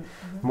potrebuje.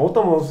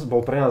 Motomoc bol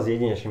pre nás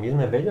jedinečný. My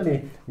sme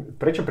vedeli,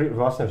 prečo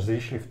vlastne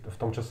vzýšli v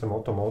tom čase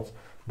Motomoc,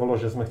 bolo,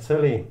 že sme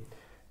chceli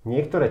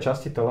niektoré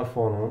časti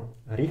telefónu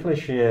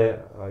rýchlejšie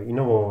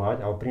inovovať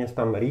alebo priniesť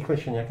tam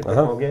rýchlejšie nejaké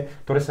technológie,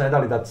 ktoré sa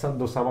nedali dať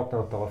do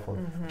samotného telefónu.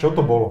 Čo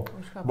to bolo?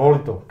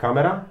 Boli to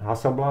kamera,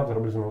 Hasselblad,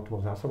 robili sme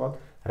Motomoc Hasselblad,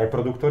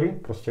 reproduktory,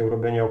 proste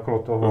urobenie okolo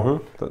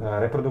toho,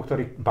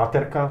 reproduktory,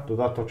 baterka,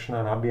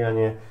 dodatočná,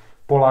 nabíjanie,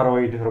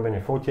 Polaroid,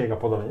 robenie fotiek a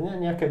podobne.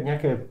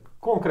 Nejaké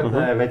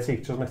konkrétne veci,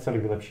 čo sme chceli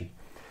vylepšiť.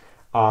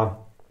 A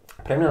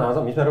pre mňa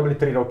názor, my sme robili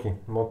 3 roky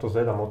Moto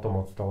Z a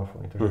Motomoc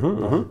telefóny. Takže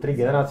 3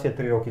 generácie,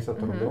 3 roky sa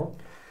to robilo.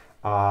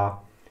 A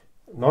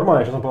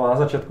normálne, čo som povedal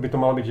na začiatku, by to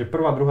malo byť, že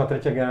prvá, druhá,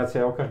 tretia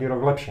generácia je o každý rok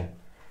lepšie.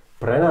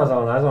 Pre nás,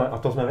 ale a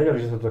to sme vedeli,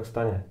 že sa to tak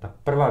stane, tá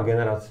prvá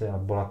generácia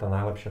bola tá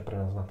najlepšia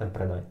pre nás na ten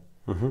predaj.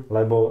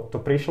 Lebo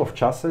to prišlo v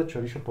čase, čo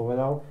Rišo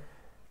povedal,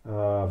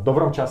 v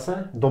dobrom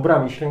čase,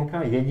 dobrá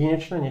myšlienka,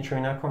 jedinečné, niečo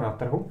iné ako na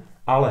trhu,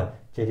 ale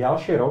tie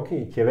ďalšie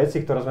roky, tie veci,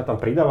 ktoré sme tam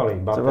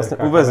pridávali, baterka, vlastne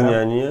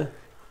uväznenie,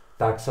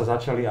 tak sa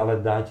začali ale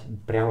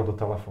dať priamo do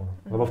telefónu.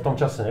 Lebo v tom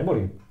čase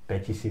neboli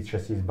 5000,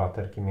 6000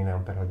 baterky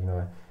mAh.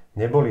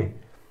 Neboli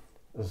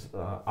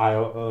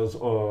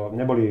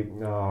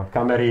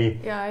kamery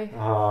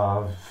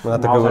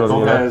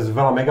naozaj s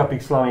veľa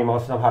megapixelami, mal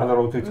si tam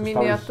hardwarovú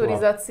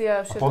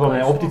miniaturizácia, všetko.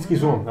 Podobne, optický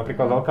zoom.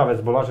 Napríklad veľká vec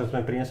bola, že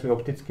sme priniesli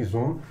optický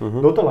zoom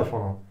do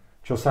telefónu.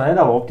 Čo sa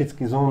nedalo,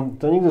 optický zoom,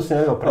 to nikto si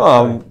nevedel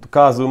predstaviť.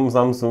 K-zoom,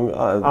 Samsung.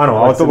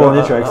 Áno, ale to bolo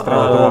niečo extra.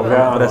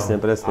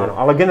 Presne. Áno,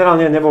 ale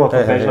generálne nebolo to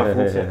bežná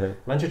funkcia.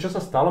 Lenže čo sa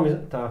stalo,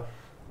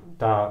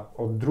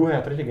 od druhej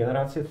a tretej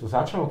generácie to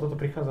začalo toto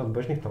prichádzať do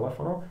bežných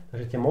telefónov,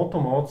 takže tie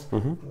Motomoc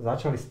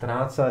začali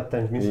strácať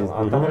ten zmysel.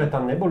 A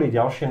tam neboli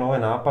ďalšie nové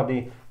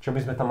nápady, čo by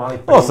sme tam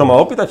mali... Sa mal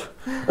opýtať.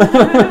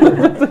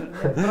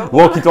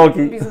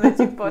 Walkie-talkie. By sme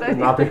ti poradili.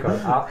 Napríklad.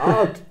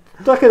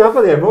 Také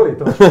nápady aj boli,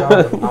 to máš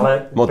pravdu.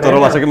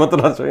 Motorola,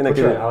 čo iné.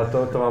 Ale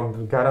to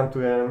vám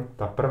garantujem,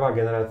 tá prvá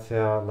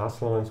generácia na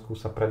Slovensku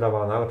sa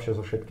predávala najlepšie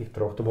zo všetkých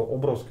troch, to bol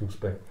obrovský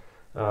úspech.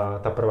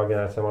 Tá prvá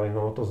generácia mali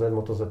Moto Z,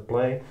 Moto Z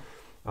Play.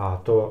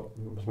 A to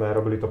sme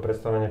robili to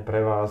predstavenie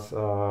pre vás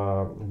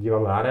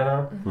divadla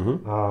Arena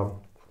a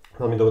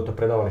veľmi dobre to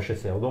predávali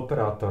všetci od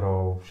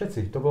operátorov,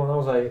 všetci, to bolo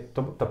naozaj,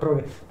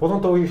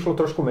 potom to išlo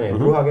trošku menej,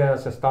 druhá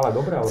generácia stále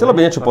dobrá, ale chcelo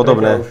by niečo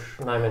podobné.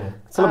 Už najmenej.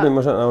 Chcelo by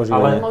možno na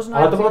užívanie.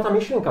 Ale to bola tá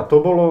myšlienka,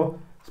 to bolo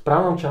v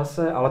správnom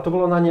čase, ale to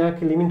bolo na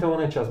nejaký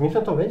limitovaný čas, my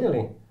sme to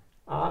vedeli.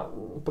 A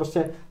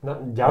proste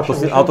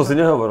ďalšie... Ale to si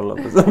nehovoril.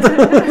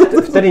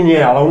 Vtedy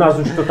nie, ale u nás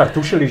už to tak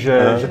tušili,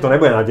 že to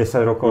nebude na 10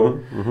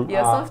 rokov.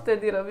 Ja som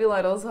vtedy robila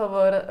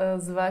rozhovor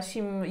s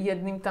vašim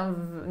jedným tam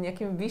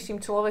nejakým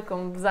vyšším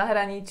človekom v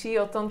zahraničí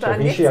o tomto.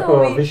 Vyšší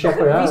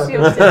ako ja.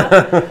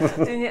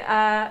 A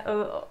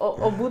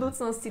o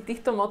budúcnosti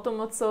týchto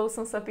motomocov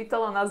som sa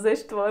pýtala na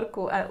Z4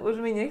 a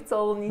už mi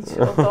nechcel nič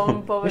o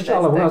tom povedať.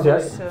 Ale u nás,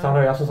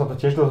 ja som sa to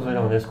tiež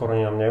dozvedel neskôr,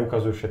 oni nám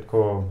neukazujú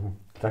všetko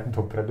tak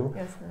dopredu,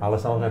 ale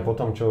samozrejme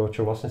potom, čo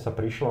vlastne sa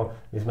prišlo,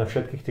 my sme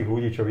všetkých tých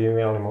ľudí, čo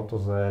vyvíjali Moto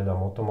Z a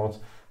Motomoc,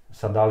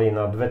 sa dali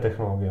na 2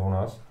 technológie u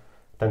nás,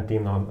 ten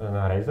tým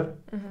na Razer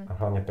a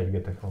hlavne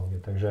 5G technológie,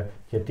 takže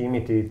tie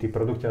týmy, tí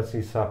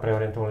produktiaci sa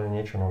preorientovali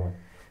na niečo nové.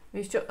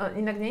 Vieš čo,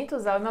 inak nie je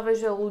to zaujímavé,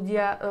 že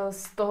ľudia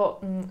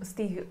z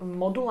tých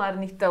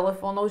modulárnych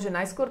telefónov, že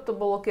najskôr to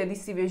bolo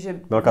kedysi, vieš, že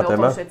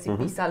všetci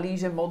písali,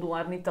 že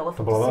modulárny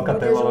telefón, to bola veľká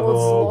téma, lebo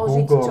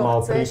Google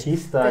mal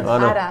prichystať.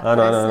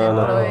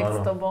 Projekt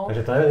to bol.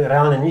 Takže to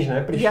reálne nič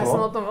neprišlo. Ja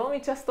som o tom veľmi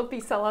často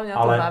písala,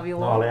 mňa to bavilo.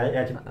 No ale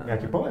ja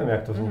ti poviem,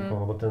 jak to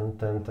vzniklo, lebo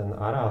ten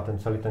ARA,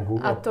 ten celý ten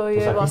Google, to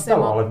sa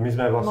chystalo, ale my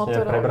sme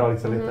vlastne prebrali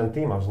celý ten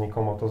tým a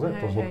vznikol Moto Z,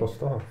 to vzniklo z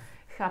toho.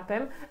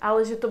 Chápem,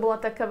 ale že to bola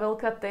taká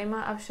veľká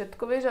téma a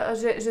všetko, vieš, a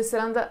že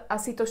sranda,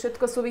 asi to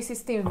všetko súvisí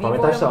s tým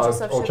vývojom, čo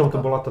sa všetko... O čom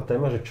to bola tá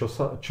téma, že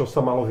čo sa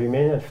malo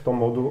vymieňať v tom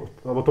modulu,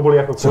 lebo to boli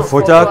ako...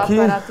 Foťáky?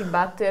 Fotoaparáty,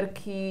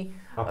 baterky...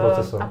 A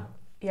procesor.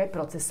 Je aj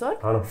procesor?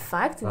 Áno.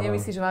 Fakt?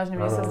 Nemyslíš vážne?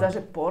 Mne sa zdá,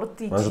 že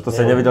porty... Že to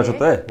si nevedel, čo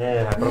to je?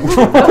 Nie,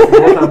 procesor.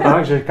 Bolo tam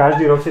tak, že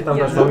každý rok si tam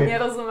dáš nový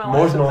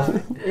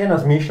možnosť. Jedna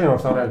z myšlienok,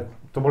 samozrejme,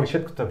 to boli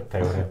všetko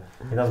teórie.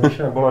 Jedna z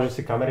myšlienok bola, že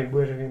si kamery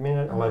budeš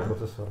vymieňať, ale aj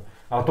procesor.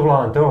 Ale to bola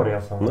len teória,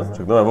 samozrejme. No,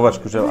 čak, no vo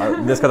vačku, že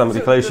dneska tam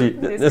rýchlejší.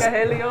 Dneska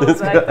Helios,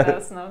 zajtra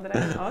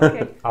Snowdragon,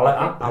 okay.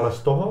 Ale z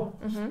toho,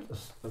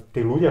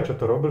 tí ľudia, čo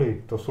to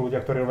robili, to sú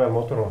ľudia, ktorí robia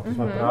Motorola. My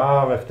sme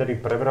práve vtedy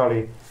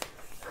prebrali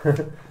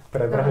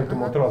tú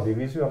Motorola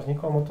divíziu a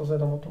vznikla Moto Z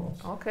a Moto Moc.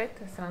 OK,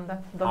 to je sranda.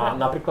 Dobre. A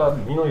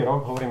napríklad minulý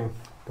rok, hovorím,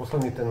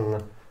 posledný ten,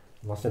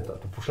 vlastne tá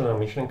pušená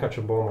myšlienka,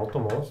 čo bolo Moto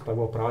Moc, tak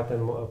bol práve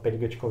ten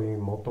 5G-čkový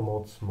Moto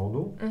Moc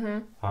modul.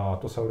 A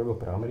to sa urobil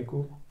pre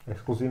Ameriku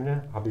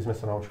exkluzívne, aby sme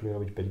sa naučili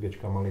robiť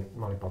 5G a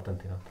mali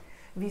patenty na to.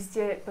 Vy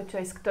ste,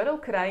 počúvaj, s ktorou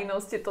krajinou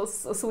ste to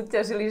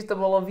súťažili, že to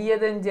bolo v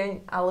jeden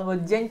deň, alebo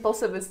deň po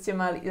sebe ste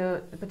mali,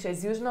 počúvaj,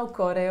 s Južnou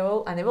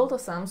Koreou a nebol to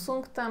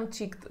Samsung tam,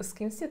 či s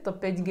kým ste to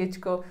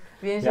 5Gčko?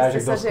 Viem, že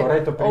ste sa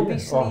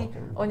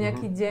obišli o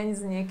nejaký deň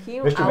s niekým,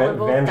 vieš,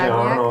 alebo viem, tak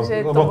nejak, áno, že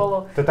to bolo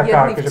to je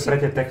taká, akože pre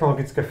tie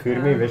technologické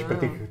firmy, vieš,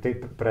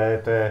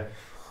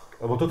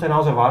 lebo toto je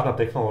naozaj vážna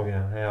technológia,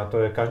 a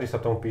to je, každý sa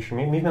tomu píše.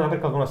 My sme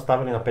napríklad u nás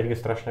stavili na 5G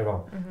strašne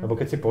veľa, lebo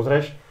keď si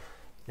pozrieš,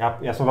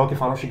 ja som veľký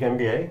fanúšik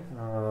NBA,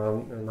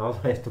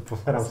 naozaj to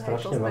pozerám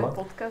strašne veľa.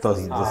 To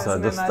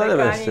sa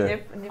dostaneme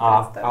ešte.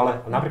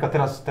 Ale napríklad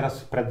teraz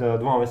pred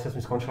 2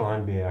 mesiacmi skončila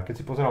NBA a keď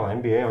si pozeral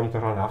NBA, oni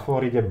to hrali na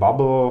Floride,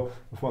 bubble,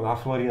 na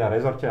Florida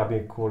rezorte,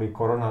 aby kvôli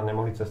korona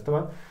nemohli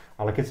cestovať,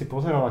 ale keď si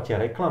pozeral na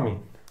tie reklamy,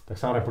 tak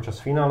samozrejme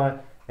počas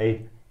finále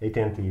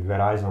AT&T,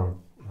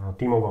 Verizon,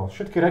 T-Mobile,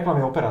 všetky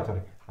reklamy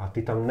operátory a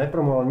ty tam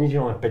nepromoval nič,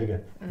 len 5G.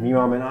 My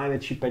máme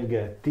najväčší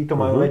 5G, títo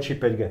majú väčší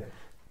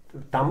 5G.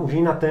 Tam už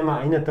iná téma a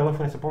iné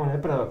telefóny sa pomaly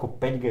nepredajú ako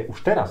 5G.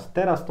 Už teraz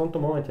v tomto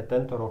momente,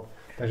 tento rok.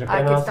 Takže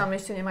a keď tam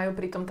ešte nemajú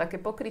pritom také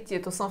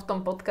pokrytie, to som v tom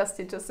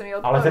podcaste, čo si mi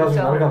odpovedal. Ale teraz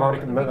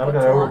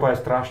napríklad Európa je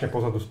strašne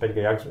pozadu z 5G.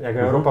 Jak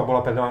Európa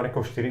bola pred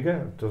Amerikou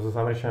 4G, to z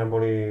Američania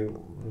boli...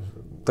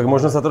 Tak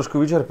možno sa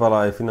trošku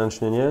vyčerpala aj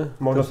finančne, nie?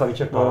 Možno sa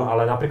vyčerpala,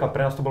 ale napríklad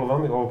pre nás to bolo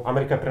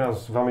Amerika je pre nás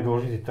veľmi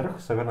dôležitý trh,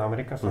 Severná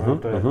Amerika,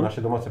 to je naše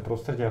domáce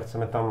prostredie a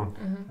chceme tam,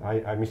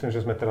 aj myslím,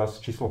 že sme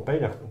teraz číslo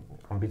 5 a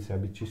ambícia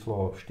byť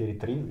číslo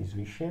 4-3, ísť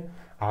vyššie,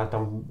 ale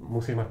tam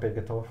musíš mať 5G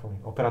telefóny.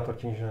 Operátor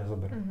ti nič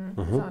nezoberie.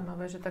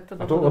 Zaujímavé, že takto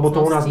do budúcnosti. Lebo to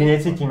u nás my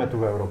necítime tu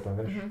v Európe,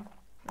 vieš.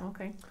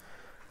 Okay.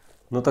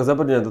 No tak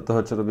zabrdne do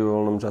toho, čo robí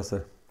vo voľnom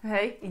čase.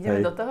 Hej,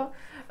 ideme do toho.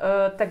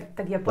 Tak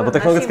ja Lebo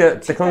poviem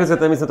technologické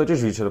témy sa totiž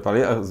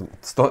vyčerpali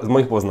z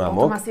mojich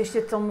poznámok. Potom asi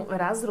ešte tomu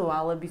razru,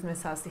 ale by sme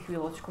sa asi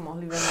chvíľočku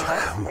mohli venovať.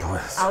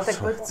 Ale tak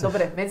poď,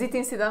 dobre, medzi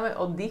tým si dáme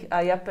oddych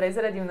a ja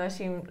prezradím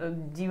našim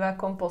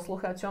divákom,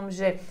 poslucháčom,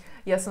 že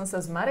ja som sa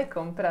s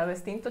Marekom práve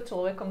s týmto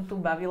človekom tu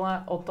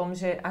bavila o tom,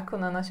 že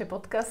ako na naše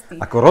podcasty.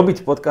 Ako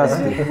robiť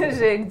podcasty.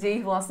 že kde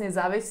ich vlastne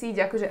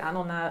zavesiť, akože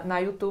áno, na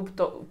YouTube,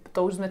 to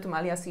už sme tu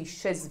mali asi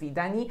 6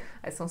 vydaní.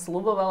 Aj som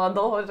sľubovala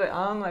dlho, že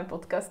áno, aj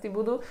podcasty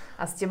budú.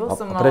 A s tebou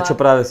som mala... prečo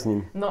práve s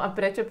ním? No a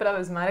prečo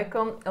práve s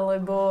Marekom?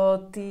 Lebo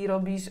ty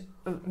robíš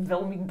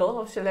veľmi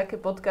dlho všelijaké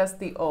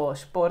podcasty o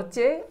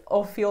športe,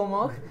 o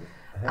filmoch.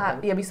 A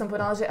ja by som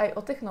povedala, že aj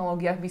o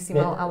technológiách by si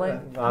mal,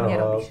 ale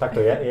nerobíš. Takto,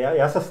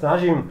 ja sa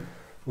snažím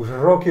už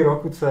roky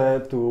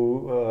tu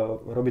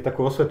robiť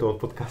takú osvetu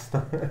od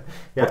podcasta.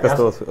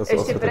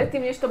 Ešte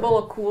predtým, než to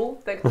bolo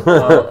cool, tak to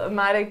bol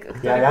Marek,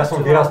 ktorý Ja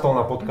som vyrastol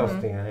na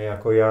podcasty,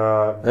 ako ja...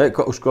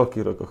 Už v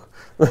koľkých rokoch?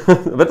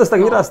 Veď to si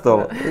tak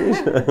vyrastol.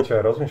 Čo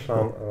ja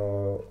rozmýšľam,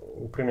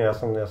 úprimne, ja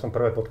som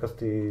prvé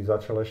podcasty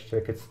začal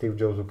ešte, keď Steve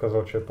Jobs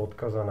ukázal, čo je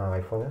podcast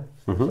na iPhone.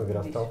 Som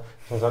vyrastal.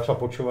 Som začal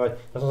počúvať,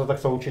 ja som sa tak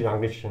chcel učiť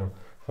angličtinu.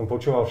 Som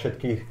počúval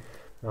všetkých,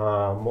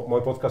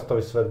 môj podcastový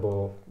svet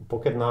bol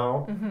Pocket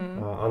Now,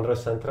 Android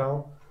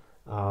Central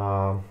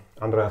a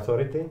Android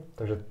Authority,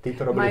 takže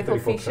títo robili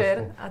vtedy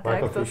podcasty.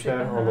 Michael Fisher,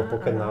 on bol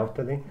Pocket Now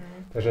vtedy.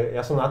 Takže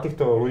ja som na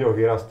týchto ľuďoch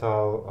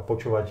vyrastal a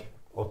počúvať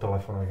o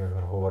telefónoch,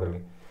 ako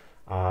hovorili.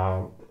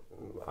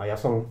 A ja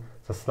som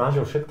sa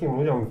snažil všetkým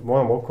ľuďom v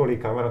mojom okolí,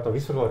 kamarátom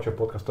vysvetľovať, čo je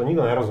podcast. To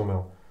nikto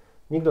nerozumel.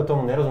 Nikto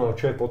tomu nerozumel,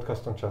 čo je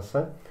podcast v tom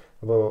čase,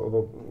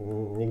 lebo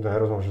nikto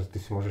nerozumel, že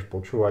ty si môžeš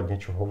počúvať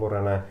niečo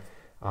hovorené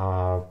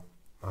a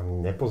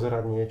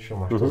nepozerať niečo,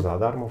 máš to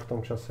zadarmo v tom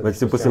čase. Veď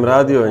si pustím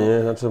rádio,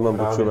 nie? Na čo mám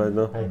počúvať,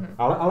 no.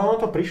 Ale ono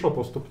to prišlo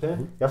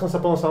postupne. Ja som sa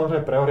potom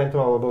samozrejme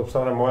preorientoval, lebo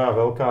samozrejme moja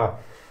veľká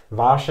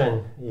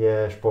vášeň je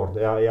šport.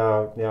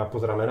 Ja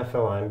pozerám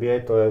NFL a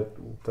NBA, to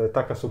je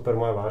taká super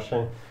moja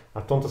vášeň. A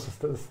v tomto sa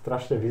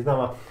strašne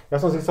vyznám. A ja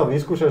som si chcel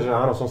vyskúšať, že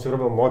áno, som si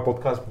urobil môj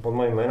podcast pod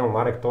mojím menom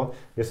Marek Todt,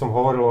 kde som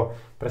hovoril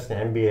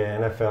presne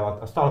NBA, NFL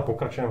a stále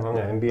pokračujem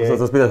hlavne NBA.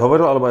 Chcel sa spýtať,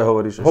 hovoril alebo aj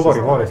hovoríš?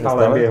 Hovorím,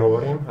 stále NBA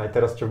hovorím. Aj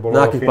teraz, čo bolo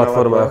na akých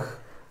platformách?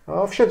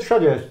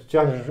 Všade.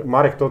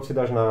 Marek Todt si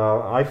dáš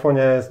na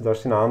iPhone, dáš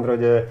si na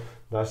Androide,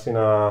 dáš si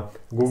na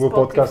Google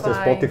Podcaste,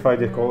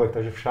 Spotify, kdekoľvek,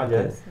 takže všade.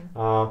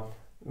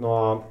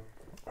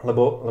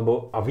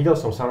 Lebo videl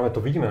som, samozrejme to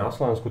vidíme na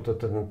Slovensku,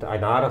 aj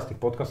náraz tých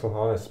podcastov,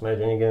 hlavne SME,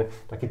 Denigen,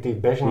 takí tí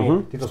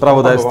bežní, títo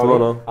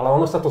spravodajstvo, no. Ale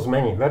ono sa to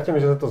zmení, verte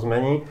mi, že sa to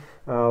zmení,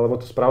 lebo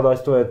to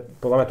spravodajstvo je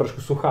podľa mňa trošku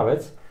suchá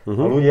vec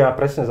a ľudia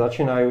presne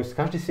začínajú,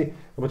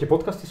 lebo tie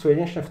podcasty sú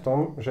jedinečné v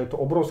tom, že je to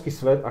obrovský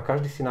svet a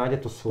každý si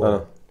nájde to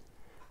svoje.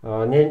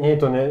 Nie je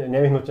to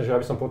nevyhnutné, že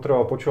aby som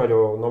potreboval počúvať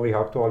o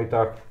nových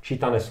aktualitách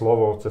čítané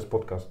slovo cez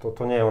podcast.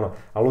 To nie je ono.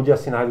 A ľudia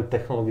si nájdu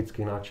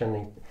technologicky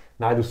nadšení,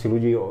 nájdu si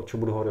ľudí, čo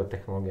budú hovoriť o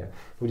technológiách.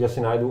 Ľudia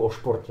si nájdú o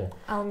športe.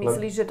 Ale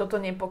myslíš, že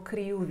toto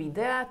nepokryjú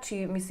videá?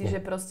 Či myslíš,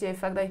 že proste je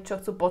fakt aj čo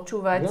chcú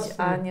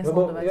počúvať a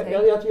nesledovať?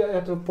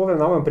 Ja to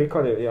poviem na mojom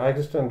príklade. Ja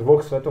existujem v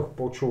dvoch svetoch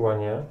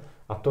počúvania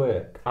a to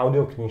je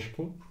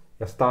audioknižky.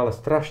 Ja stále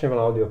strašne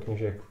veľa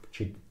audioknižiek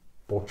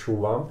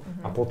počúvam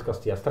a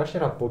podcasty. Ja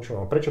strašne rád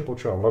počúvam. Prečo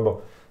počúvam?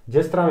 Lebo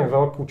kde strávim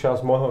veľkú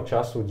časť môjho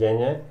času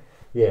denne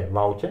je v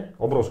aute,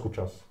 obrovskú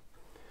časť.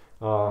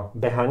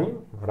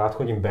 Behaním,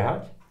 rád chodím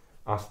behať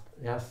a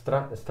ja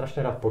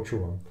strašne rád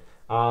počúvam.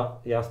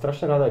 A ja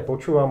strašne rád aj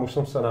počúvam,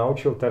 už som sa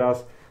naučil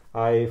teraz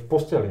aj v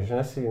posteli,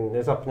 že si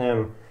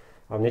nezapnem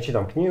a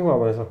nečítam knihu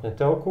alebo nezapnem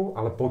telku,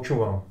 ale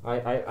počúvam.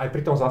 Aj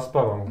pri tom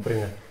zaspávam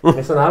úprimne.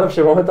 Mne sa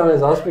najlepšie momentálne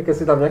zaspie, keď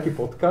si tam nejaký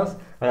podcast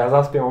a ja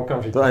zaspiem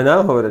okamžite. To aj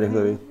nám hovoria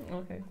niektorí.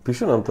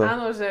 Píšu nám to.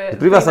 Áno, že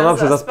pri vás sa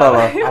najlepšie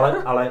zaspáva.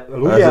 Ale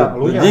ľudia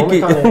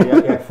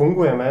momentálne, jak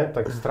fungujeme,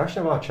 tak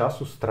strašne veľa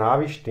času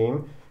stráviš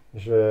tým,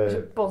 že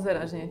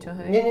pozeráš niečo,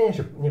 hej?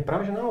 Nie,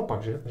 práve že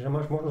naopak, že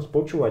máš možnosť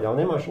počúvať,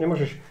 ale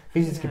nemôžeš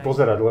fyzicky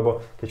pozerať,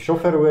 lebo keď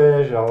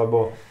šoferuješ,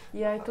 alebo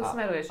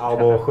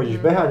chodíš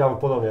behať, alebo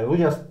podobne.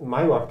 Ľudia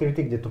majú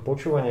aktivity, kde to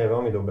počúvanie je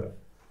veľmi dobré.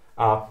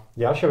 A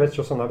ďalšia vec,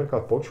 čo som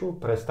napríklad počul,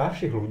 pre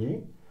starších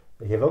ľudí,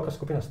 je veľká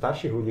skupina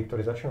starších ľudí,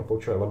 ktorí začínajú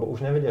počúvať, lebo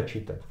už nevedia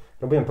čítať.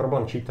 Robím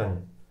problém čítania.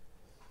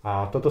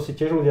 A toto si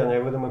tiež ľudia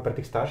neuvedomujú, pre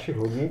tých starších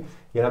ľudí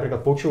je napríklad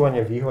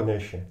počúvanie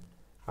výhodnejšie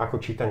ako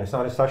čítanie.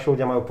 Samozrejme, starší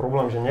ľudia majú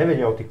problém, že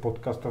nevedia o tých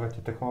podcastoch a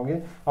tie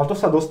technológie, ale to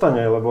sa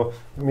dostane, lebo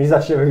my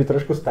začneme byť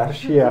trošku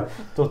starší a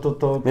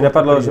to mi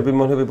napadlo, že by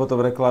mohli byť potom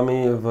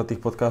reklamy v tých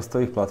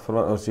podcastových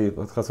platformách, či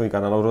podcastových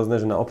kanálov rôzne,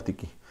 že na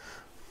optiky.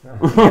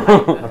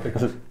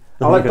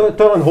 Ale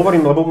to len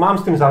hovorím, lebo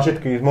mám s tým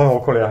zážitky z môjho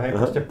okolia, hej,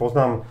 proste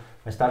poznám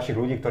aj starších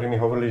ľudí, ktorí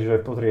mi hovorili,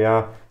 že pozri,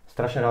 ja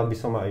strašne rád by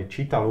som aj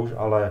čítal už,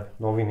 ale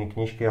noviny,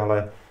 knižky,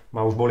 ale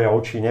ma už bolia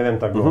oči,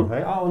 neviem tak dlho,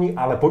 hej, a oni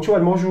ale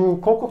počúvať môžu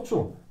koľko chcú.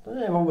 To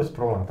nie je vôbec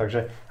problém.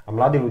 Takže, a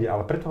mladí ľudia,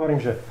 ale preto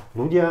hovorím, že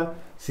ľudia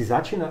si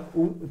začína,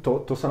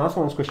 to sa na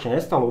Slovensku ešte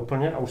nestalo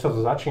úplne a už sa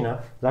to začína,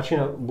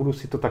 budú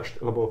si to tak,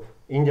 lebo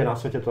inde na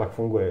svete to tak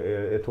funguje,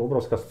 je tu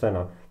obrovská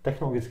scéna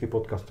technologických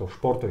podcastov,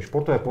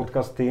 športové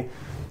podcasty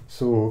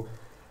sú,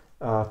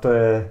 to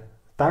je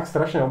tak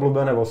strašne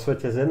obľúbené vo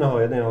svete z jedného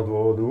jediného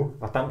dôvodu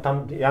a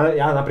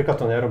ja napríklad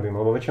to nerobím,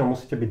 lebo väčšinou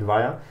musíte byť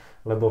dvaja,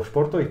 lebo v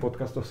športových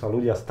podcastoch sa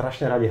ľudia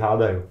strašne radi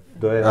hádajú.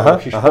 Kto je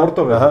najlepší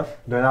športovec,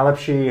 kto je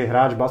najlepší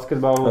hráč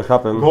basketbalu,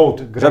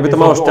 GOAT. Že aby to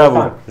malo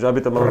šťavu.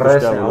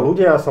 Presne. A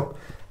ľudia sa...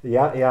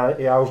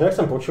 Ja už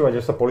nechcem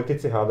počúvať, že sa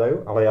politici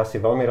hádajú, ale ja si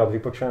veľmi rád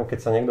vypočujem, keď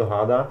sa niekto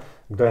hádá,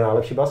 kto je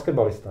najlepší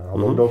basketbalista.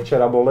 Alebo kto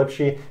včera bol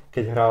lepší,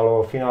 keď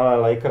hrálo v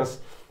finále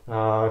Lakers,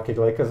 keď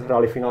Lakers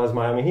hrali v finále s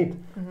Miami Heat.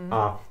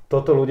 A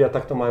toto ľudia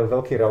takto majú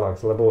veľký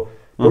relax, lebo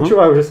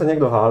počúvajú, že sa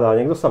niekto hádá,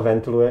 niekto sa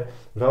ventiluje.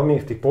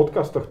 Veľmi v tých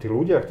podcastoch tí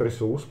ľudia, ktorí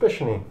sú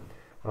úspešní,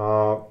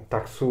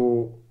 tak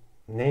sú,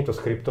 nie je to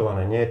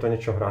skriptované, nie je to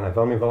niečo hrané.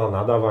 Veľmi veľa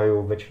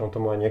nadávajú, väčšinou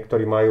tomu aj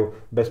niektorí majú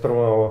bez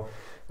problémov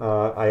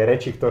aj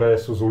reči, ktoré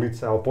sú z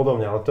ulice alebo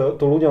podobne. Ale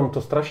to ľuďom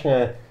to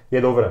strašne je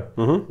dobré,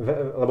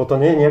 lebo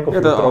to nie je nejako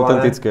filtrované. Je to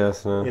autentické,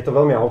 jasné. Je to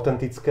veľmi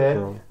autentické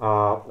a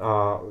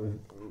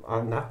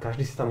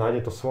každý si tam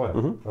nájde to svoje,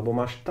 lebo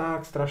máš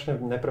tak strašne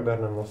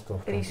nepreberné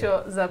množstvo.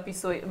 Ríšo,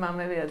 zapisuj,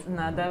 máme viac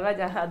nadávať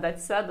a hádať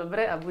sa,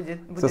 dobre? A bude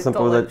Chcel som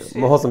to povedať, lepšie.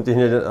 mohol som ti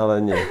hneď, ale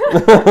nie.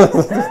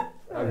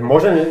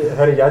 Môžem,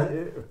 Harry,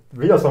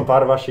 videl som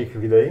pár vašich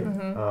videí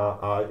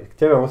a k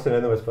tebe musím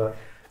jednu vec povedať.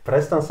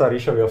 Prestan sa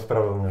Ríšovi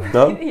ospravedlňovať.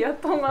 No? Ja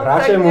to mám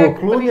radšej tak mu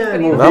kľudne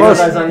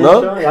vyhľadaj za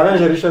niečo. Ja viem,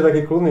 že Ríšo je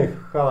taký kľudný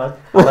chalaň,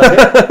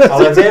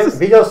 ale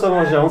videl som,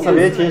 že on sa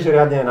vie tiež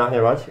riadne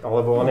nahnevať,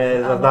 alebo on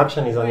je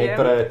nadšený za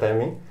niektoré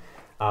témy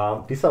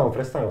a ty sa mu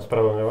prestane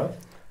ospravedlňovať,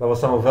 lebo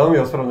sa mu veľmi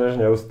ospravedlňuješ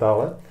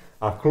neustále.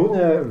 A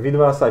kľudne vy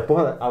dva sa aj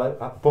pohádať,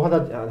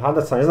 ale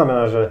hádať sa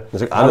neznamená, že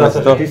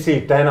ty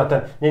si ten a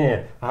ten.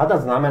 Nie.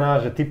 Hádať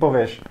znamená, že ty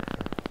povieš,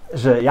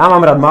 že ja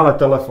mám rád malé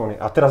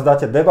telefóny a teraz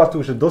dáte debatu,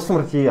 že do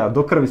smrti a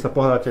do krvi sa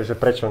pohádate, že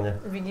prečo nie.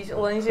 Vidíš,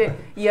 lenže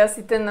ja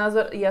si ten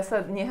názor, ja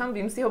sa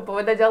nehambím si ho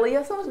povedať, ale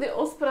ja sa vždy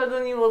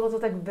ospravedlním, lebo to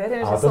tak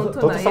beriem, že som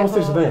tu na jeho... Toto sa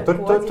musíš zmeniť.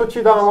 To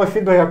ti dáva môj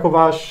feedback ako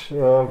váš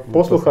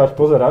poslucháč,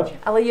 pozerač.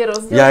 Ale je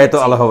rozdiel... Ja je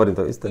to, ale hovorím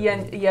to isté.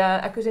 Ja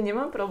akože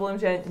nemám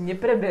problém, že ja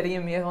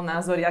nepreberiem jeho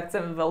názor, ja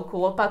chcem veľkú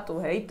lopatu,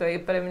 hej, to je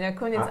pre mňa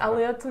koniec,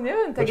 ale ja tu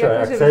neviem, tak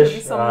akože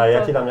by som to... Ja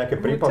ti dám nejaké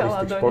prípady z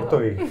tých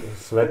športových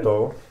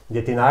svetov,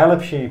 kde tí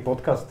najlepší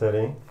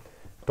podcasteri,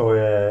 to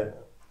je,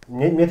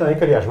 mne to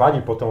niekedy až vadí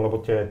potom,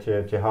 lebo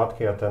tie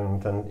hádky a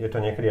je to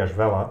niekedy až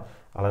veľa,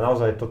 ale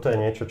naozaj toto je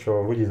niečo,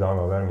 čo ľudí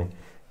zaujíma veľmi.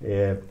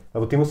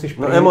 Lebo ty musíš...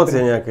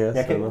 emócie nejaké,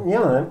 jasné.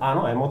 Nielen,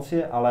 áno,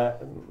 emócie, ale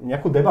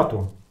nejakú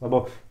debatu,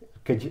 lebo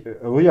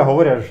keď ľudia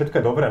hovoria, že všetko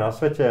je dobré na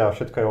svete a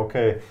všetko je OK,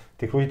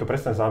 tých ľudí to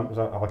presne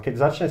ale keď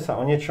začne sa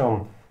o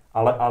niečom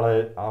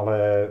ale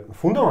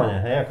fundovanie,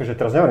 hej, akože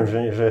teraz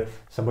neviem, že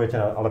sa budete,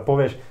 ale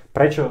povieš,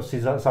 prečo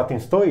si za tým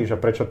stojíš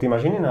a prečo ty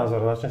máš iný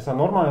názor, začne sa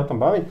normálne o tom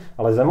baviť,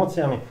 ale s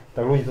emóciami,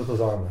 tak ľudí toto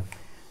zaujíma.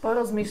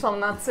 Porozmýšľam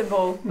nad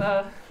sebou.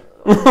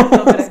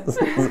 Dobre.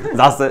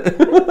 Zase.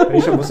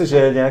 Ríšo, musíš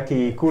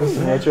nejaký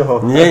kurz niečoho.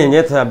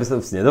 Nie, to ja by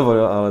som si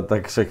nedovolil, ale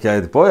tak však ja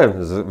aj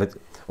poviem, že veď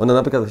ona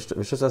napríklad ešte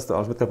často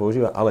Alžbetka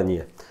používa, ale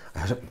nie.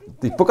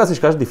 Ty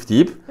pokazíš každý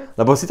vtip,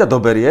 lebo si ťa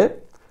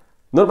doberie,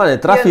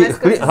 normálne trafí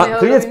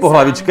klinec po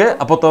hlavičke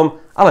a potom,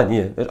 ale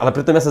nie. Ale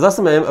pritom ja sa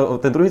zasmejem,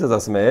 ten druhý sa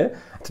zasmeje,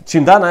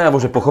 čím dá najavo,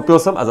 že pochopil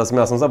som a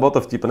zasmial som sa, bolo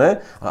to vtipné.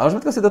 Ale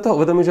Alžbetka si do toho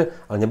uvedomí, že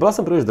ale nebola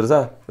som príliš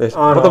drzá, vieš.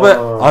 Potom bude,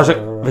 ale že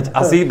veď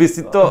asi by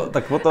si to,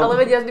 tak potom... Ale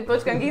veď ja vždy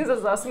počkám, kým sa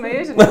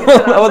zasmeje, že niekde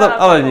sa rád,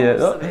 ale nie.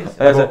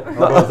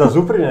 Lebo zase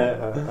úprimne,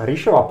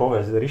 Ríšová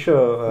povesť. Ríšo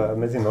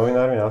medzi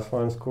novinármi na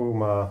Slovensku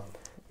má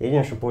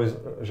jedinečnú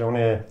povesť, že on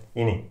je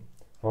iný.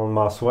 On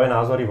má svoje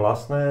názory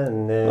vlastné,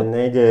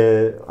 nejde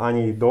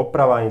ani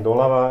doprava, ani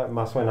doľava,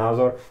 má svoj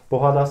názor,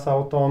 pohádá sa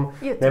o tom,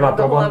 nemá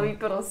problém.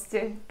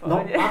 Proste.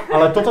 No,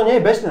 ale toto nie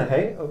je bežné,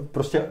 hej.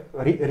 Proste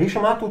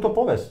Ríšo má túto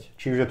povesť,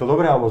 či už je to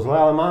dobré alebo zlé,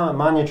 ale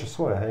má niečo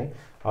svoje, hej.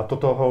 A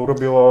toto ho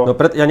urobilo... No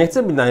ja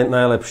nechcem byť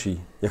najlepší,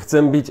 ja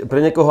chcem byť pre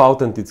niekoho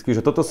autentický,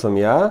 že toto som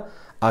ja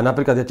a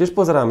napríklad ja tiež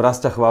pozerám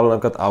raz ťa chválu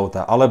napríklad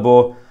auta,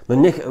 alebo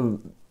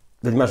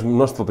veď máš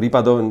množstvo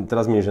prípadov,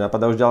 teraz mi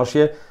napadá už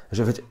ďalšie,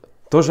 že veď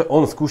to, že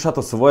on skúša to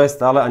svoje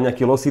stále a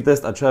nejaký lossy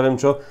test a čo ja viem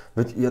čo,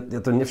 veď ja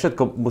to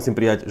nevšetko musím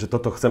prijať, že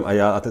toto chcem aj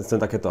ja a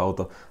chcem takéto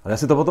auto. Ale ja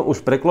si to potom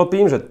už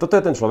preklopím, že toto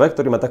je ten človek,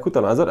 ktorý má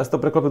takúto názor a si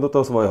to preklopím do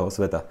toho svojho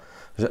sveta.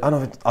 Že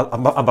áno,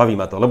 a baví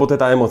ma to, lebo to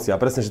je tá emócia,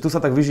 presne, že tu sa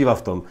tak vyžíva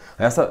v tom.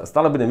 A ja sa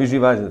stále budem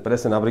vyžívať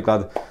presne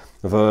napríklad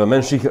v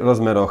menších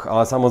rozmeroch,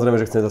 ale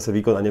samozrejme, že chcem zase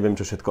výkon a neviem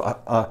čo všetko.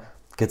 A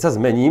keď sa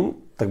zmením,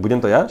 tak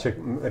budem to ja?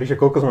 Ríše,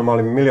 koľko sme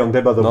mali milión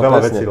debat o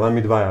veľa vecí, len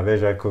my dvaja,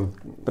 vieš, ako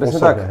presne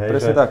osobne, tak, hej,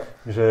 presne tak.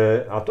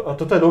 A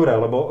toto je dobré,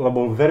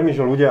 lebo ver mi,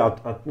 že ľudia,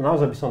 a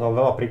naozaj by som dal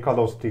veľa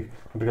príkladov z tých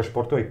napríklad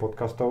športových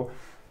podcastov,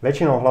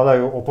 väčšinou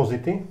hľadajú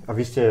opozity a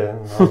vy ste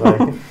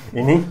naozaj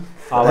iní.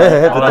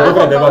 Ale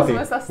dobré debaty.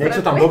 Nech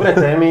sú tam dobré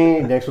témy,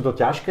 nech sú to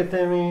ťažké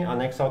témy a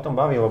nech sa o tom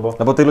baví, lebo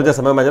tí ľudia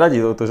sa majú mať radi,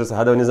 to, že sa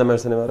hádajú, neznamená,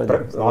 že sa nemajú radi.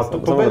 Ale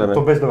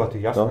to bez debaty,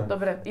 jasné.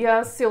 Dobre,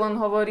 ja si len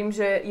hovorím,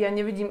 že ja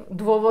nevidím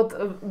dôvod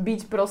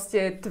byť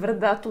proste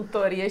tvrdá túto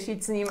riešiť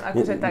s ním,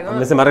 akože tak.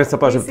 Myslím, Marek sa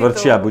povedal, že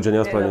tvrdšia, buď, že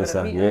neospravedlňuj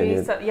sa.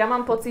 Ja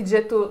mám pocit,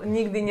 že tu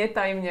nikdy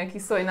netajím nejaký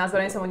svoj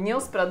názor, ani sa mu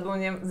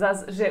neospravedlňujem,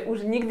 že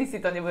už nikdy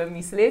si to nebudem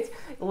myslieť,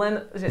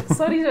 len, že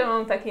sorry, že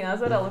mám taký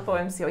názor, ale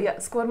poviem si ho,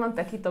 ja skôr mám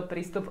takýto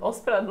prístup,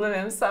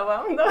 ospravedlňujem sa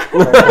vám.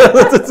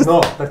 No,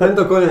 tak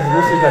tento koniec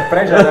musíš dať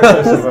preč a tak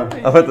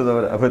A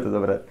bude to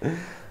dobré.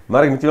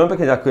 Marek, my ti veľmi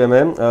pekne ďakujeme.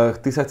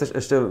 Ty sa chceš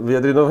ešte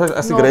vyjadriť,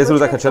 asi k Razeru,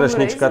 taká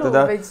čerešnička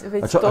teda.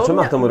 Veď a čo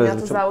má k tomu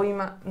Razeru?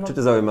 Čo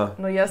ťa zaujíma?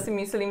 No ja si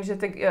myslím, že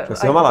tak... Čo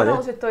si ho mala, nie?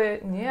 Že to je,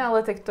 nie,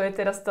 ale tak to je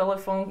teraz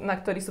telefón, na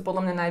ktorý sú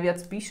podľa mňa najviac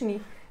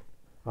pyšní.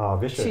 A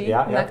vieš,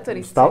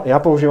 ja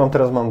používam,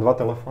 teraz mám 2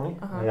 telefóny,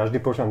 ja vždy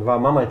používam 2,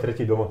 mám aj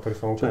tretí doma, ktorý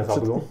som úplne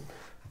zabudol.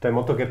 To je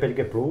Moto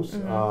G5G Plus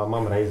a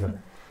mám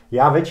Razer.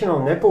 Ja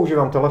väčšinou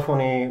nepoužívam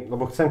telefóny,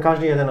 lebo chcem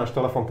každý jeden náš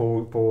telefón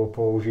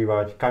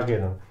používať, každý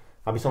jeden.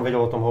 Aby som vedel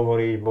o tom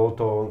hovoriť, bolo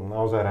to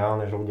naozaj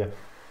reálne, že ľudia...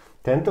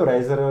 Tento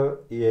Razer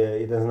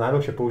je jeden z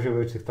najlepšie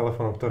používajúcich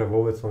telefónov, ktoré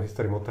vôbec som v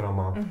histórii Motorola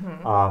mal.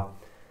 A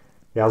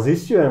ja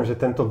zistujem, že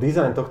tento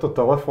dizajn tohto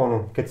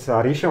telefónu, keď sa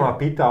Ríšo ma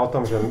pýta o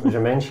tom, že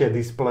menšie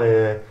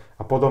displeje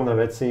a podobné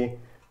veci,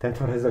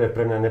 tento Razer je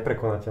pre mňa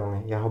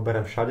neprekonateľný. Ja ho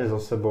berem všade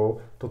so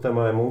sebou, toto je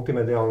moje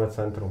multimediálne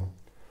centrum.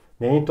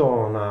 Není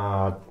to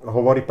na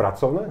hovory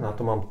pracovné, na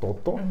to mám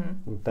toto,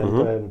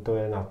 to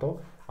je na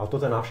to, ale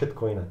toto je na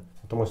všetko iné.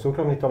 To je môj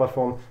súkromný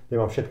telefón,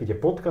 kde mám všetky tie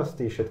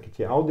podcasty, všetky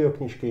tie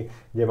audioknižky,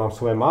 kde mám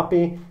svoje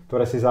mapy,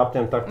 ktoré si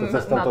zapnem takto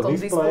cez tento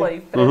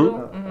displej.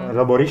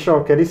 Lebo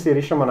kedysi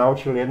Ríšo ma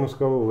naučil jednu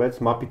skvelú vec,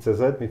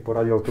 mapy.cz, mi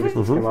poradil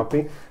turistické mapy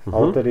a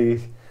odtedy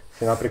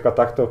si napríklad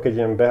takto, keď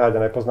idem behať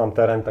a nepoznám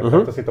terén, tak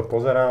takto si to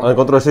pozerám. Ale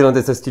kontroluješ si len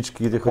tie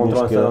cestičky, tie chodničky.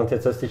 Kontrolujem si len tie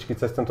cestičky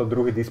cez tento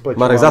druhý displej.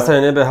 Marek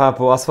zase nebehá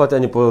po asfalte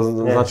ani po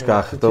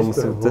značkách, to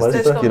musí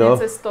cestičky, no.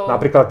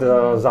 Napríklad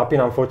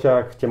zapínam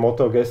foťák, tie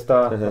Moto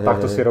Gesta a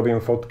takto si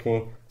robím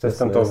fotky cez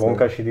tento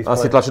vonkajší displej.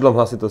 Asi tlačidlom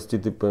hlasitosti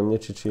typujem,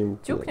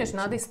 čím. Ťukneš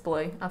na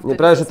displej a vtedy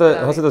práve, že to je,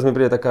 hlasitosť mi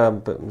príde taká,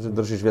 že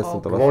držíš viac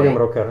na to. Volume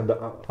rocker,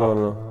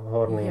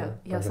 horný.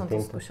 Ja som to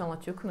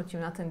skúšala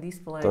ťuknutím na ten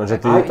displej.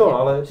 Aj to,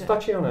 ale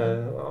stačí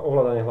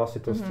ovládanie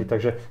hlasitosti,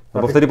 takže...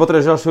 Lebo vtedy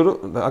potrebuješ ďalšiu,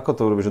 ako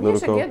to urobíš jednou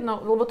rukou? Nie, však jedno,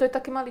 lebo to je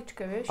také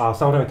maličké, vieš. A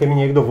samozrejme, keď mi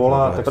niekto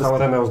volá, tak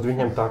samozrejme ho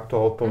zdvihnem takto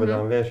a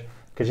odpovedám, vieš.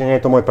 Keďže nie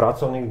je to môj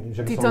pracovník,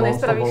 že by som non-stop volal. Ty to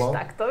nespravíš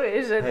takto,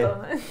 vieš, že to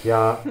ne.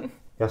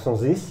 Ja som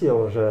zistil,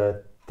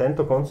 že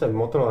tento koncept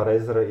Motorola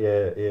Razer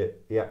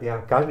ja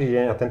každý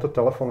deň, a tento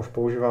telefón už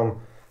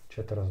používam,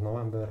 čo je teraz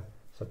november,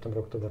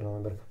 september, október,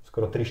 november,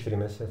 skoro 3-4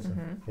 mesiace.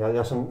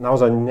 Ja som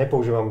naozaj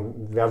nepoužívam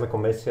viac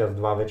ako mesiac, 2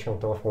 väčšinou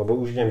telefón, lebo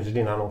už idem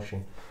vždy na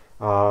novší.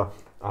 A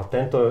A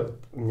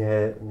tento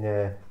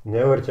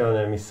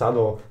neuveriteľne mi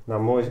sadol na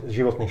môj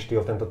životný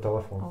štýl, tento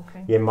telefón.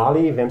 Okay. Je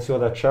malý, viem si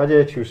ho dať všade,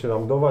 či už si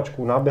dám do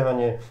vačku, na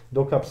behanie,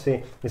 do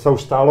kapsy. Mne sa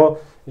už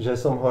stalo, že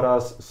som ho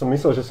raz, som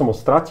myslel, že som ho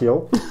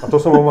stratil a to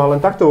som ho mal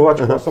len takto vo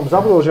vačku a som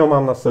zabudol, že ho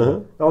mám na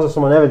sebe. Naozaj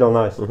som ho nevedel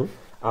nájsť.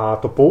 A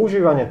to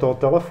používanie toho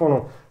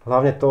telefónu,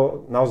 hlavne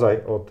to naozaj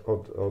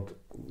od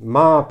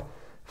map,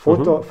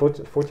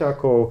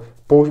 foťákov,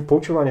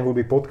 počúvanie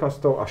hudby,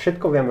 podcastov a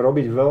všetko viem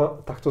robiť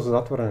veľa takto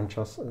zatvorený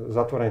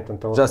ten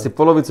telefón. Že asi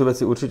polovicu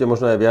veci určite,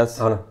 možno aj viac,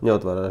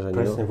 neotváraš.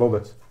 Presne,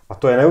 vôbec. A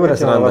to je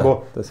neuveriteľné,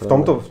 lebo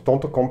v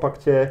tomto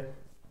kompakte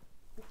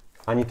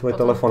ani tvoj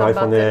telefón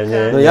iPhone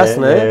nie no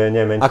jasné,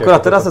 menšie.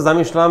 Akorát teraz sa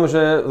zamýšľam,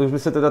 že už by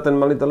sa teda ten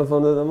malý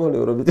telefón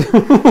mohli urobiť.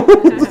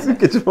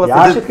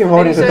 Ja všetkým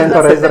hovorím, že tento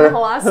Razer...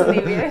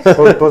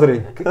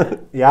 Pozri,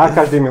 ja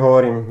každým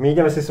hovorím, my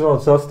ideme si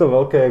svojho celstvo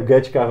veľké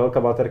Gčka, veľká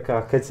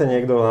baterka, keď sa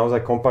niekto naozaj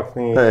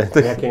kompaktný,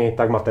 nejaký,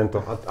 tak má tento.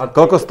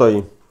 Koľko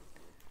stojí?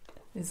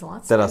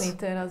 Zlacený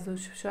teraz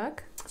už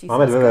však.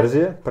 Máme dve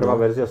verzie. Prvá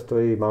verzia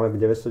stojí, máme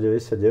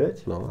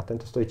 999 a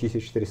tento stojí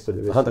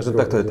 1490. Aha, takže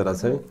tak to je teraz,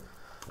 hej?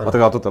 A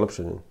tak ale toto je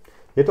lepšie, nie?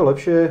 Je to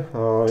lepšie.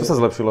 Čo sa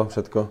zlepšilo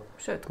všetko?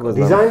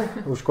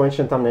 Dizajn, už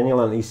konečne tam není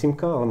len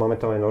eSIM-ka, ale máme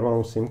tam aj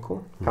normálnu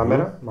SIM-ku.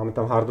 Kamera, máme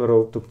tam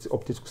hardwareovú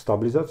optickú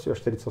stabilizáciu a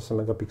 48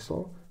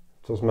 megapixelov.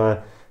 To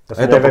sme...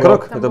 Je to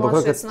pokrok?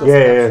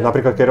 Je,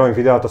 napríklad keď robím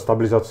videa, tá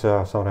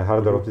stabilizácia, samozrejme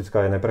hardware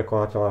optická je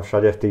neprekonateľná,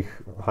 všade v tých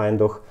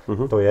high-endoch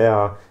to je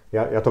a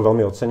ja to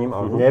veľmi ocením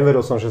a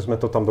neveril som, že sme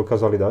to tam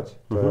dokázali dať.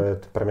 To je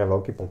pre mňa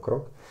veľký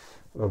pokrok.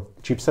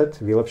 Chipset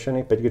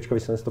vylepšený, 5G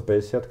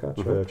 750,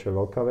 čo je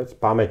veľká vec.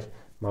 Pamäť,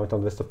 máme tam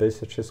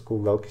 256,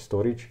 veľký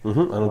storage.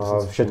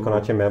 Všetko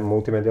na tie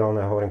multimediálne,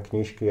 hovorím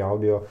knižky,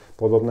 audio,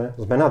 podobné.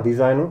 Zmena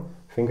dizajnu,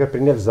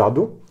 fingerprint je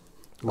vzadu.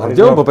 A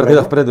kde on popred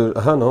teda vpredu?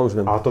 Aha, no už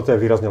viem. A toto je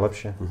výrazne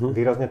lepšie.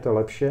 Výrazne to je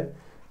lepšie.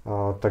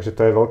 Takže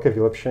to je veľké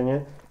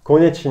vylepšenie.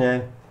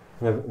 Konečne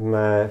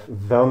sme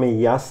veľmi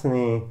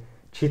jasný,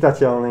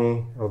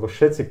 čitateľný, lebo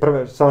všetci,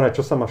 samozrejme,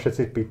 čo sa ma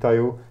všetci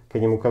pýtajú, keď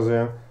im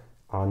ukazujem,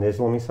 a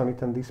nezlomí sa mi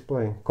ten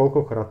displej.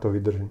 Koľkokrát to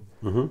vydrží?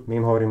 My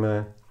im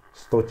hovoríme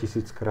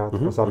 100 000 krát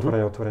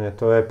zatvorenie, otvorenie.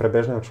 To je pre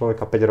bežného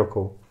človeka 5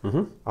 rokov.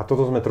 A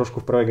toto sme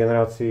trošku v prvej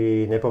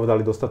generácii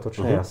nepovedali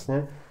dostatočne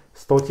jasne.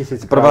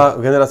 100 000 krát. Prvá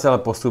generácia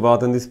ale posúvala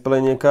ten displej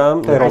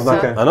niekam. To je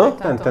rovnaké. Áno?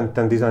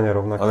 Ten dizajn je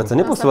rovnaký. Ale sa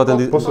neposúva ten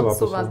displej?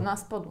 Posúva na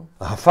spodu.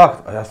 Aha,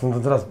 fakt? A ja som to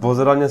teraz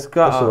pozeral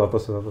dneska.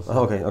 Posúva.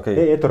 Okay.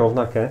 Je to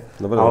rovnaké,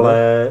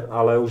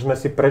 ale už sme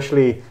si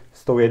prešli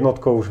s tou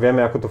jednotkou, už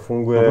vieme, ako to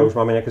funguje, už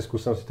máme nejaké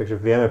skúsenosti, takže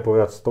vieme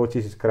povedať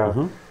 100 000 krát.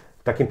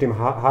 Takým tým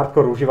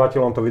hardcore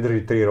užívateľom to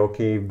vydrží 3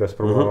 roky, bez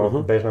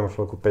problémov, bežnému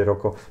človeku 5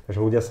 rokov. Takže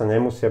ľudia sa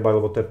nemusia bať,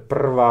 lebo to je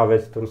prvá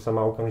vec, ktorú sa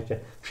ma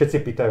okamžite všetci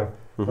pýtajú.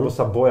 Lebo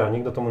sa boja,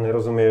 nikto tomu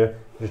nerozumie,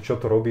 že čo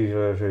to robí,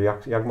 že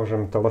jak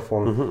môžem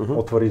telefón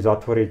otvoriť,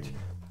 zatvoriť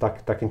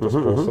takýmto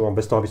spôsobom,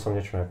 bez toho, aby som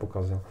niečo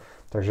nepokazil.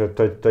 Takže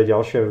to je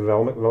ďalšie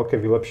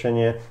veľké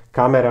vylepšenie.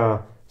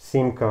 Kamera,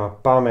 SIM-ka,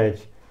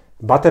 pamäť,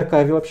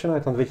 baterka je vylepšená,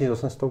 je tam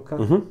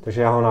 2800, takže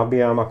ja ho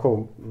nabíjam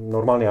ako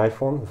normálny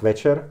iPhone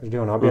večer, vždy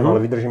ho nabíjam,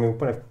 ale vydrží mi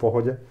úplne v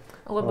pohode.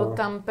 Lebo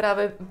tam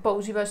práve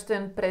používaš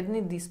ten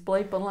predný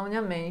displej, podľa mňa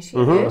menší,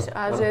 vieš,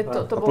 a že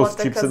to bola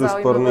taká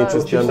zaujímavá...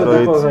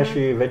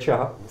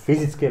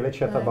 Fyzicky je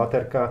väčšia tá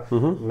baterka,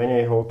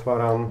 menej ho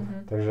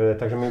otváram, takže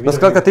mi vydrží... No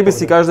skrátka, ty by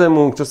si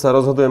každému, čo sa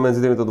rozhoduje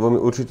medzi týmito dvomi,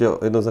 určite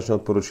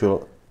jednoznačne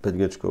odporučil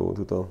 5G-čkovú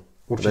túto.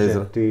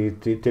 Určite,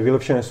 tie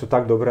vylepšenia sú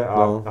tak dobré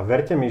a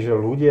verte mi, že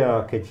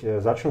ľudia,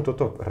 keď začnú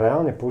toto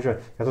reálne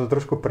používať, ja to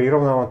trošku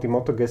prirovnávam tým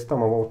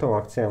motogestom a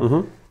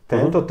motoakciám,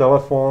 tento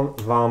telefón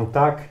vám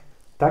tak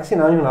si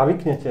na ňu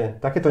navyknete,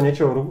 takéto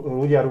niečo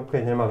ľudia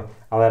ruke nemali,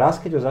 ale raz,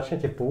 keď ho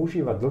začnete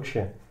používať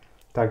dlhšie,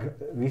 tak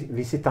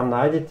vy si tam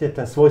nájdete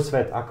ten svoj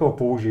svet, ako ho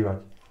používať.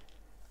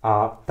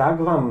 A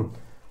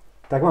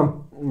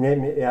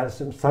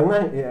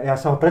ja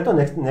sa ho preto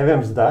neviem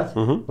vzdať,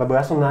 lebo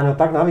ja som na ňo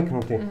tak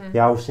navyknutý.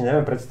 Ja už si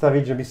neviem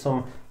predstaviť, že by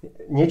som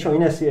niečo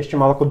iné si ešte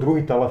mal ako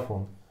druhý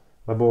telefón.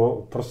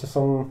 Lebo proste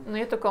som... No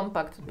je to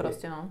kompakt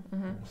proste, no.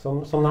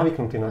 Som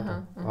navyknutý na to.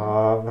 A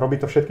robí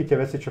to všetky tie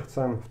veci, čo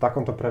chcem v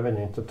takomto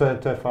prevedení. To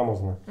je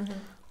famózne.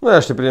 No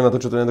ja ešte prídem na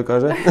to, čo to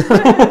nedokáže.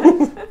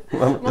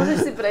 Môžeš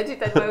si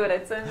prečítať moju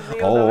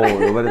recenziu.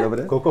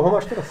 Dobre. Koľko ho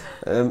máš teraz?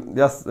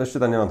 Ja ešte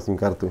tam nemám SIM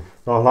kartu.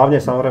 No a hlavne,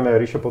 samozrejme,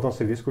 Ríšo, potom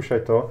si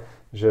vyskúšaj to,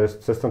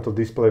 že cez tento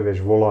displej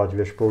vieš volať,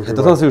 vieš používať.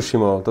 To som si už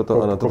všimol,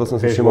 toto som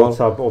si všimol.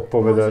 WhatsApp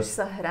odpovedať.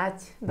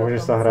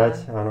 Môžeš sa hrať.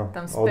 Áno.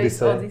 Tam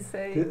Space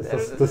Odyssey.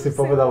 To si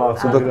povedala.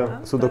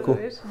 Sudoku.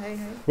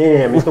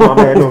 Nie, my tu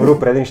máme jednu hru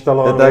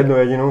predinštalovanú, jednu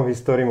jedinú v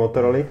histórii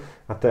Motorola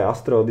a to je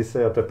Astro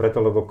Odyssey a to je preto,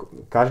 lebo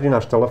každý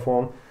náš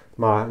telefón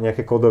má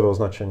nejaké kódové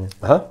označenie.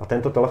 Aha. A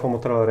tento telefón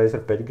Motorola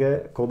Razer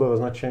 5G, kódové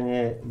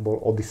označenie bol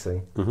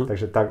Odyssey.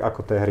 Takže tak ako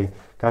tie hry.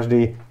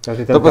 Každý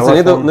ten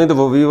telefón... Niekto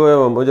vo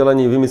vývojovom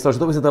oddelení vymyslel, že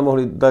to by sa tam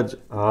mohli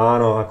dať...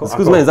 Áno.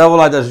 Skúsme im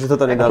zavolať, že to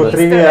tam nedáme. Ako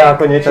trivia,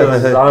 ako niečo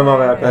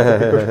zaujímavé,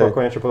 ako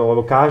niečo podobné.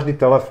 Lebo každý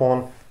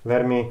telefón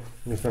ver mi,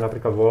 my sme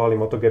napríklad volali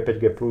Moto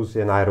G5G Plus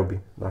je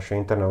Nairobi, naše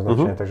interné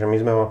označenie, takže my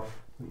sme ho,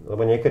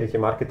 lebo niekedy tie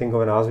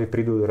marketingové názvy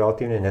prídu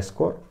relatívne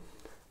neskôr,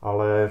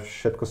 ale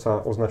všetko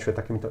sa označuje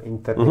takýmito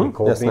internými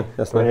kódmi,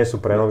 ktoré nie sú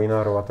pre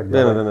novinárov a tak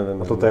ďalej.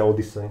 Vieme. A toto je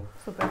Odyssey.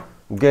 Super.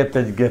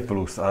 G5G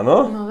Plus,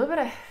 áno? No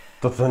dobre.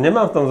 Toto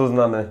nemám v tom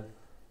zozname.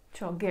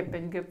 Čo,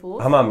 G5G Plus?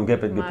 A mám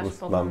G5G Plus,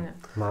 mám.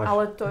 Máš.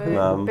 Ale to je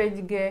Mám.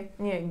 5G,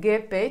 nie,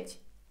 G5,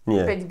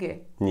 Nie. 5G.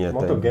 Nie,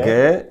 to Moto je G, G.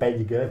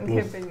 5G plus.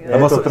 G5G.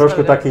 Je to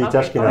trošku taký Okay,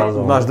 ťažký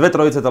názov. Máš dve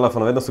trojice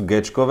telefónov, jedno sú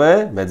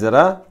Gčkové,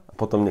 medzera, a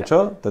potom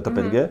niečo, to je to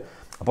 5G.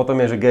 A potom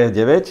je, že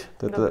G9,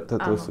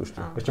 to sú už.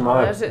 Ešte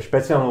máme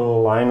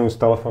špeciálnu lineu s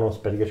telefónom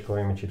s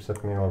 5G-čkovými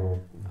chipsetmi,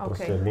 lebo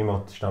proste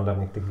mimo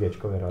štandardných tých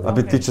G-čkových rád.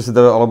 Aby tí, čo si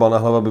dávajú alobal na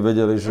hlavu, aby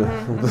vedeli, že...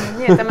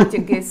 Nie, tam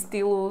máte G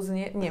Stylus,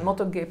 nie,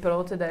 Moto G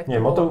Pro, teda.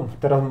 Nie,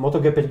 teraz Moto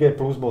G5G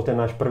Plus bol ten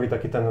náš prvý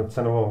taký ten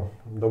cenovo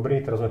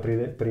dobrý, teraz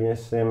sme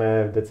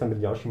prinesieme v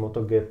decembri ďalší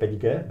Moto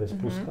G5G bez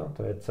pluska,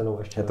 to je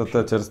cenovo ešte toto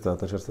je čerstvé,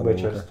 to je čerstvé. Bude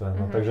čerstvé,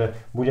 no, takže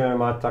budeme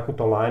mať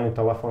takúto lineu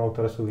telefónov,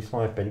 ktoré sú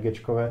vyslovene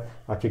 5G-čkové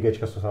a tie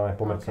G-čka sú samozrejme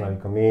pomerce na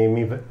výkon.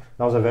 My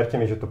naozaj verte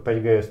mi, že to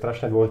 5G je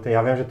strašne dôležité.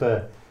 Ja viem, že to je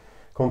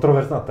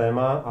kontroverzná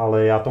téma,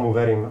 ale ja tomu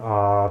verím a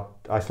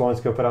aj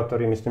slovenskí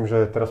operátori, myslím,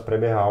 že teraz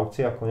prebieha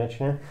aukcia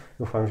konečne.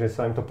 Dúfam, že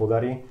sa im to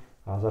podarí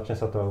a začne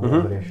sa to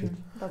riešiť.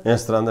 Je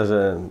strana,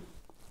 že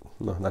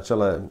na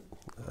čele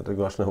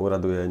regulačného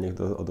úradu je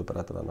niekto od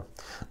operátora. No.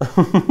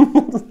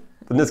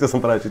 Dneska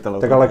som práve čítal.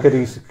 Tak ale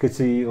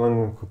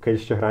keď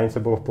ešte hranice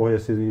bolo v pohode,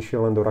 si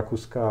išiel len do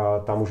Rakúska a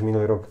tam už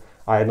minulý rok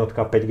a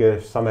jednotka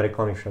 5G, samé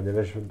reklamy všade,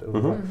 vieš,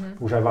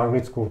 už aj v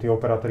Anglicku tí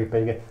operátori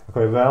 5G, ako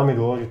je veľmi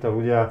dôležité,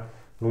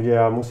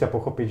 ľudia musia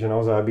pochopiť, že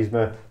naozaj, aby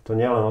sme, to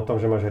nie len o tom,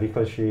 že máš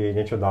rýchlejší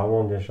niečo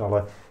downloadneš,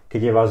 ale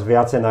keď je vás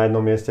viacej na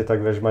jednom mieste,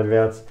 tak vieš mať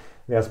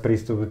viac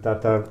prístup,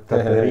 tá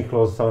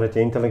rýchlosť, samozrejme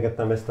tie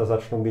inteligentné mesta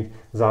začnú byť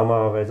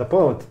zaujímavé.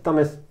 Tam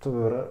je,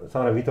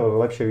 samozrejme vy to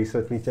lepšie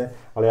vysvetlíte,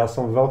 ale ja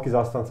som veľký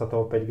zástanca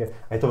toho 5G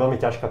a je to veľmi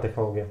ťažká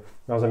technológia.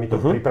 Naozaj my to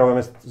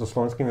pripravujeme so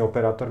slovenskými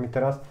operátormi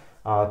teraz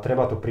a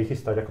treba to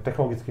prichystať, ako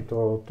technologicky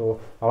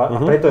ale a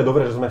preto je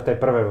dobré, že sme v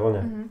tej prvej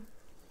vlne.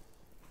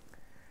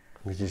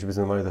 Vidíš, by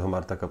sme mali toho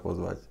Martaka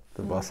pozvať.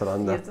 To bola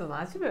sranda. Je to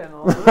na tebe,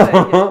 no. Dobre,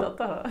 ideš do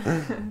toho.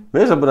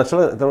 Vieš, lebo na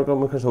čele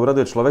telekomunikačného úradu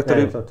je človek,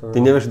 ktorý... Ty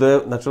nevieš, kto je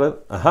na čele?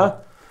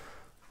 Aha.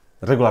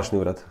 Regulačný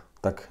úrad.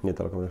 Tak, nie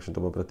telekomunikačný, to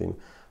bol predtým.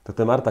 Tak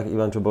to je Martak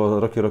Ivan, čo bol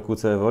roky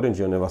rokúce v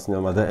Orange, on je vlastne,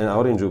 má DNA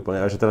Orange úplne.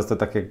 A že teraz to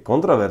je také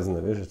kontroverzné,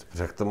 vieš,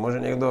 že to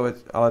môže niekto,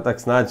 ale tak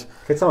snáď.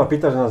 Keď sa ma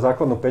pýtaš na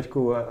základnú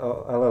peťku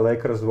LA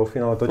Lakers vo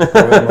finále, to ti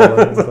poviem, ale...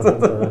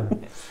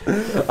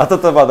 A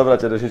toto bola dobrá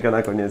čerešnička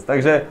nakoniec.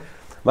 Takže,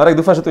 Marek,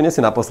 dúfam, že tu nie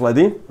si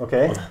naposledy.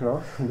 OK,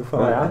 no,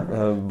 dúfam aj ja.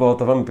 Bolo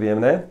to veľmi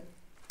príjemné.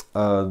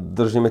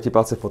 Držíme ti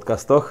palce v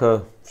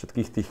podcastoch,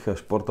 všetkých tých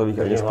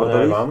športových a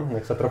nešportových.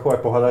 Nech sa trochu aj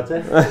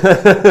pohádate.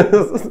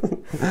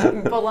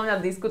 Podľa mňa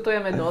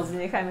diskutujeme dosť,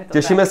 nechajme to.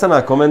 Tešíme sa na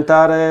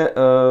komentáre,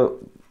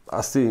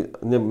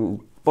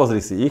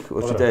 pozri si ich,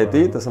 určite aj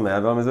ty, to som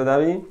ja veľmi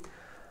zvedavý.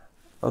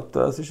 A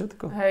to je asi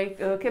všetko. Hej,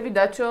 keby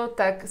dačo,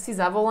 tak si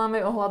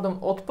zavoláme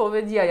ohľadom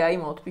odpovedí a ja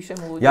im odpíšem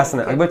ľuďom.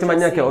 Jasné, ak budete mať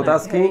nejaké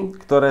otázky,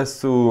 ktoré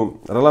sú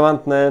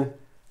relevantné,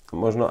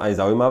 možno aj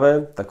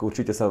zaujímavé, tak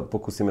určite sa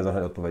pokúsime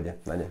zohnať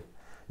odpovede na ne.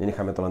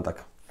 Nenecháme to len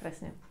tak.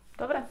 Presne.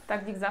 Dobre,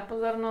 tak dík za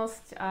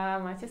pozornosť a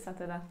majte sa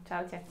teda.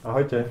 Čaute.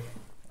 Ahojte.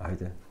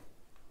 Ahojte.